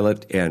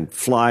autopilot, and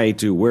fly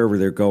to wherever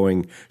they're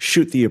going,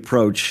 shoot the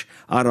approach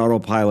on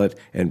autopilot,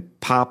 and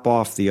pop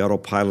off the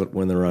autopilot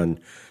when they're on,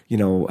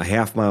 a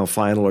half-mile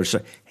final or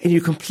so, and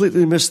you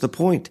completely miss the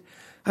point.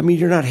 I mean,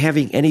 you're not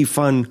having any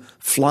fun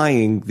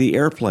flying the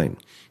airplane.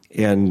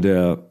 And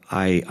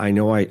I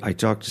know I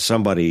talked to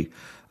somebody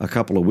a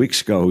couple of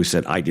weeks ago who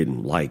said, I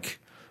didn't like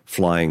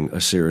flying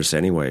a Cirrus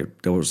anyway.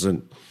 It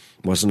wasn't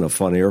a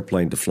fun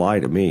airplane to fly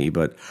to me,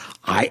 but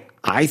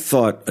I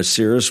thought a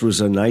Cirrus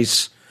was a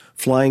nice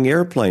flying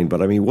airplane.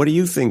 But I mean, what do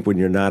you think when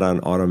you're not on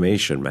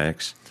automation,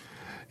 Max?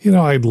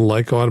 I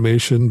like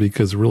automation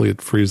because really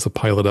it frees the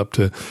pilot up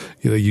to,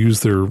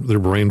 use their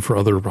brain for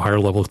other higher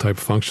level type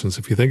functions.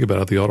 If you think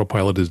about it, the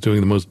autopilot is doing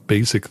the most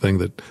basic thing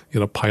that,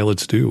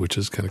 pilots do, which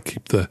is kind of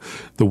keep the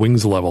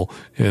wings level.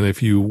 And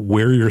if you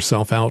wear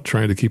yourself out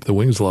trying to keep the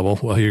wings level,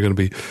 well, you're going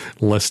to be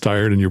less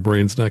tired and your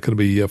brain's not going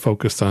to be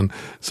focused on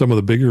some of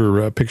the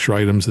bigger picture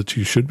items that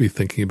you should be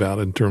thinking about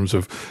in terms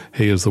of,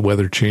 hey, is the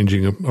weather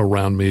changing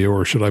around me,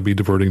 or should I be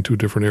diverting to a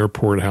different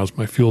airport? How's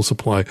my fuel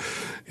supply?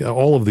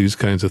 All of these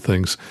kinds of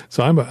things.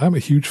 So I'm a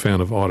huge fan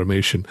of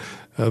automation.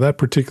 That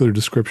particular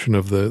description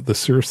of the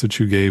Cirrus that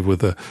you gave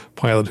with a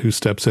pilot who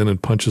steps in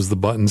and punches the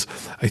buttons,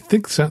 I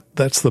think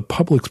that's the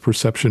public's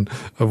perception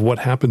of what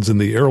happens in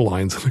the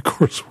airlines. And of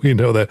course, we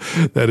know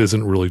that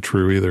isn't really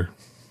true either.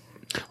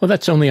 Well,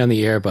 that's only on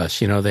the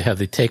Airbus. They have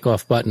the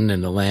takeoff button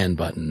and the land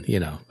button,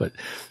 but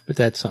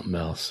that's something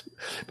else.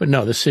 But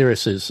no, the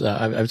Cirrus is,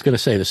 I was going to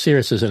say the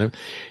Cirrus is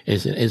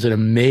an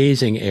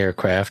amazing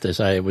aircraft, as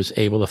I was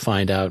able to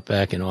find out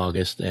back in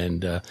August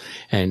and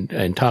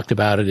talked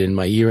about it in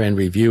my year-end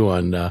review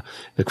on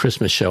the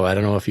Christmas show. I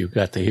don't know if you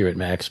got to hear it,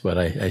 Max, but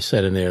I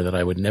said in there that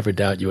I would never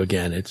doubt you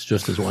again. It's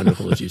just as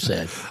wonderful as you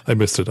said. I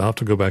missed it. I'll have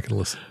to go back and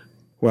listen.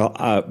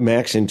 Well,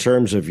 Max, in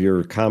terms of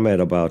your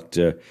comment about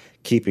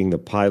keeping the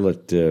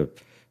pilot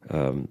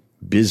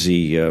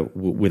busy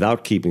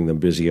without keeping them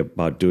busy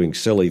about doing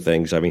silly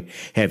things. I mean,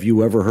 have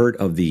you ever heard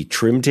of the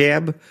trim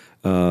tab?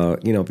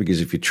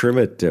 Because if you trim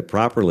it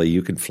properly,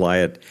 you can fly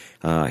it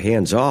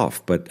hands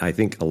off. But I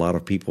think a lot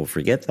of people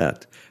forget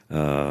that.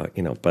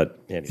 But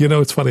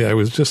anyway. It's funny. I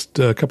was just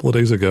a couple of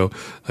days ago,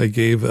 I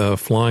gave a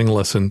flying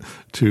lesson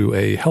to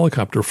a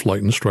helicopter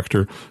flight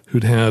instructor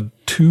who'd had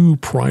 2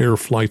 prior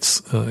flights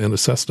in a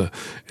Cessna.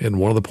 And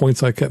one of the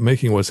points I kept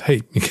making was,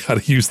 hey, you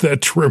got to use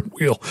that trim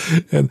wheel.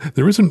 And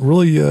there isn't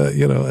really,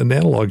 an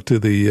analog to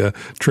the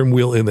trim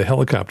wheel in the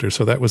helicopter.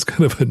 So that was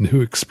kind of a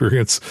new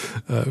experience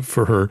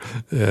for her.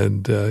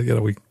 And,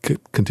 we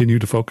continue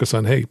to focus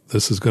on, hey,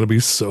 this is going to be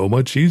so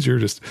much easier.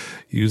 Just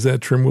use that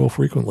trim wheel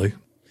frequently.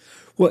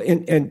 Well,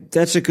 and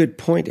that's a good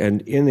point.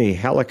 And in a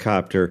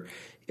helicopter,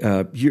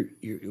 you're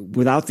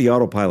without the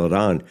autopilot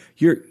on,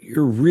 you're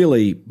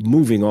really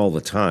moving all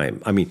the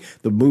time. I mean,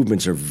 the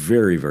movements are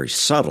very, very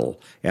subtle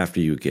after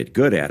you get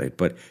good at it,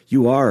 but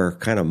you are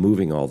kind of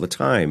moving all the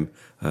time.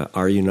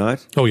 Are you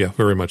not? Oh yeah,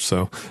 very much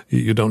so.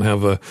 You don't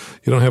have a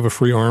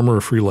free arm or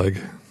a free leg.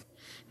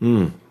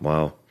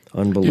 Wow.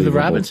 Unbelievable. Do the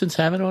Robinsons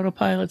have an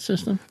autopilot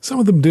system? Some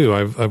of them do.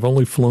 I've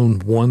only flown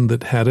one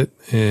that had it,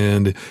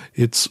 and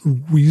it's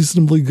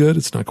reasonably good.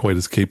 It's not quite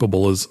as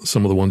capable as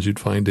some of the ones you'd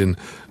find in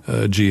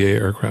GA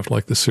aircraft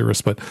like the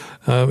Cirrus, but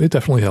it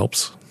definitely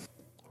helps.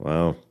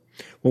 Wow.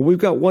 Well, we've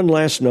got one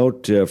last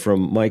note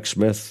from Mike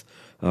Smith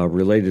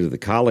related to the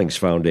Collings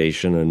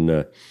Foundation,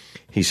 and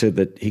he said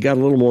that he got a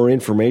little more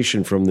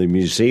information from the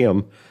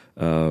museum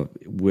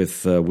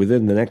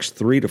within the next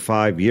 3 to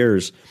 5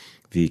 years.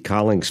 The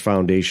Collings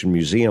Foundation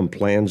Museum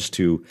plans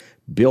to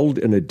build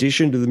an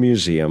addition to the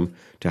museum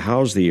to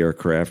house the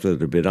aircraft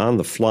that have been on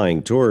the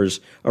flying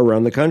tours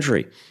around the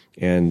country.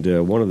 And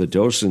one of the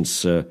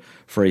docents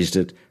phrased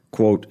it,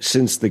 quote,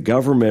 "Since the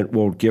government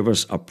won't give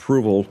us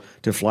approval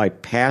to fly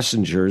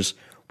passengers,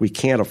 we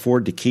can't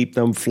afford to keep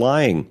them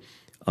flying,"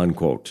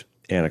 unquote.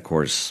 And of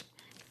course,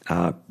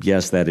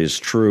 yes, that is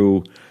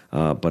true.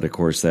 But of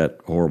course, that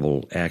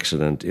horrible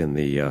accident in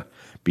the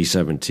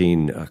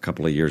B-17 a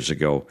couple of years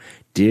ago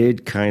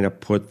did kind of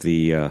put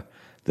the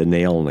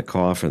nail in the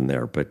coffin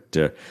there. But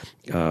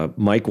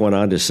Mike went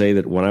on to say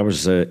that when I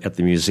was at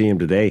the museum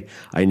today,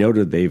 I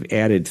noted they've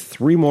added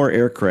 3 more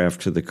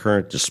aircraft to the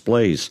current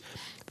displays.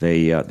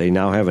 They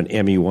now have an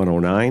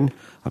ME-109,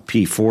 a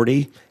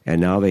P-40,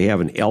 and now they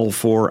have an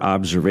L-4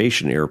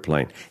 observation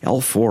airplane.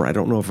 L-4, I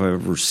don't know if I've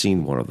ever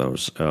seen one of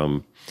those.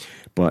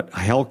 But a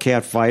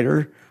Hellcat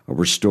fighter, a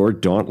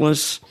restored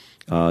Dauntless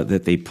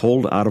that they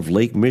pulled out of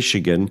Lake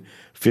Michigan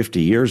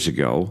 50 years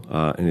ago,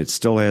 and it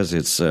still has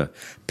its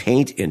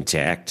paint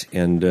intact.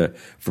 And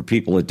for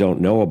people that don't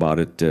know about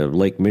it,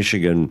 Lake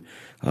Michigan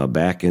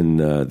back in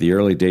the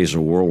early days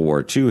of World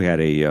War II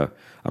had a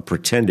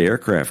pretend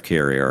aircraft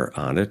carrier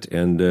on it,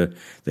 and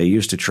they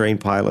used to train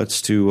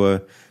pilots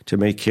to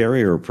make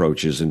carrier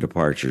approaches and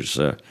departures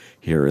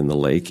here in the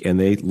lake, and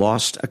they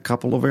lost a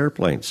couple of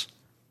airplanes.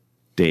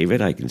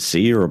 David, I can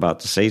see you're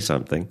about to say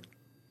something.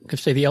 I could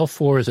say the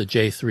L4 is a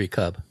J3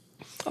 Cub.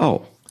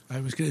 Oh. I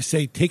was going to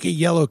say, take a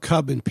yellow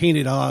Cub and paint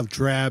it olive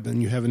drab,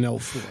 and you have an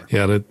L4.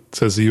 Yeah, and it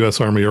says the U.S.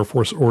 Army Air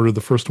Force ordered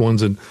the first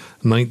ones in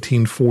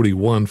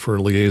 1941 for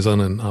liaison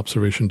and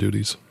observation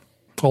duties,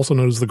 also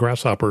known as the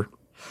Grasshopper.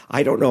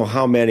 I don't know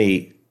how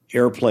many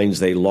airplanes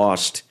they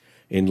lost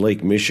in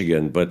Lake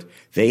Michigan, but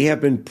they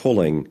have been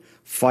pulling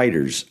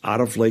fighters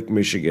out of Lake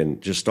Michigan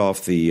just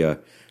off the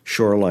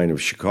shoreline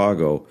of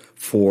Chicago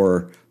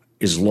for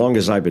as long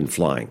as I've been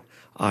flying.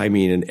 I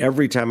mean, and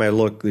every time I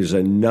look, there's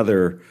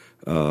another,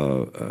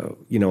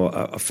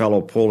 a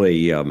fellow pulled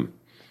a,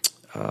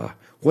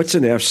 what's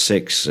an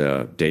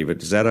F6,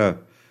 David? Is that a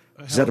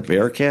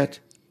Bearcat?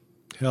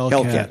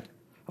 Hellcat.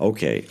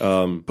 Okay.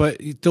 But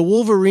the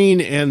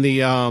Wolverine and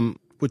the,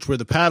 which were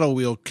the paddle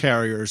wheel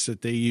carriers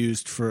that they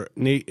used for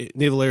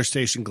Naval Air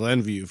Station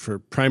Glenview for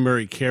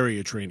primary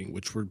carrier training,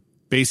 which were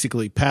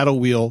basically paddle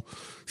wheel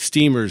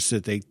steamers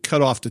that they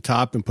cut off the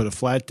top and put a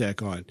flat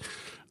deck on.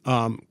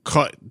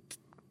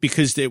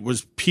 Because it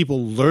was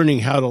people learning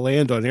how to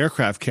land on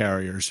aircraft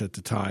carriers at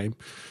the time,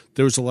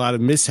 there was a lot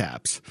of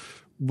mishaps.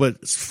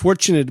 What's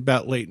fortunate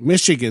about Lake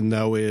Michigan,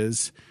 though,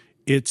 is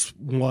it's,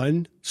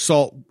 one,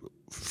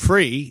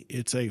 salt-free.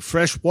 It's a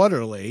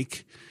freshwater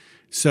lake,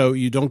 so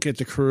you don't get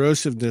the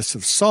corrosiveness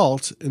of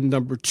salt. And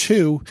number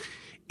 2,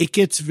 it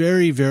gets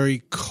very,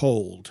 very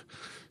cold.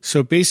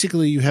 So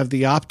basically you have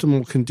the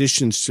optimal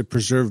conditions to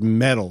preserve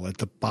metal at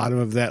the bottom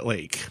of that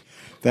lake.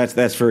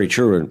 That's very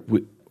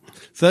true.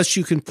 Thus,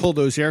 you can pull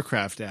those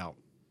aircraft out.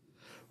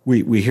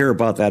 We hear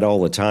about that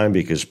all the time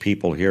because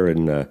people here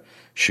in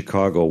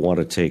Chicago want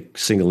to take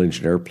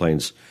single-engine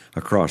airplanes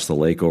across the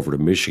lake over to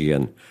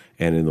Michigan.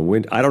 And in the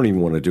winter, I don't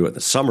even want to do it in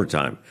the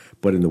summertime.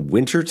 But in the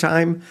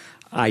wintertime,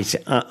 I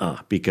say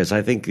because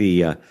I think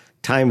the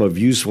time of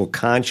useful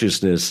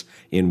consciousness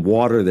in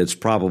water that's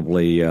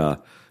probably,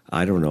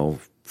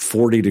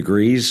 40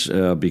 degrees,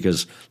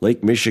 because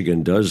Lake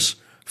Michigan does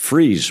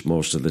freeze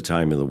most of the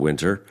time in the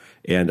winter.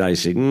 And I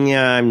said,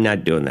 yeah, I'm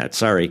not doing that.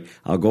 Sorry,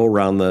 I'll go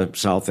around the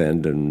south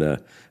end and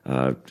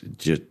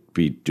just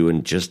be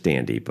doing just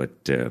dandy.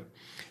 But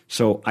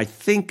so I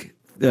think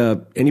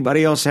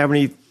anybody else have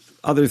any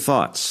other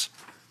thoughts?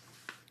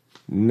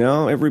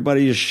 No,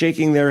 everybody is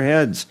shaking their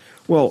heads.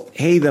 Well,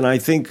 hey, then I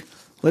think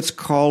let's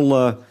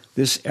call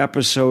this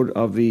episode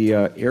of the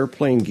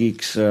Airplane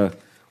Geeks.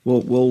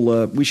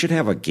 We should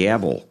have a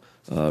gavel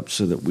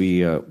so that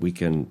we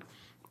can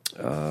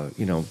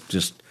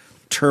just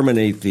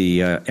terminate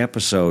the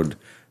episode,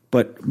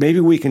 but maybe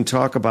we can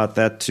talk about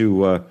that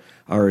to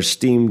our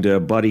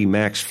esteemed buddy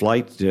Max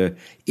Flight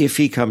if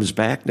he comes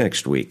back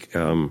next week,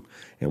 and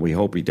we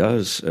hope he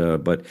does.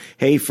 But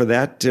hey, for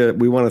that,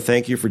 we want to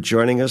thank you for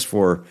joining us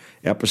for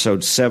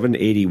episode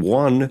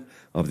 781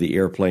 of the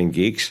Airplane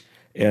Geeks,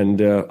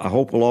 and I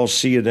hope we'll all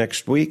see you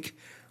next week.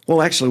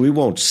 Well, actually, we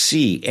won't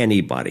see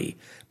anybody,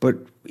 but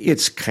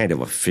it's kind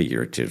of a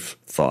figurative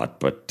thought.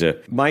 But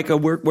Micah,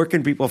 where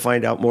can people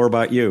find out more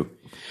about you?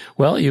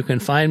 Well, you can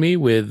find me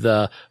with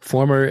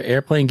former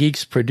Airplane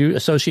Geeks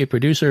associate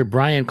producer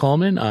Brian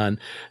Coleman on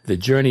the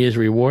Journey is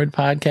Reward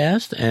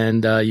podcast.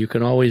 And you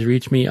can always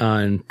reach me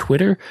on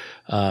Twitter.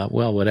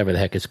 Whatever the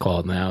heck it's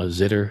called now,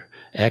 Zitter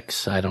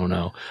X, I don't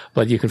know.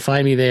 But you can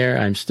find me there.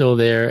 I'm still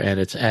there, and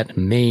it's at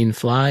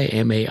Mainfly,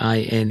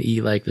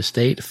 M-A-I-N-E like the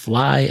state,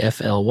 Fly,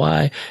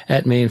 F-L-Y,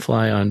 at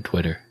Mainfly on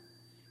Twitter.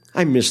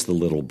 I miss the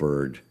little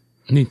bird.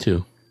 Me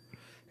too.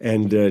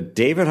 And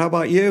David, how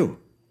about you?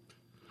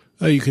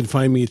 You can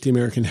find me at the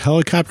American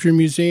Helicopter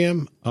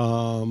Museum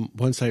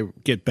once I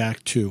get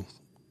back to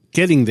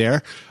getting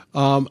there.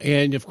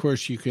 And, of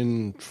course, you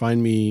can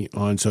find me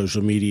on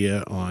social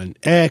media on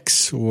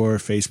X or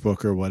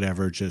Facebook or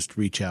whatever. Just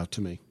reach out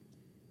to me.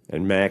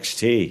 And Max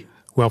T.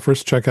 Well,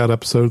 first check out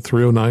episode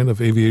 309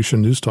 of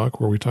Aviation News Talk,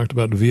 where we talked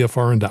about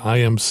VFR into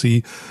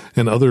IMC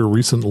and other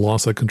recent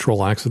loss of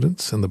control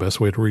accidents. And the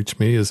best way to reach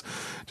me is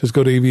just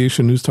go to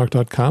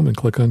aviationnewstalk.com and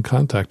click on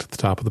Contact at the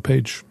top of the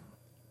page.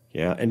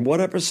 Yeah, and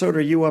what episode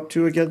are you up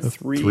to again?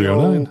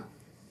 309.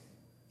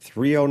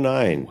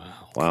 309.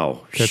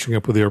 Wow. Catching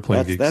up with the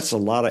Airplane Geeks. That's a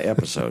lot of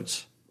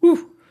episodes.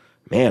 Whew.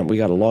 Man, we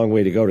got a long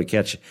way to go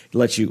to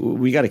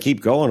we got to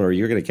keep going or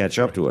you're going to catch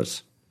up to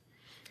us.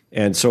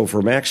 And so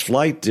for Max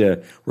Flight,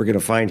 we're going to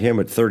find him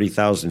at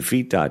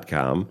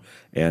 30,000feet.com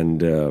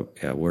and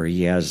where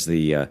he has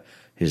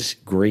his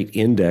great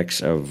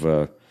index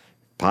of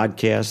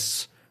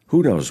podcasts,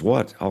 who knows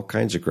what, all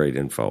kinds of great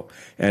info.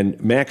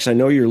 And Max, I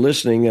know you're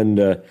listening,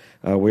 and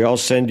we all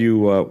send you,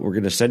 we're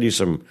going to send you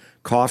some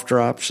cough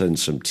drops and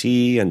some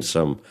tea and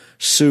some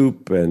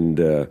soup,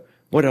 and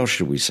what else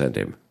should we send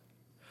him?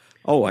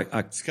 Oh,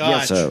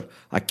 yes,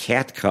 a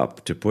cat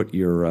cup to put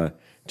your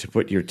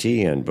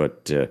tea in.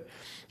 But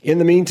in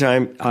the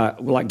meantime,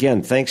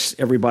 again, thanks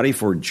everybody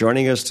for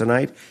joining us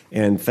tonight,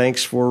 and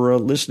thanks for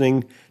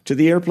listening to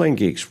the Airplane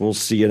Geeks. We'll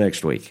see you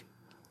next week.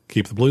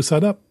 Keep the blue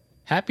side up.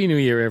 Happy New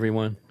Year,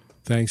 everyone.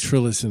 Thanks for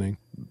listening.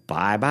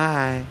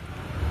 Bye-bye.